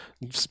 I'm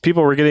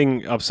people were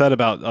getting upset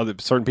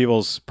about certain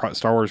people's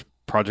Star Wars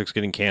projects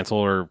getting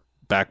canceled or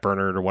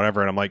backburnered or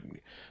whatever, and I'm like,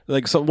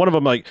 so one of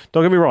them, like,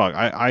 don't get me wrong,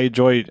 I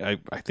enjoyed.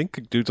 I think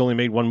the dude's only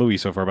made one movie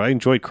so far, but I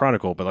enjoyed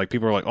Chronicle. But like,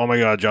 people are like, oh my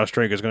god, Josh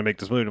Trank is going to make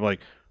this movie. And I'm like,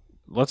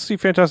 let's see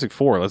Fantastic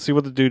Four. Let's see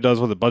what the dude does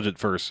with the budget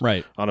first,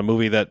 right? On a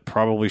movie that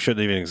probably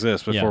shouldn't even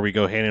exist before we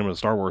go hand him a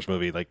Star Wars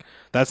movie. Like,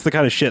 that's the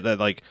kind of shit that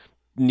like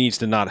needs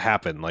to not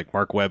happen. Like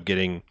Mark Webb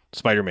getting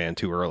Spider-Man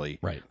too early,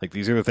 right? Like,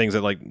 these are the things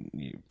that like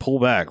pull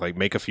back. Like,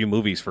 make a few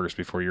movies first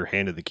before you're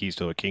handed the keys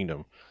to a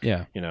kingdom.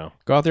 Yeah,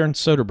 go out there and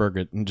Soderbergh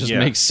it and just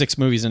make 6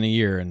 movies in a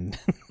year and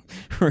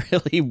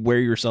really wear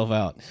yourself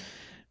out.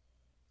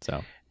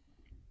 So,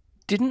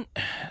 didn't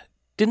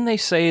they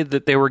say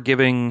that they were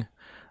giving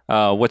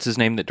what's his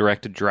name that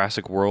directed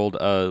Jurassic World,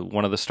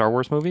 one of the Star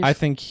Wars movies? I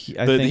think he's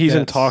in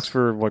that's- talks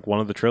for like one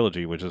of the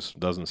trilogy, which just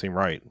doesn't seem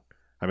right.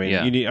 I mean,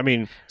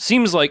 Yeah.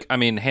 Seems like,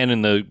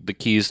 handing the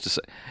keys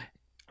to...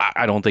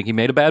 I don't think he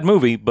made a bad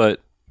movie,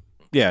 but...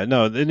 Yeah,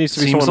 no, it needs to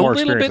be Seems someone more a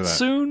little experienced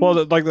bit than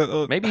that. soon.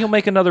 Well, Maybe he'll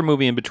make another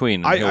movie in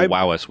between, and he'll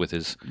wow us with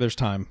his There's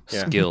time.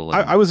 skill.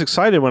 I was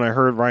excited when I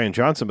heard Ryan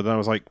Johnson, but then I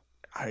was like,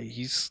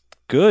 he's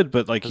good,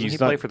 but like Doesn't he's he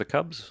not. play for the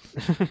Cubs?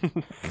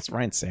 It's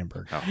Ryan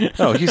Sandberg.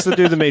 No, he's the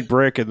dude that made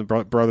Brick and the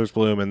Brothers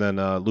Bloom, and then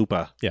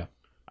Lupa.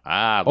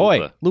 Ah, Oi,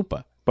 Lupa.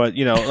 Lupa. But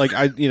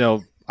I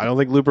don't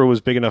think Looper was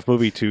a big enough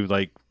movie to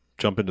like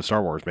jump into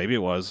Star Wars. Maybe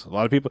it was. A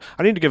lot of people.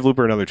 I need to give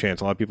Looper another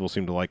chance. A lot of people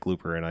seem to like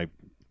Looper, and I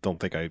don't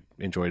think I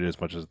enjoyed it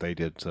as much as they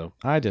did. So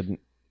I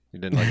didn't. you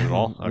didn't like it at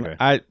all.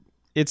 Okay.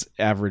 It's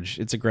average.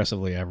 It's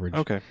aggressively average.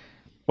 Okay.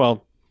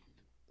 Well,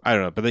 I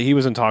don't know, but he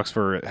was in talks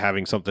for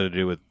having something to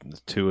do with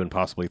 2 and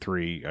possibly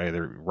 3,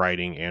 either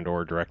writing and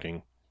or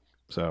directing.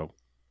 So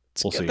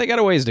we'll see. They got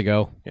a ways to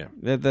go. Yeah.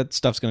 That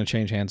stuff's going to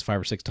change hands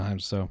 5 or 6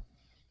 times. So,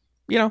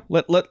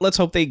 let's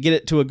hope they get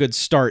it to a good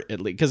start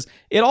at least, because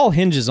it all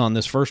hinges on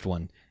this first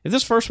one. If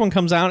this first one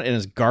comes out and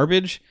is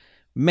garbage,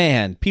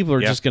 man, people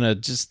are just going to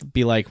just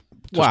be like,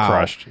 Just wow,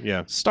 crushed.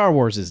 Yeah. Star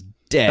Wars is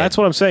dead. That's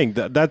what I'm saying.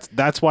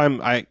 That's why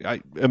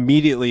I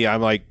immediately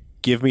I'm like,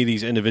 give me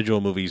these individual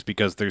movies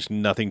because there's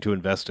nothing to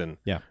invest in.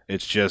 Yeah.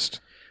 It's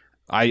just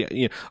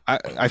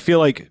I feel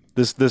like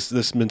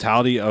this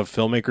mentality of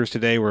filmmakers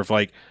today, where if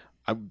like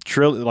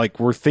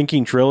we're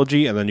thinking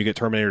trilogy, and then you get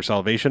Terminator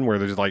Salvation, where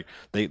there's like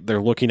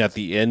they're looking at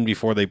the end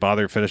before they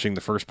bother finishing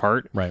the first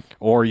part, Right.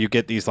 Or you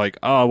get these like,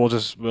 oh,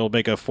 we'll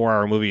make a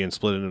 4-hour movie and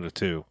split it into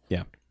 2.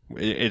 Yeah.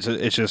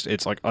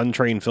 It's like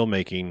untrained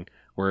filmmaking,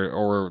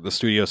 or the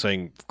studio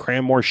saying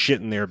cram more shit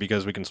in there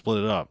because we can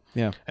split it up.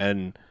 Yeah.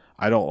 And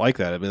I don't like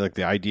that. I mean, like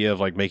the idea of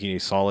like making a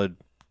solid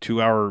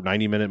 2-hour,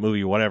 90-minute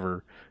movie,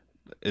 whatever,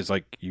 is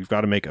like you've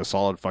got to make a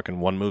solid fucking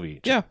one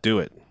movie. Just do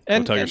it.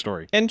 Go tell your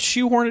story. And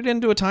shoehorn it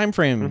into a time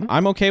frame. Mm-hmm.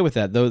 I'm okay with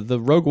that. The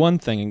Rogue One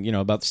thing,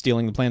 about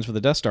stealing the plans for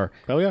the Death Star.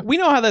 Hell yeah. We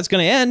know how that's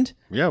going to end.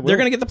 Yeah, they're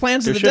going to get the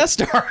plans of the Death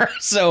Star.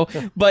 So,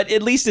 but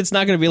at least it's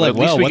not going to be like, at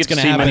least well, we what's get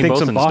to going to see happen? I think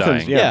some Bothan's Bothans,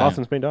 dying. yeah, Yeah.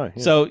 Bothans may die.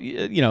 Yeah. So,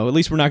 at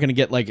least we're not going to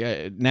get like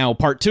now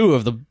part 2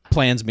 of the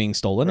plans being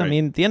stolen. I Right.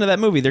 mean, at the end of that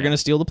movie, they're going to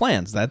steal the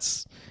plans.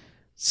 That's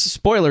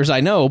spoilers, I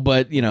know,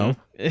 but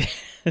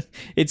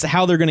it's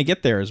how they're going to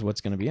get there is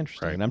what's going to be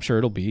interesting. Right. And I'm sure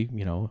it'll be,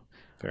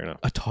 fair enough.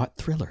 a taut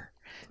thriller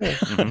That's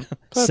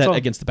set all.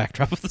 against the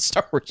backdrop of the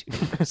Star Wars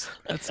universe.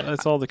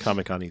 That's all the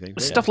Comic-Con thing.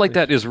 Stuff like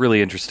that is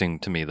really interesting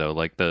to me, though.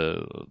 Like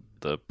the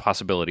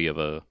possibility of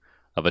a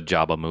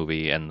Jabba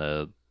movie, and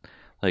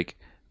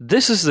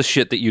this is the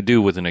shit that you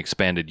do with an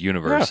expanded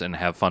universe and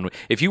have fun with.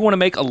 If you want to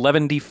make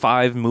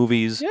 11D5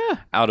 movies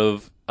out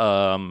of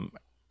a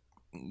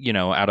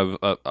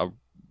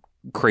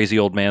crazy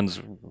old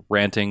man's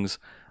rantings,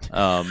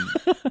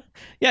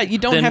 Yeah, you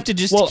don't Then- have to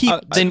just well, keep.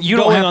 then you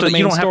don't going have on to the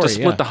you main don't have to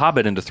story, split The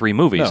Hobbit into 3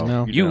 movies.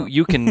 No.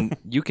 You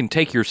can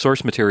take your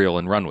source material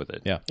and run with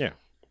it. Yeah. Yeah.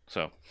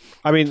 So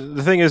I mean,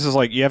 the thing is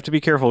like you have to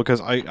be careful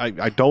because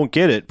I don't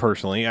get it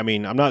personally. I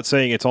mean, I'm not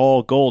saying it's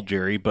all gold,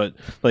 Jerry, but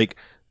like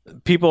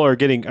people are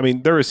getting. I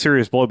mean, there is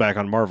serious blowback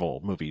on Marvel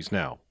movies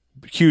now.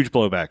 Huge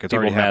blowback. It's people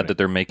already mad happening. that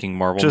they're making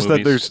Marvel Just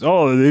movies. that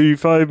there's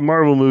 85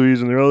 Marvel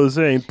movies and they're all the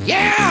same.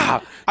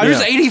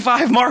 There's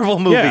 85 Marvel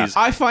movies.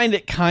 I find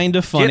it kind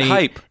of funny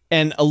hype.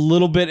 and a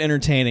little bit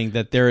entertaining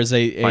that there is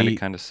Find it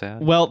kind of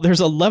sad. well,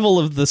 there's a level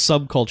of the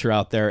subculture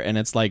out there, and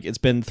it's like it's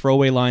been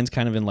throwaway lines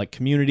kind of in like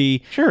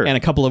Community Sure. and a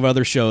couple of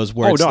other shows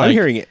where Oh it's no, like, I'm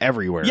hearing it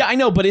everywhere. yeah, I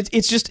know, but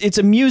it's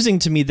amusing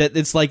to me that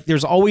it's like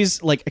there's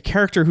always like a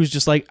character who's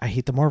just like, I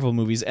hate the Marvel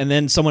movies, and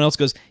then someone else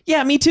goes,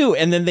 yeah, me too,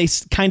 and then they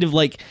kind of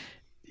like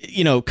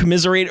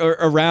commiserate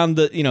around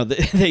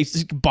they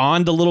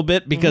bond a little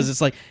bit because it's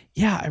like,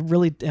 yeah, I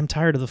really am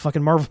tired of the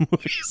fucking Marvel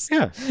movies.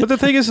 Yeah. But the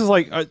thing is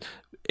like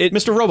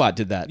Mr. Robot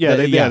did that. Yeah,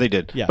 they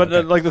did. Yeah, but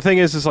okay. like the thing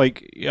is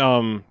like,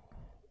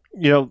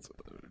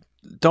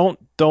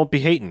 don't be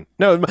hating.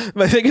 No,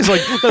 my thing is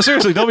like, no,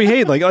 seriously, don't be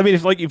hating. Like, I mean,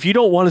 if you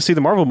don't want to see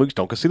the Marvel movies,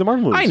 don't go see the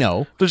Marvel movies. I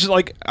know. There's just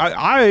like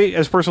I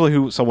as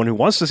personally someone who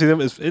wants to see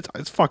them,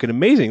 it's fucking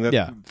amazing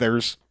that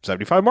there's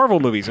 75 Marvel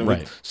movies and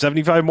Right.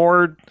 75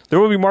 more. There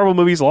will be Marvel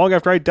movies long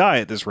after I die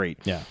at this rate.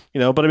 Yeah.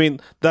 But I mean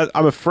that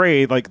I'm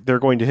afraid like they're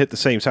going to hit the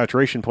same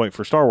saturation point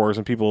for Star Wars,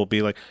 and people will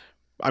be like.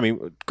 I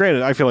mean,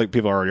 granted, I feel like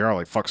people already are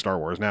like, fuck Star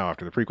Wars now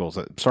after the prequels.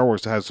 That Star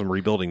Wars has some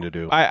rebuilding to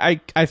do. I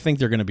think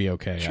they're going to be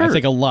okay. Sure. I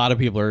think a lot of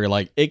people are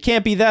like, it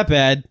can't be that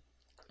bad.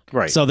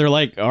 Right. So they're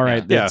like, all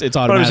right, yeah. it's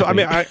But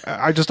automatic.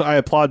 I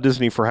applaud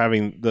Disney for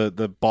having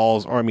the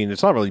balls, or I mean,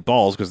 it's not really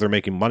balls because they're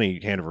making money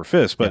hand over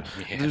fist, but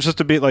it's just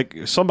to be like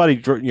somebody,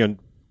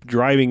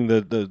 driving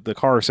the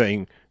car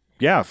saying,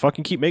 yeah,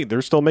 fucking keep making,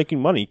 they're still making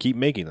money, keep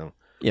making them.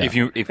 yeah. If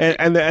you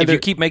And you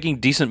keep making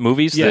decent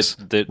movies, Yes.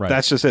 that Right.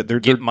 that's just it. They're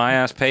get my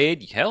ass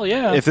paid. Hell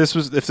yeah! if this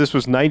was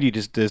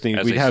 90s Disney,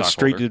 As we'd a have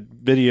stockholder. straight to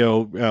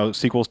video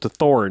sequels to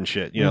Thor and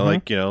shit.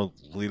 Like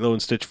Lilo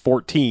and Stitch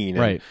 14, and,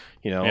 Right.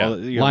 all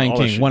Lion all that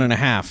King shit.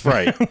 1.5.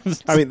 Right.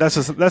 I mean, that's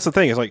the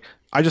thing. It's like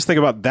I just think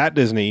about that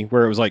Disney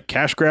where it was like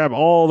cash grab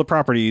all the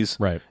properties,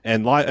 Right.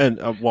 And well,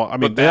 I mean,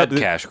 But bad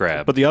cash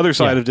grab. But the other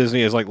side Yeah. of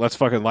Disney is like, let's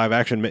fucking live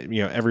action,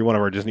 every one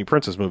of our Disney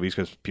princess movies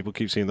because people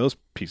keep seeing those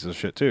pieces of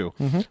shit too.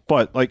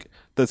 But like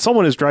that,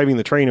 someone is driving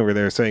the train over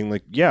there, saying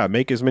like, yeah,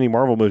 make as many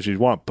Marvel movies as you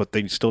want, but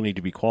they still need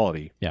to be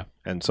quality. Yeah.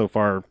 And so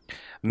far,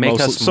 Make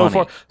mostly, us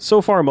money.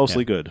 so far,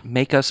 mostly good.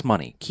 Make us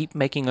money. Keep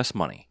making us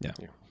money. Yeah.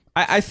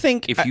 I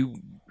think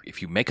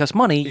If you make us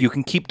money, you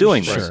can keep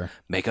doing this. Sure.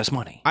 Make us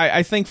money.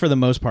 I think for the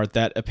most part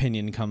that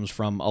opinion comes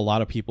from a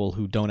lot of people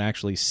who don't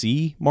actually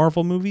see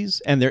Marvel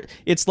movies, and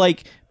it's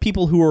like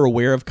people who are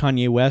aware of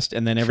Kanye West,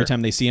 and then every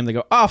time they see him, they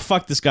go, "Oh,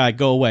 fuck this guy,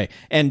 go away,"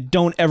 and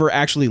don't ever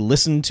actually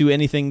listen to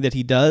anything that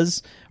he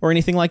does or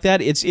anything like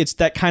that. It's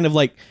that kind of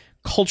like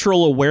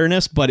cultural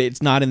awareness, but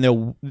it's not in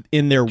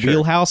their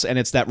wheelhouse, and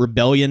it's that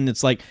rebellion.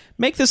 It's like,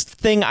 make this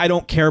thing I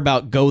don't care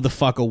about go the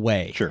fuck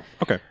away. Sure.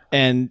 Okay.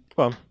 And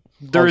Well,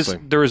 There honestly.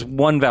 is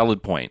one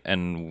valid point,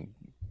 and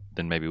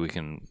then maybe we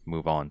can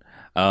move on.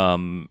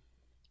 And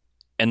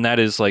that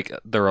is like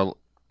there are,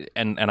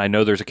 and I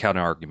know there's a counter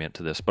argument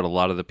to this, but a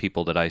lot of the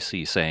people that I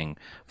see saying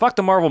 "fuck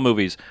the Marvel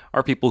movies"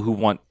 are people who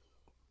want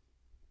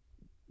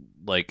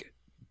like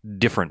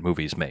different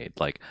movies made.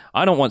 Like,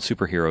 I don't want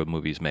superhero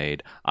movies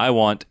made. I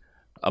want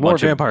a More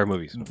bunch vampire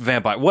movies. of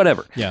vampire,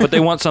 whatever. Yeah. But they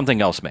want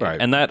something else made, Right.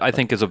 and that I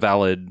think is a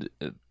valid.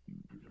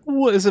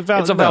 Well, it's a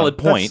valid. It's a valid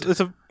point. It's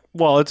a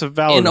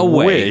valid In a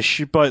way.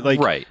 wish, but like,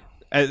 Right.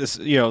 as,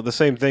 the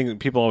same thing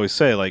people always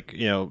say, like,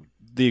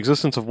 the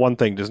existence of one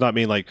thing does not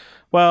mean like,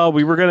 well,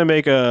 we were going to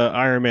make a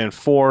Iron Man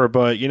 4,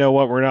 but you know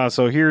what, we're not.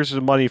 So here's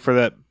the money for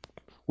that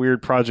weird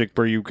project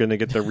where you're going to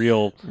get the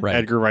real Right.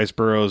 Edgar Rice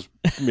Burroughs,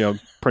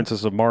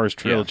 Princess of Mars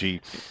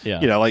trilogy.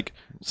 Yeah. Like,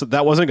 so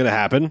that wasn't going to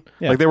happen.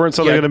 Yeah. Like they weren't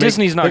suddenly Yeah, going to make.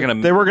 Disney's not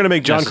gonna They were going to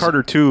make John necess-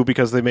 Carter 2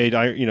 because they made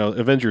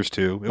Avengers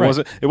 2. It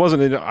Right.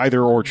 wasn't an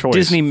either or choice.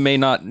 Disney may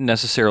not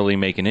necessarily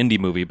make an indie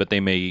movie, but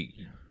they may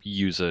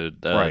use a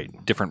Right.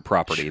 different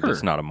property Sure.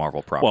 that's not a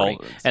Marvel property,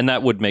 Well, and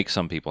that would make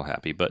some people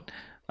happy. But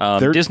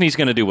They're- Disney's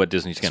going to do what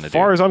Disney's going to As do.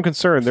 far as I'm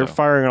concerned, they're So.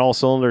 firing on all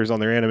cylinders on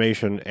their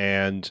animation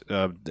and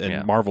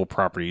Yeah. Marvel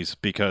properties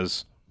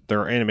because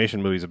their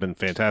animation movies have been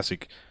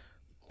fantastic.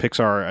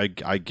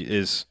 Pixar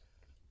is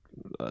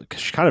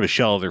kind of a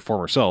shell of their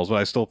former selves, but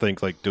I still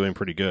think like doing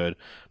pretty good.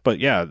 But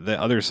yeah, the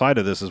other side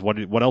of this is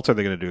what else are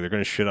they going to do? They're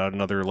going to shit out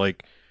another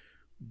like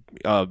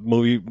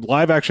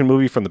live action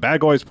movie from the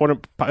bad guy's point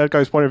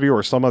of view,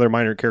 or some other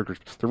minor characters.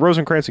 The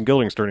Rosencrantz and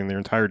Guildenstern their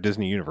entire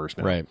Disney universe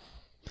now. Right.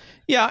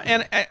 Yeah,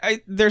 and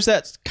I there's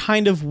that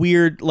kind of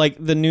weird, like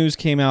the news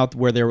came out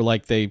where they were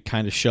like they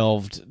kind of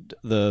shelved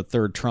the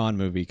third Tron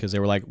movie because they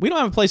were like, we don't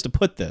have a place to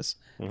put this.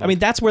 I mean,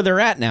 that's where they're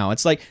at now.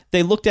 It's like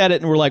they looked at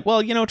it and were like,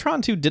 well,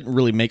 Tron 2 didn't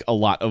really make a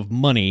lot of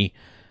money.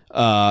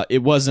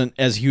 It wasn't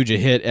as huge a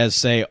hit as,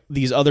 say,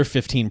 these other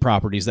 15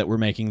 properties that we're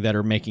making that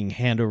are making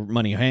hand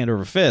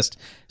over fist.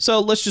 So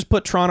let's just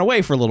put Tron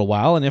away for a little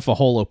while, and if a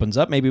hole opens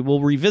up, maybe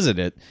we'll revisit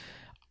it.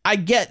 I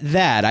get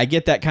that. I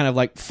get that kind of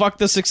like, fuck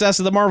the success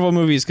of the Marvel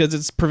movies because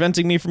it's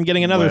preventing me from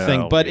getting another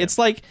thing. But yeah. it's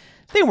like,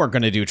 they weren't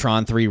going to do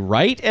Tron 3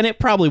 right, and it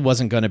probably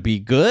wasn't going to be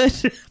good.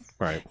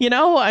 Right.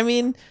 I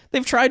mean,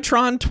 they've tried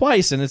Tron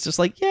twice, and it's just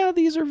like, yeah,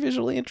 these are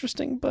visually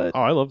interesting, but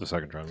Oh, I love the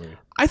second Tron movie.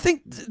 I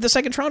think the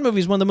second Tron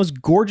movie is one of the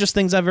most gorgeous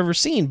things I've ever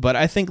seen. But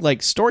I think,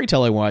 like,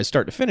 storytelling-wise,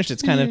 start to finish,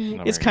 it's kind of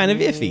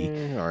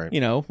iffy. All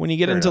right. When you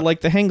get Fair into enough. like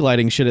the hang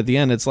gliding shit at the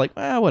end, it's like,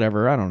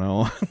 whatever, I don't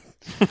know.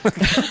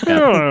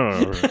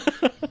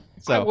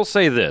 I will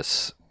say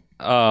this: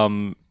 Go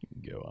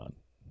on.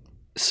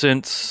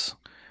 since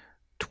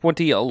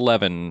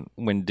 2011,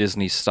 when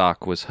Disney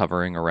stock was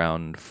hovering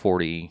around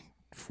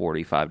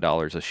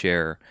 $40-$45 a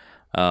share,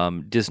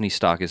 Disney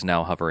stock is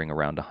now hovering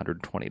around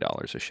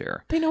 $120 a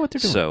share. They know what they're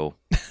doing. So,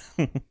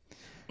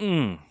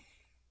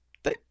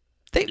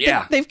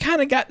 They've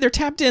kind of they're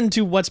tapped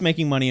into what's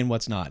making money and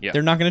what's not. Yeah.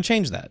 They're not going to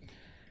change that.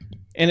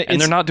 And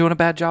they're not doing a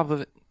bad job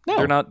of it. No,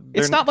 they're not.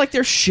 It's not like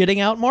they're shitting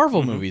out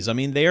Marvel movies. I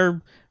mean, they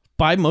are,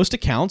 by most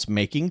accounts,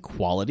 making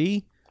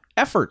quality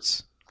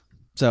efforts.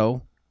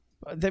 So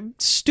they're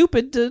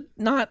stupid to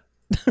not,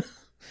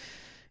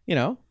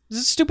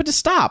 it's stupid to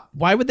stop.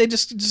 Why would they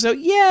just say,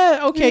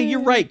 yeah, okay,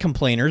 you're right,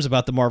 complainers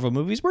about the Marvel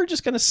movies. We're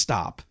just going to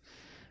stop.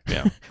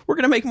 Yeah. We're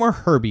going to make more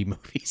Herbie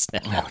movies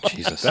now. Oh,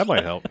 Jesus. That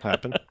might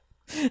happen.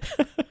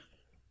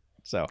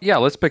 So Yeah,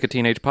 let's pick a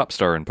teenage pop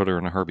star and put her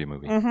in a Herbie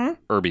movie.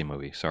 Herbie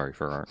movie. Sorry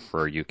for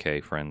our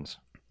UK friends.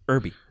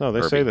 Herbie. No, they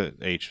Herbie. say that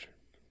H.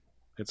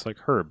 It's like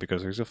herb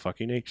because there's a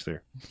fucking H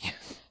there.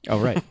 Oh,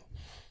 right.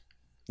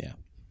 Yeah.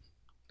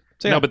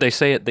 So, No, but they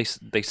say it. They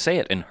say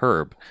it in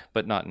Herb,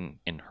 but not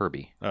in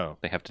Herbie. Oh.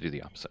 They have to do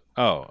the opposite.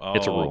 Oh.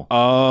 It's a rule.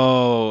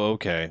 Oh,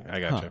 okay. I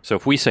gotcha. So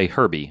if we say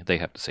Herbie, they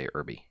have to say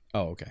Herbie.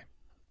 Oh, okay.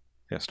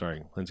 Yeah,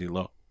 starring Lindsay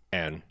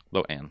Lohan.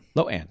 Lohan.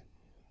 Lohan.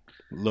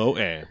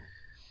 Lohan.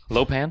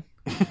 Lopan?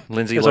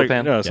 Lindsay It's like,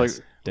 Lopan? no, it's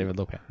Yes, David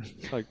Lopan.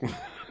 like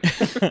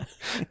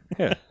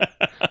yeah.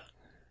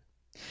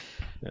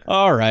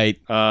 All right.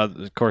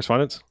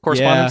 Correspondence.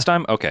 Correspondence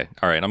time? Okay.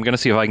 All right. I'm going to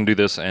see if I can do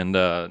this and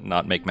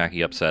not make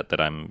Mackie upset that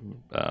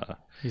I'm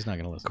He's not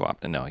going to listen.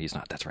 Co-op. No, he's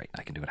not. That's right.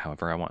 I can do it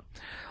however I want.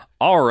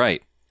 All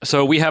right.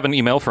 So we have an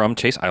email from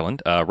Chase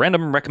Island.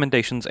 Random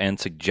recommendations and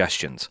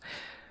suggestions.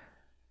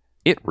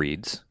 It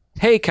reads,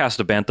 "Hey, cast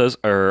of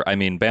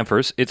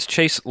Banthers, it's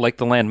Chase like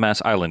the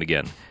landmass island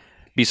again.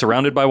 Be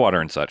surrounded by water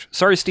and such.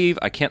 Sorry, Steve,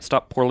 I can't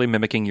stop poorly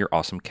mimicking your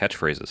awesome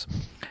catchphrases.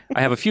 I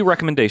have a few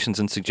recommendations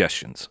and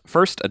suggestions.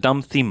 First, a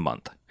dumb theme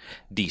month.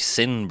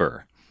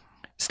 December.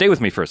 Stay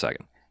with me for a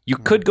second. You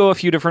could go a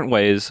few different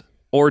ways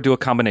or do a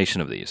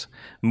combination of these.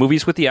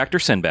 Movies with the actor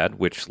Sinbad,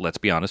 which, let's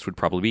be honest, would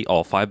probably be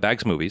all 5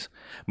 bags movies.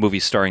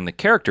 Movies starring the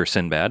character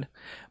Sinbad.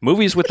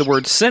 Movies with the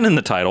word sin in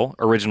the title,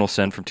 Original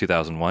Sin from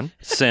 2001,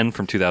 Sin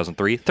from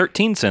 2003,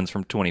 13 Sins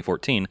from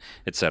 2014,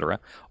 etc.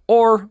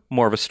 Or,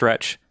 more of a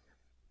stretch,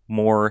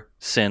 more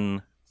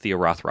Sin Thea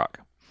Rothrock.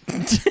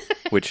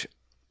 Which...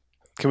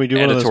 Can we do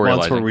one of those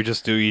months where editorializing. we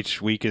just do each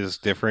week is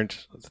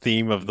different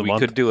theme of the we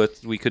month? could do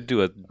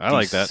a I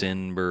like that.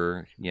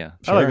 December, yeah.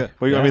 I like that.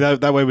 Well, I Yeah. mean,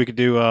 that way we could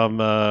do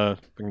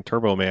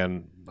Turbo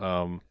Man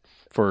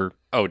for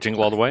Oh,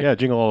 Jingle All the Way?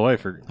 Jingle All the Way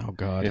for Oh,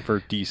 God.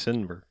 for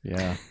December.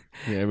 Yeah.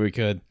 Yeah, we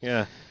could.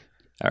 Yeah,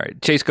 All right.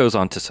 Chase goes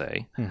on to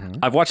say, Mm-hmm.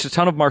 I've watched a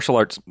ton of martial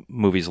arts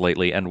movies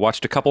lately and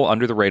watched a couple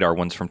under the radar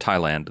ones from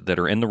Thailand that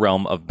are in the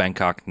realm of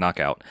Bangkok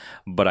Knockout,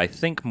 but I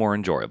think more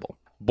enjoyable.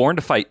 Born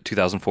to Fight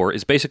 2004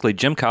 is basically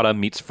Jim Kata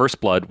meets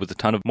First Blood with a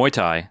ton of Muay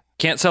Thai.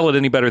 Can't sell it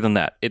any better than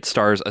that. It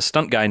stars a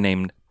stunt guy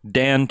named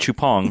Dan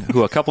Chupong,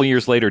 who a couple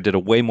years later did a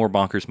way more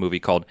bonkers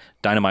movie called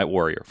Dynamite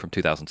Warrior from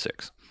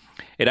 2006.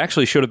 It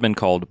actually should have been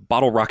called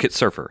Bottle Rocket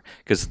Surfer,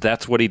 because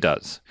that's what he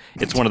does.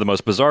 It's one of the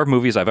most bizarre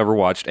movies I've ever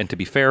watched, and to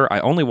be fair, I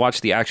only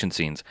watched the action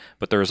scenes,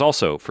 but there is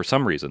also, for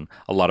some reason,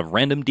 a lot of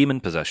random demon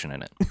possession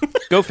in it.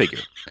 Go figure.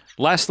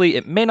 Lastly,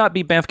 it may not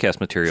be Banffcast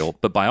material,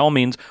 but by all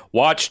means,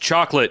 watch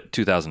Chocolate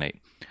 2008.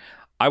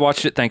 I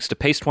watched it thanks to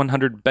Paste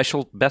 100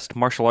 Best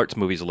Martial Arts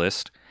Movies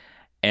list,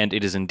 and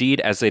it is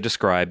indeed, as they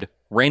described,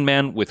 Rain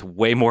Man with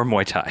way more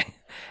Muay Thai.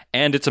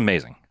 And it's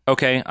amazing.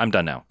 Okay, I'm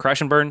done now.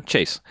 Crash and Burn,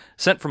 Chase.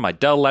 Sent from my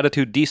Dell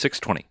Latitude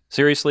D620.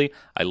 Seriously,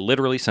 I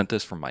literally sent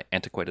this from my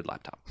antiquated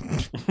laptop.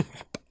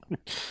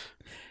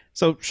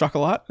 So,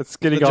 Chocolat? it's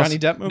The getting all... Johnny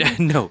Depp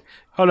movie? No,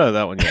 Oh no,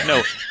 that one. Yeah.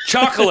 no.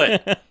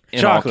 Chocolate!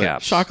 In Chocolate. all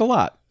caps.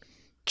 Chocolat.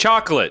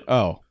 Chocolate!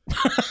 Oh.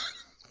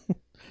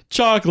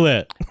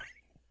 Chocolate.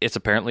 It's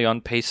apparently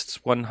on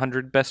Paste's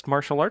 100 Best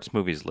Martial Arts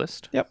Movies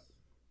list. Yep.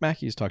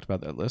 Mackey's talked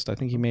about that list. I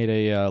think he made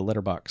a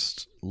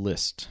letterboxed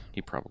list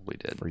He probably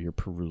did. for your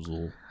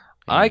perusal.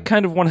 I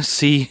kind of want to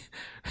see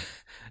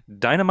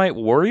Dynamite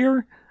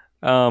Warrior.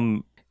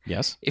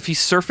 Yes. If he's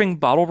surfing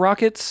bottle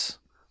rockets,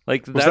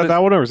 like Was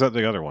that one or was that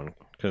the other one?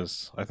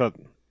 Because I thought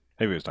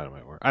maybe it was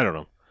Dynamite Warrior. I don't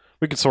know.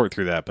 We could sort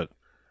through that, but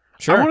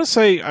Sure. I want to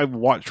say I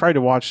tried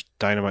to watch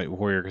Dynamite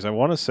Warrior because I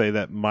want to say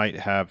that might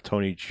have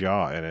Tony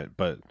Jaa in it,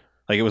 but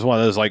like it was one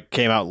of those like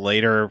came out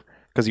later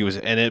because he was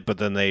in it, but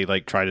then they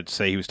like tried to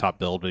say he was top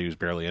billed, but he was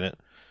barely in it.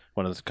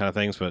 One of those kind of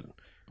things, but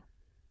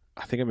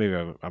I think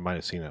I might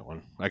have seen that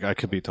one. I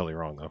could be totally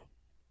wrong though.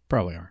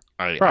 Probably are.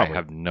 I Probably.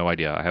 have no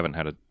idea. I haven't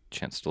had a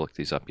chance to look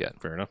these up yet.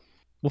 Fair enough.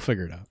 We'll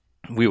figure it out.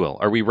 We will.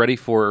 Are we ready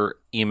for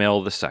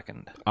email the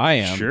second? I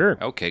am. Sure.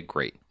 Okay,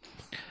 great.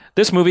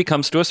 This movie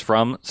comes to us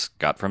from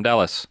Scott from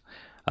Dallas.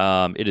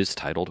 It is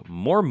titled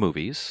More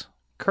Movies,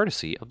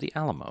 courtesy of the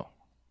Alamo.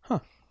 Huh.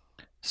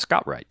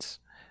 Scott writes.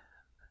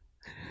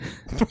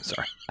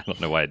 Sorry, I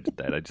don't know why I did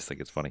that. I just think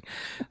it's funny.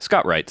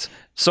 Scott writes,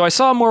 so I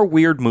saw more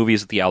weird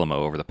movies at the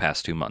Alamo over the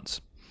past 2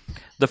 months.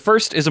 The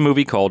first is a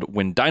movie called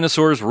When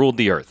Dinosaurs Ruled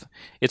the Earth.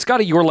 It's got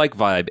a You're-like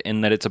vibe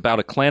in that it's about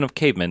a clan of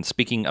cavemen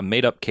speaking a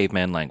made-up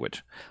caveman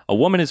language. A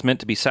woman is meant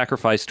to be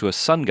sacrificed to a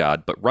sun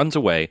god, but runs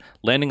away,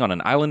 landing on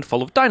an island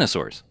full of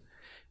dinosaurs.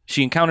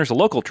 She encounters a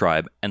local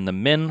tribe, and the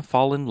men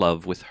fall in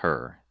love with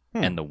her,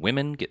 and the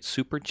women get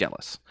super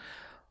jealous.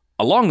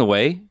 Along the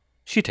way,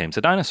 she tames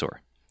a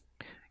dinosaur.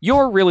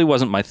 Your really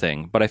wasn't my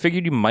thing, but I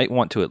figured you might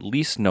want to at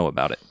least know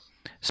about it.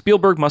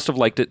 Spielberg must have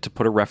liked it to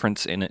put a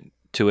reference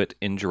to it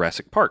in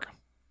Jurassic Park.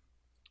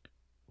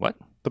 What?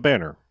 The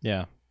banner.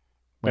 Yeah.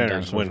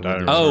 Banners, when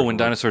dinosaurs Oh, When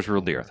Dinosaurs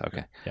Ruled the Earth.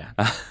 Okay.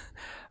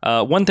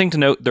 Yeah. One thing to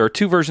note, there are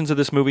 2 versions of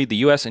this movie, the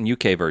US and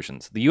UK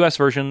versions. The US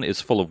version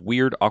is full of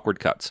weird, awkward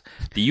cuts.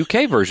 The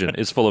UK version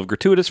is full of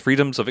gratuitous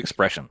freedoms of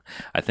expression.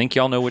 I think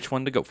y'all know which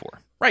one to go for.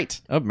 Right.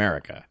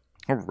 America.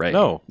 Hooray.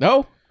 No.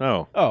 No?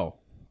 No. Oh.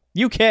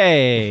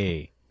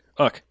 UK.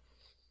 Uck.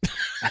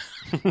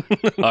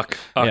 Uck,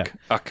 Yeah.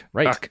 uck,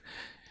 Right. uck.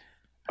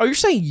 Oh, you're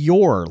saying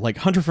you're like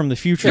Hunter from the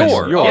Future.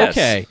 Yor, Oh, yes.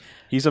 okay.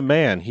 He's a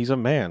man. He's a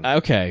man.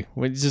 Okay.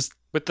 We just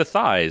With the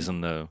thighs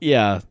and the...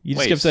 yeah. You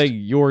just kept Waist. saying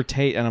your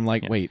Tate, and I'm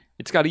like, Yeah. wait.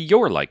 It's got a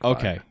your-like vibe.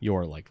 Okay,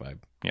 your like vibe.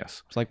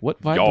 Yes. It's like,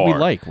 what vibe do Your. we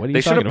like? What are you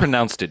They should talking have about?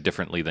 pronounced it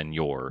differently than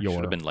your. Your.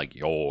 Should have been like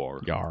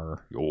your.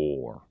 Yar.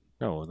 Your.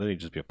 No, then he'd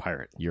just be a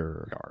pirate.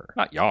 Your.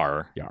 Not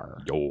yar. Yar.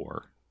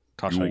 Your.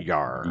 Tasha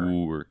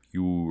Yar.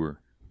 Your.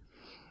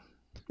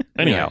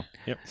 Anyhow,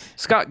 Yep.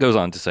 Scott goes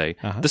on to say,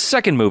 Uh-huh. the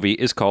second movie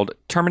is called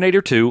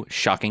Terminator 2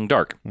 Shocking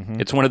Dark. Mm-hmm.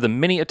 It's one of the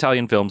many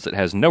Italian films that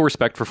has no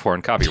respect for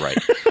foreign copyright.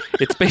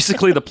 It's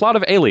basically the plot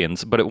of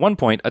Aliens, but at one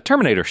point, a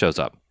Terminator shows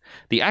up.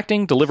 The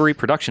acting, delivery,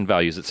 production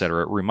values,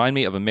 etc. remind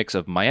me of a mix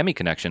of Miami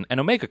Connection and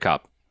Omega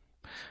Cop.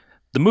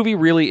 The movie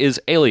really is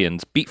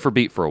Aliens beat for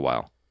beat for a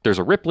while. There's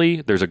a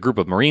Ripley, there's a group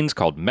of Marines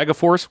called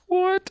Megaforce,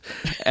 what?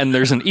 And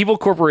there's an evil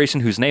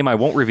corporation whose name I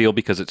won't reveal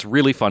because it's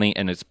really funny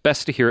and it's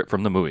best to hear it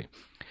from the movie.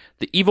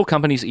 The evil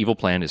company's evil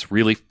plan is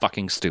really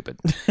fucking stupid.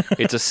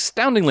 It's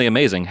astoundingly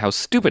amazing how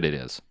stupid it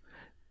is.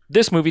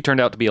 This movie turned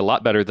out to be a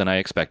lot better than I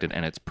expected,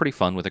 and it's pretty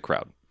fun with a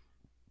crowd.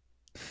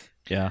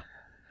 Yeah.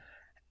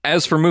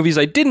 As for movies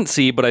I didn't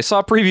see, but I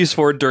saw previews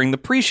for during the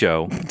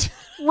pre-show,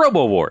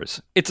 Robo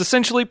Wars. It's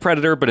essentially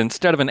Predator, but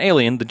instead of an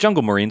alien, the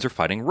Jungle Marines are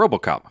fighting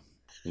RoboCop.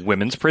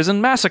 Women's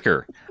Prison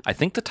Massacre. I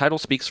think the title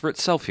speaks for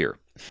itself here.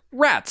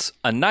 Rats,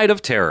 A Night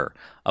of Terror.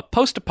 A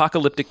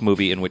post-apocalyptic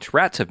movie in which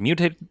rats have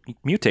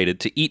mutated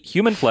to eat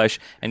human flesh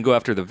and go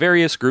after the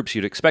various groups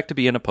you'd expect to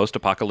be in a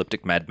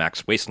post-apocalyptic Mad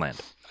Max wasteland.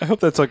 I hope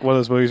that's like one of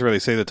those movies where they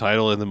say the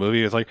title in the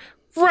movie. It's like,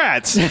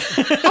 Rats!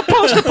 A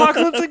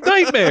post-apocalyptic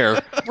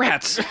nightmare!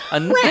 Rats!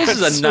 This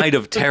is A Night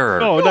of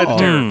Terror. Oh, Night of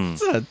Terror.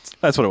 Mm.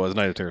 That's what it was,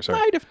 Night of Terror, sorry.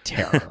 Night of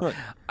Terror.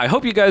 I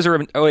hope you guys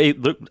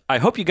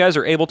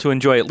are able to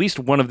enjoy at least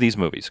one of these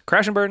movies.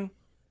 Crash and Burn,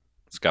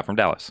 Scott from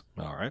Dallas.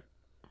 All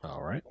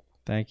right.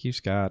 Thank you,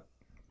 Scott.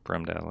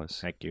 From Dallas.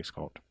 Thank you,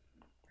 Scott.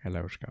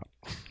 Hello, Scott.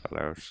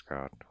 Hello,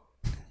 Scott.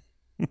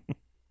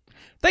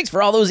 Thanks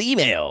for all those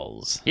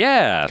emails.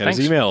 Yeah, Got thanks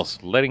his emails.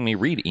 for letting me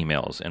read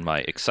emails in my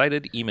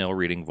excited email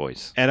reading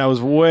voice. And I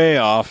was way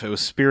off. It was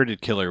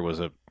Spirited Killer was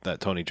that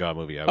Tony Jaa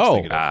movie I was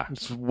thinking of.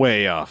 It's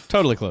way off.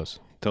 Totally close.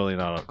 Totally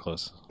not up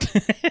close.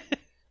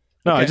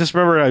 No, I just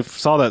remember I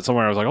saw that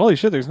somewhere. I was like, holy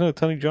shit, there's no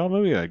Tony Jaa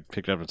movie. I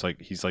picked it up. It's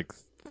like he's like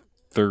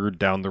third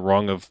down the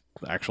rung of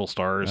actual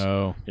stars.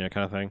 Oh. Yeah,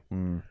 kind of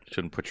thing.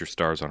 Shouldn't put your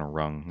stars on a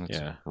rung.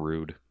 That's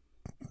rude.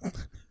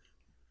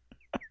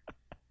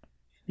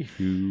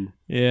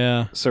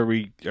 Yeah. So are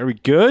we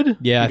good?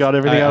 Yeah, We got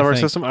everything I out of our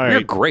think- system? All You're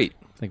right. great.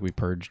 I think we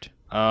purged.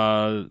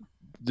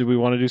 Do we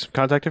want to do some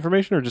contact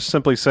information or just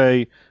simply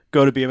say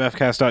go to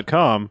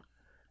bmfcast.com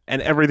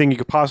and everything you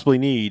could possibly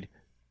need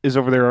is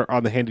over there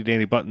on the handy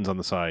dandy buttons on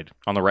the side?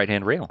 On the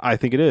right-hand rail. I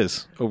think it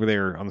is over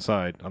there on the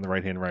side on the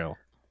right hand rail.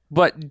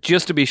 But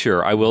just to be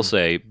sure, I will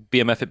say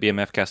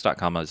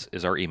bmf@bmfcast.com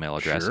is our email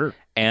address. Sure.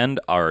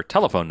 And our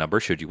telephone number,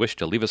 should you wish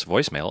to leave us a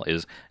voicemail,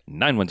 is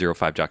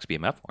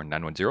 910-5JOCKS-BMF or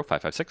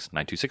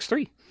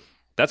 910-556-9263.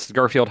 That's the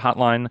Garfield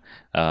hotline.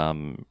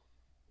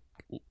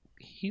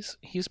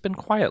 He's been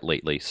quiet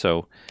lately,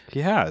 so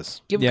He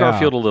has. give Yeah.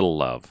 Garfield a little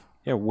love.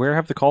 Yeah, where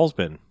have the calls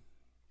been?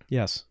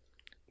 Yes.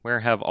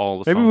 Where have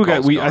all the Maybe phone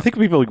calls gone? I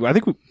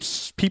think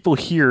people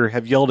here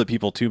have yelled at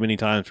people too many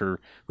times for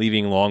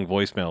leaving long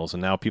voicemails,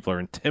 and now people are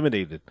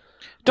intimidated. to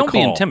Don't be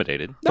call.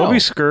 intimidated. Don't No. be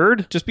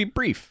scared. Just be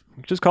brief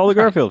Just call the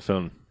Garfield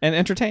phone. and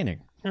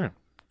entertaining.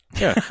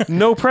 Yeah,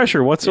 no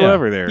pressure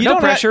whatsoever there. You No don't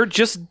pressure,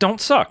 just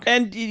don't suck.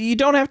 And you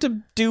don't have to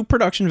do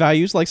production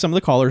values like some of the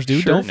callers do.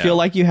 Sure. Don't feel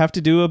like you have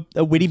to do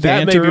a witty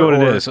That banter. may be what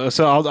it or- is.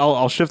 So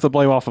I'll shift the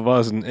blame off of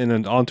us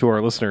and onto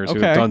our listeners who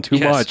Okay. have done too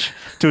Yes. much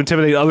to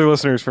intimidate other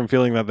listeners from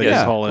feeling that they Yeah.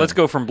 can call in. Let's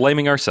go from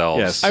blaming ourselves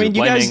Yes. to I mean,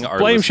 you blaming guys our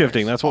blame listeners.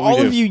 shifting. That's what All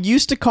we do. of you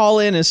used to call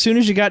in as soon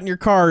as you got in your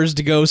cars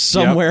to go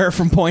somewhere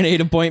from point A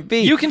to point B.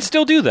 You can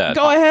still do that.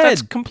 Go ahead.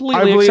 That's I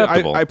completely believe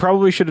acceptable. I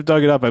probably should have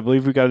dug it up. I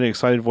believe we got an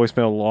excited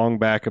voicemail long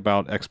back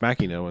about Ex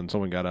Machina when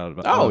someone got out of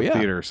the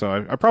theater.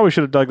 So I probably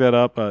should have dug that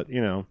up, but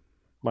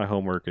my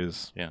homework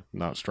is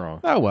not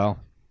strong. Oh,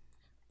 well.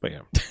 But yeah.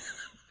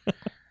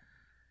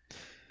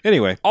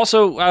 Anyway,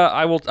 Also,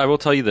 I will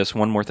tell you this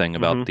one more thing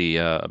about the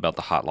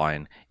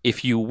hotline.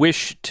 If you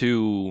wish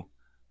to,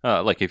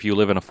 like, if you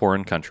live in a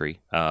foreign country,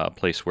 a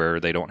place where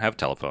they don't have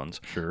telephones,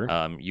 sure.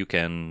 you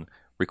can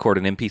record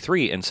an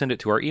MP3 and send it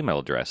to our email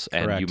address,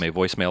 and Correct. you may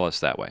voicemail us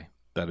that way.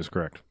 That is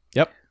correct.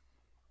 Yep.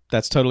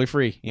 That's totally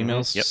free.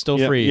 Email's Yep. still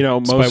Yeah, free,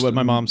 most- despite what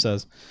my mom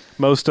says.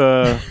 Most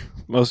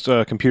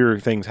computer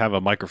things have a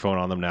microphone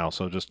on them now,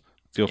 so just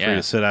feel free Yeah.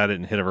 to sit at it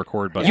and hit a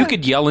record button. You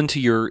could yell into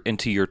your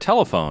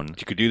telephone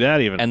You could do that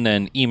even. and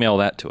then email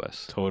that to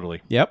us.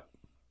 Totally. Yep.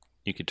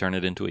 You could turn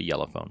it into a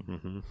yellow phone.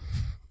 Mm-hmm.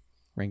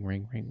 Ring,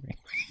 ring, ring, ring.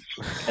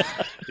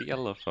 The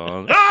yellow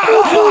phone.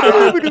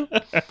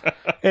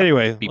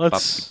 Anyway, Beep,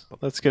 let's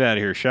get out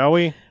of here, shall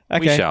we? Okay.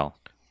 We shall.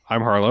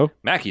 I'm Harlow.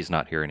 Mackey's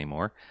not here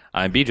anymore.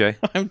 I'm BJ,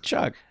 I'm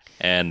Chuck.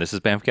 and this is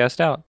Bamfcast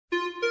Out.